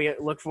Alabama. What we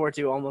look forward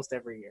to almost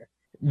every year.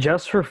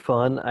 Just for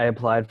fun, I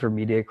applied for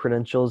media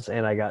credentials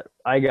and I got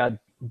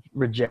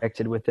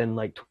rejected within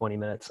like 20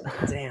 minutes.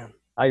 Damn.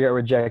 I got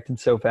rejected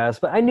so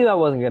fast, but I knew I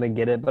wasn't going to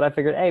get it, but I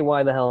figured, hey,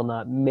 why the hell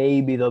not?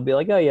 Maybe they'll be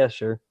like, oh yeah,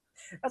 sure.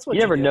 That's what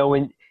you never do. know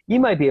when you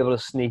might be able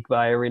to sneak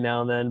by every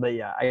now and then, but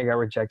yeah, I got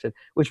rejected,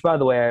 which by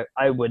the way,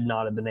 I would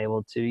not have been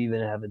able to even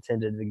have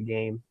attended the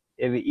game.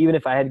 Even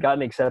if I had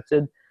gotten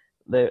accepted,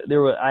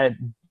 I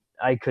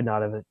could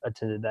not have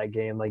attended that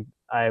game. Like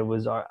I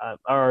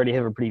already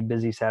have a pretty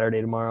busy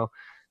Saturday tomorrow.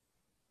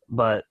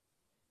 But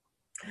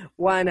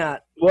why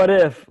not? What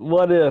if?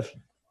 What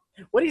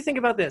do you think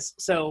about this?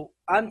 So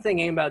I'm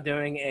thinking about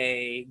doing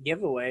a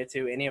giveaway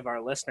to any of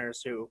our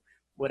listeners who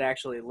would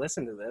actually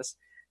listen to this.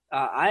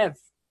 I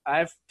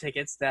have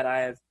tickets that I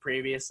have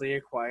previously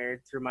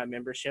acquired through my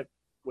membership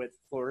with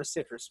Florida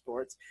Citrus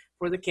Sports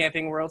for the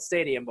Camping World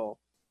Stadium Bowl.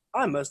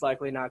 I'm most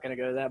likely not going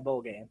to go to that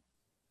bowl game.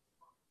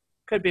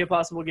 Could be a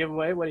possible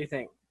giveaway. What do you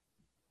think?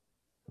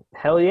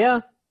 Hell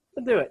yeah.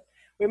 We'll do it.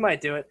 We might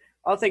do it.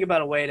 I'll think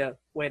about a way to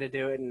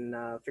do it and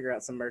figure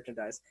out some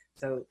merchandise.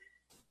 So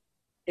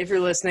if you're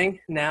listening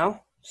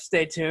now,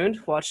 stay tuned.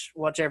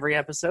 Watch every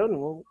episode,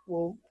 and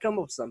we'll come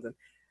up with something.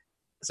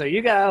 So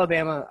you got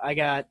Alabama. I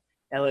got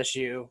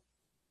LSU.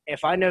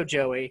 If I know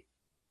Joey,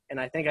 and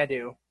I think I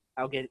do,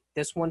 I'll get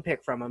this one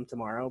pick from him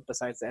tomorrow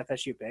besides the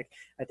FSU pick.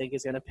 I think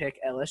he's going to pick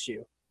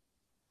LSU.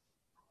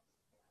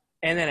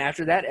 And then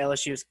after that,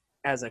 LSU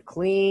has a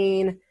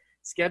clean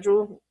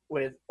schedule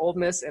with Ole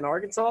Miss and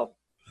Arkansas.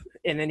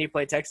 And then you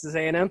play Texas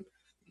A&M,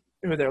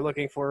 who they're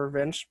looking for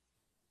revenge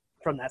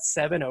from that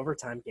 7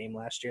 overtime game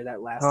last year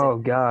that lasted. Oh,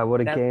 God,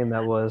 what a game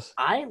that was.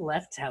 I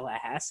left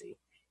Tallahassee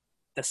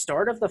the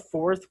start of the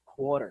 4th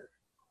quarter,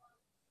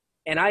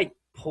 and I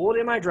pulled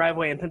in my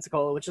driveway in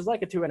Pensacola, which is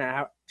like a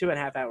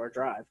 2.5 hour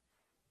drive.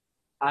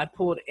 I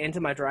pulled into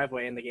my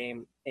driveway, and the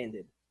game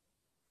ended.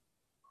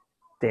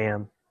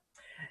 Damn.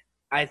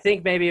 I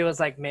think maybe it was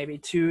like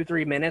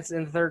 2-3 minutes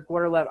in the 3rd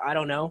quarter left. I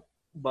don't know,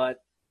 but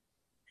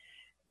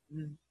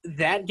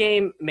that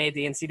game made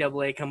the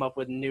NCAA come up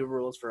with new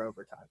rules for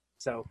overtime.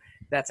 So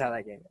that's how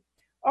that game went.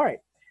 All right.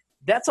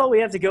 That's all we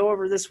have to go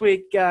over this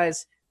week,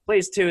 guys.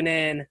 Please tune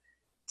in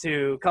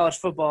to College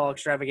Football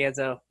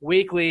Extravaganza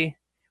Weekly.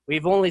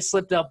 We've only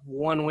slipped up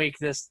 1 week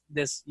this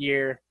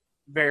year.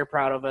 Very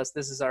proud of us.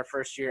 This is our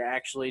first year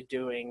actually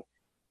doing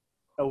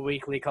a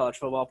weekly college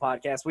football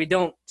podcast. We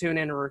don't tune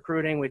into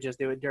recruiting. We just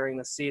do it during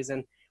the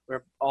season.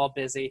 We're all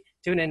busy.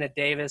 Tune in to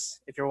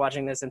Davis. If you're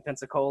watching this in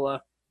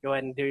Pensacola, go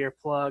ahead and do your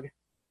plug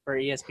for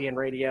ESPN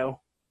Radio.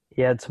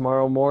 Yeah,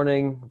 tomorrow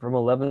morning from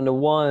 11 to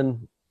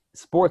 1,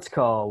 Sports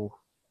Call,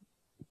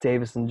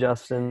 Davis and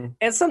Justin.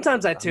 And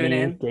sometimes I tune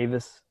in.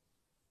 Davis.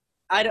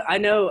 I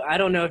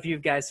don't know if you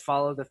guys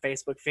follow the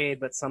Facebook feed,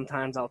 but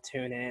sometimes I'll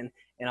tune in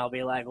and I'll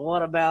be like,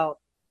 what about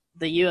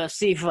the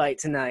UFC fight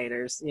tonight,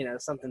 or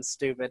something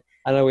stupid.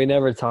 I know we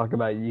never talk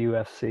about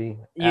UFC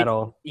at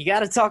all. You got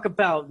to talk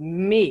about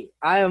me.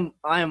 I am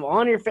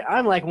on your.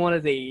 I'm like one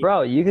of the.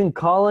 Bro, you can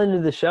call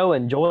into the show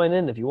and join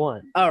in if you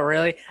want. Oh,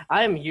 really?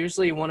 I am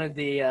usually one of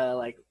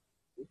the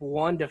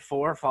 1 to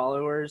 4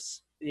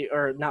 followers,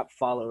 or not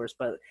followers,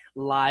 but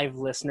live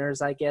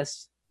listeners, I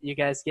guess. You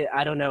guys get.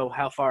 I don't know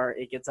how far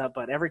it gets up,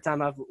 but every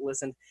time I've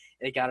listened,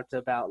 it got up to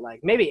about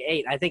maybe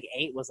 8. I think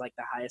 8 was the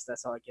highest I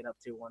saw it get up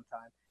to one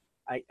time.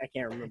 I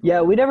can't remember. Yeah,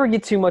 we never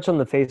get too much on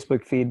the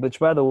Facebook feed, which,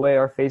 by the way,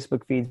 our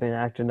Facebook feed's been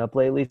acting up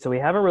lately, so we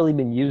haven't really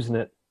been using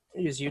it.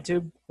 Use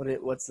YouTube?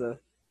 What's the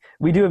 –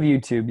 We do have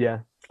YouTube, yeah.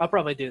 I'll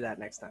probably do that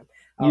next time.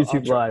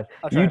 YouTube Live.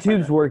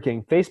 YouTube's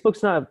working.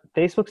 Facebook's not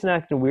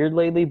acting weird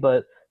lately,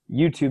 but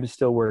YouTube is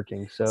still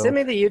working. So send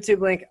me the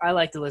YouTube link. I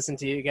like to listen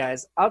to you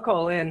guys. I'll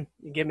call in.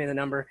 You give me the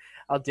number.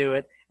 I'll do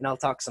it, and I'll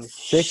talk some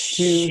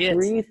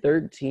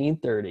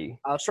 623-1330.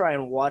 I'll try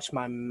and watch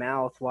my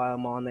mouth while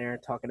I'm on there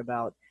talking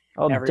about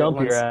I'll dump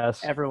your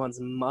ass. Everyone's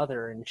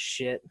mother and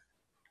shit.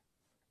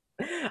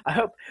 I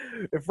hope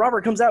if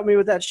Robert comes at me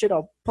with that shit,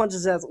 I'll punch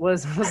his ass.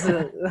 Was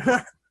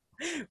the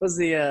was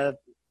the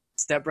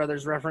Step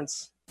Brothers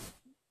reference?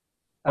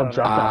 I'll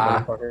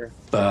drop that motherfucker.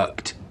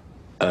 Fucked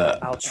up.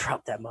 I'll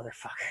drop that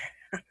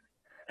motherfucker.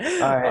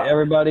 All right,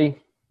 everybody.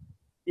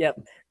 Yep.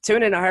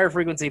 Tune in to Higher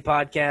Frequency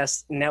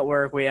Podcast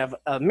Network. We have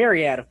a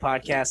myriad of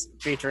podcasts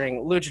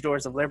featuring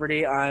Luchadors of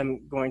Liberty.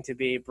 I'm going to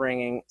be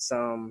bringing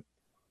some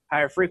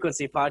Higher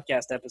Frequency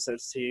Podcast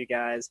episodes to you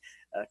guys.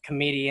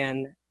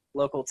 Comedian,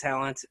 local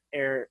talent,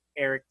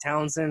 Eric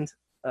Townsend.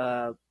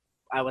 I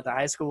went to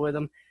high school with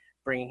him,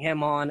 bringing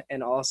him on,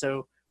 and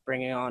also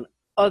bringing on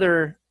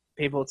other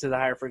people to the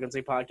Higher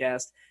Frequency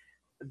Podcast.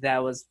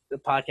 That was the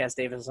podcast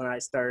Davis and I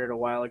started a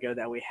while ago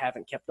that we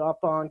haven't kept up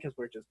on because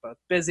we're just both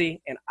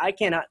busy, and I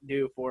cannot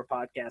do 4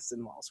 podcasts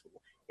in law school.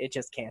 It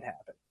just can't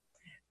happen.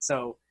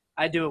 So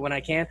I do it when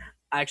I can.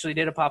 I actually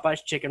did a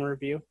Popeye's chicken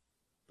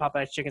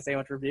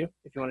sandwich review.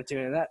 If you want to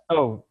tune into that.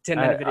 Oh,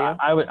 10-minute video.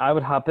 I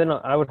would hop in.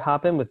 I would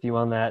hop in with you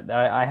on that.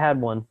 I had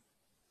one.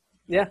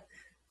 Yeah.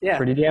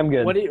 Pretty damn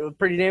good.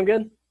 Pretty damn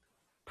good.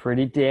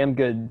 Pretty damn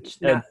good. Not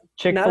as good as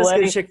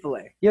Chick-fil-A.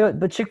 Chick-fil-A. You know,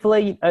 but Chick-fil-A,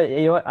 you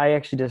know what? I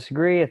actually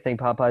disagree. I think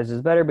Popeyes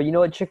is better. But you know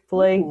what,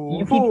 Chick-fil-A,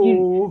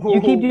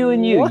 you keep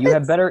doing you. What? You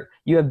have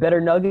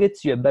better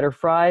nuggets. You have better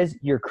fries.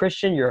 You're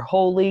Christian. You're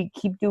holy.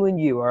 Keep doing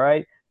you. All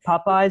right.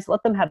 Popeyes,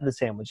 let them have the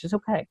sandwich. It's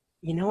okay.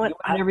 You know what? You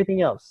and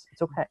everything else.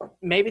 It's okay.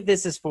 Maybe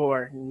this is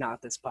for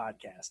not this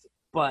podcast,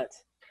 but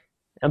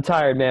I'm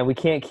tired, man. We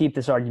can't keep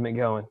this argument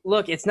going.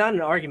 look, it's not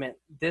an argument.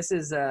 This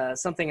is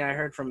something I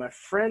heard from a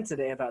friend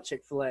today about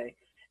Chick-fil-A.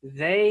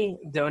 They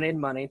donate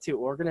money to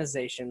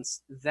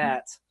organizations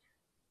that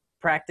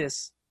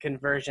practice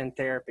conversion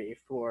therapy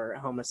for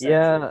homosexuals.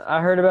 Yeah, I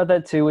heard about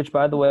that too, which,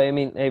 by the way, I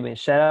mean, hey, man,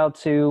 shout out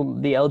to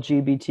the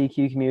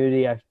LGBTQ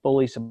community. I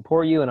fully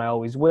support you, and I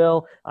always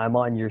will. I'm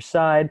on your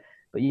side.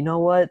 But you know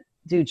what?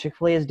 Dude,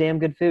 Chick-fil-A is damn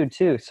good food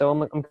too, so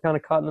I'm kind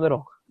of caught in the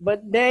middle.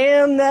 But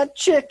damn that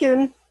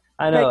chicken.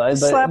 I know.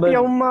 Slap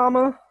your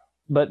mama.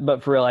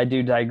 But for real, I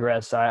do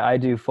digress. I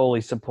do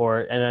fully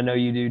support, and I know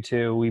you do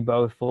too. We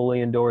both fully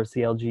endorse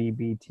the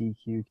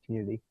LGBTQ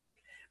community.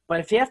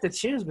 But if you have to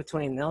choose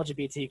between the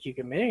LGBTQ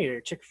community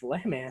or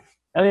Chick-fil-A, man.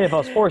 I mean, if I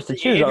was forced to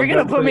choose, If you're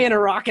going to put me in a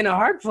rock and a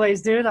hard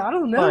place, dude, I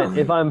don't know. Fine.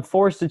 If I'm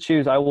forced to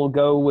choose, I will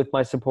go with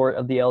my support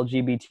of the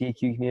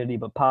LGBTQ community.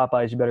 But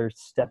Popeyes, you better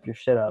step your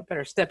shit up.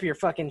 Better step your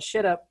fucking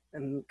shit up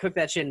and cook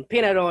that shit in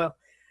peanut oil.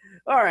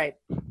 All right.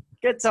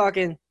 Good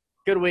talking.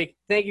 Good week.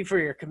 Thank you for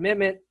your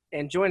commitment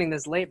and joining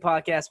this late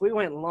podcast. We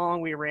went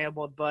long, we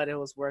rambled, but it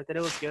was worth it.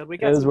 It was good. We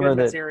got some good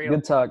material.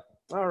 Good talk.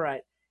 All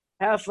right.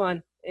 Have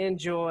fun.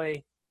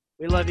 Enjoy.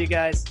 We love you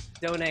guys.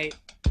 Donate.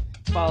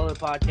 Follow the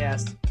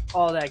podcast.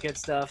 All that good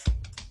stuff.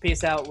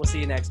 Peace out. We'll see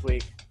you next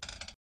week.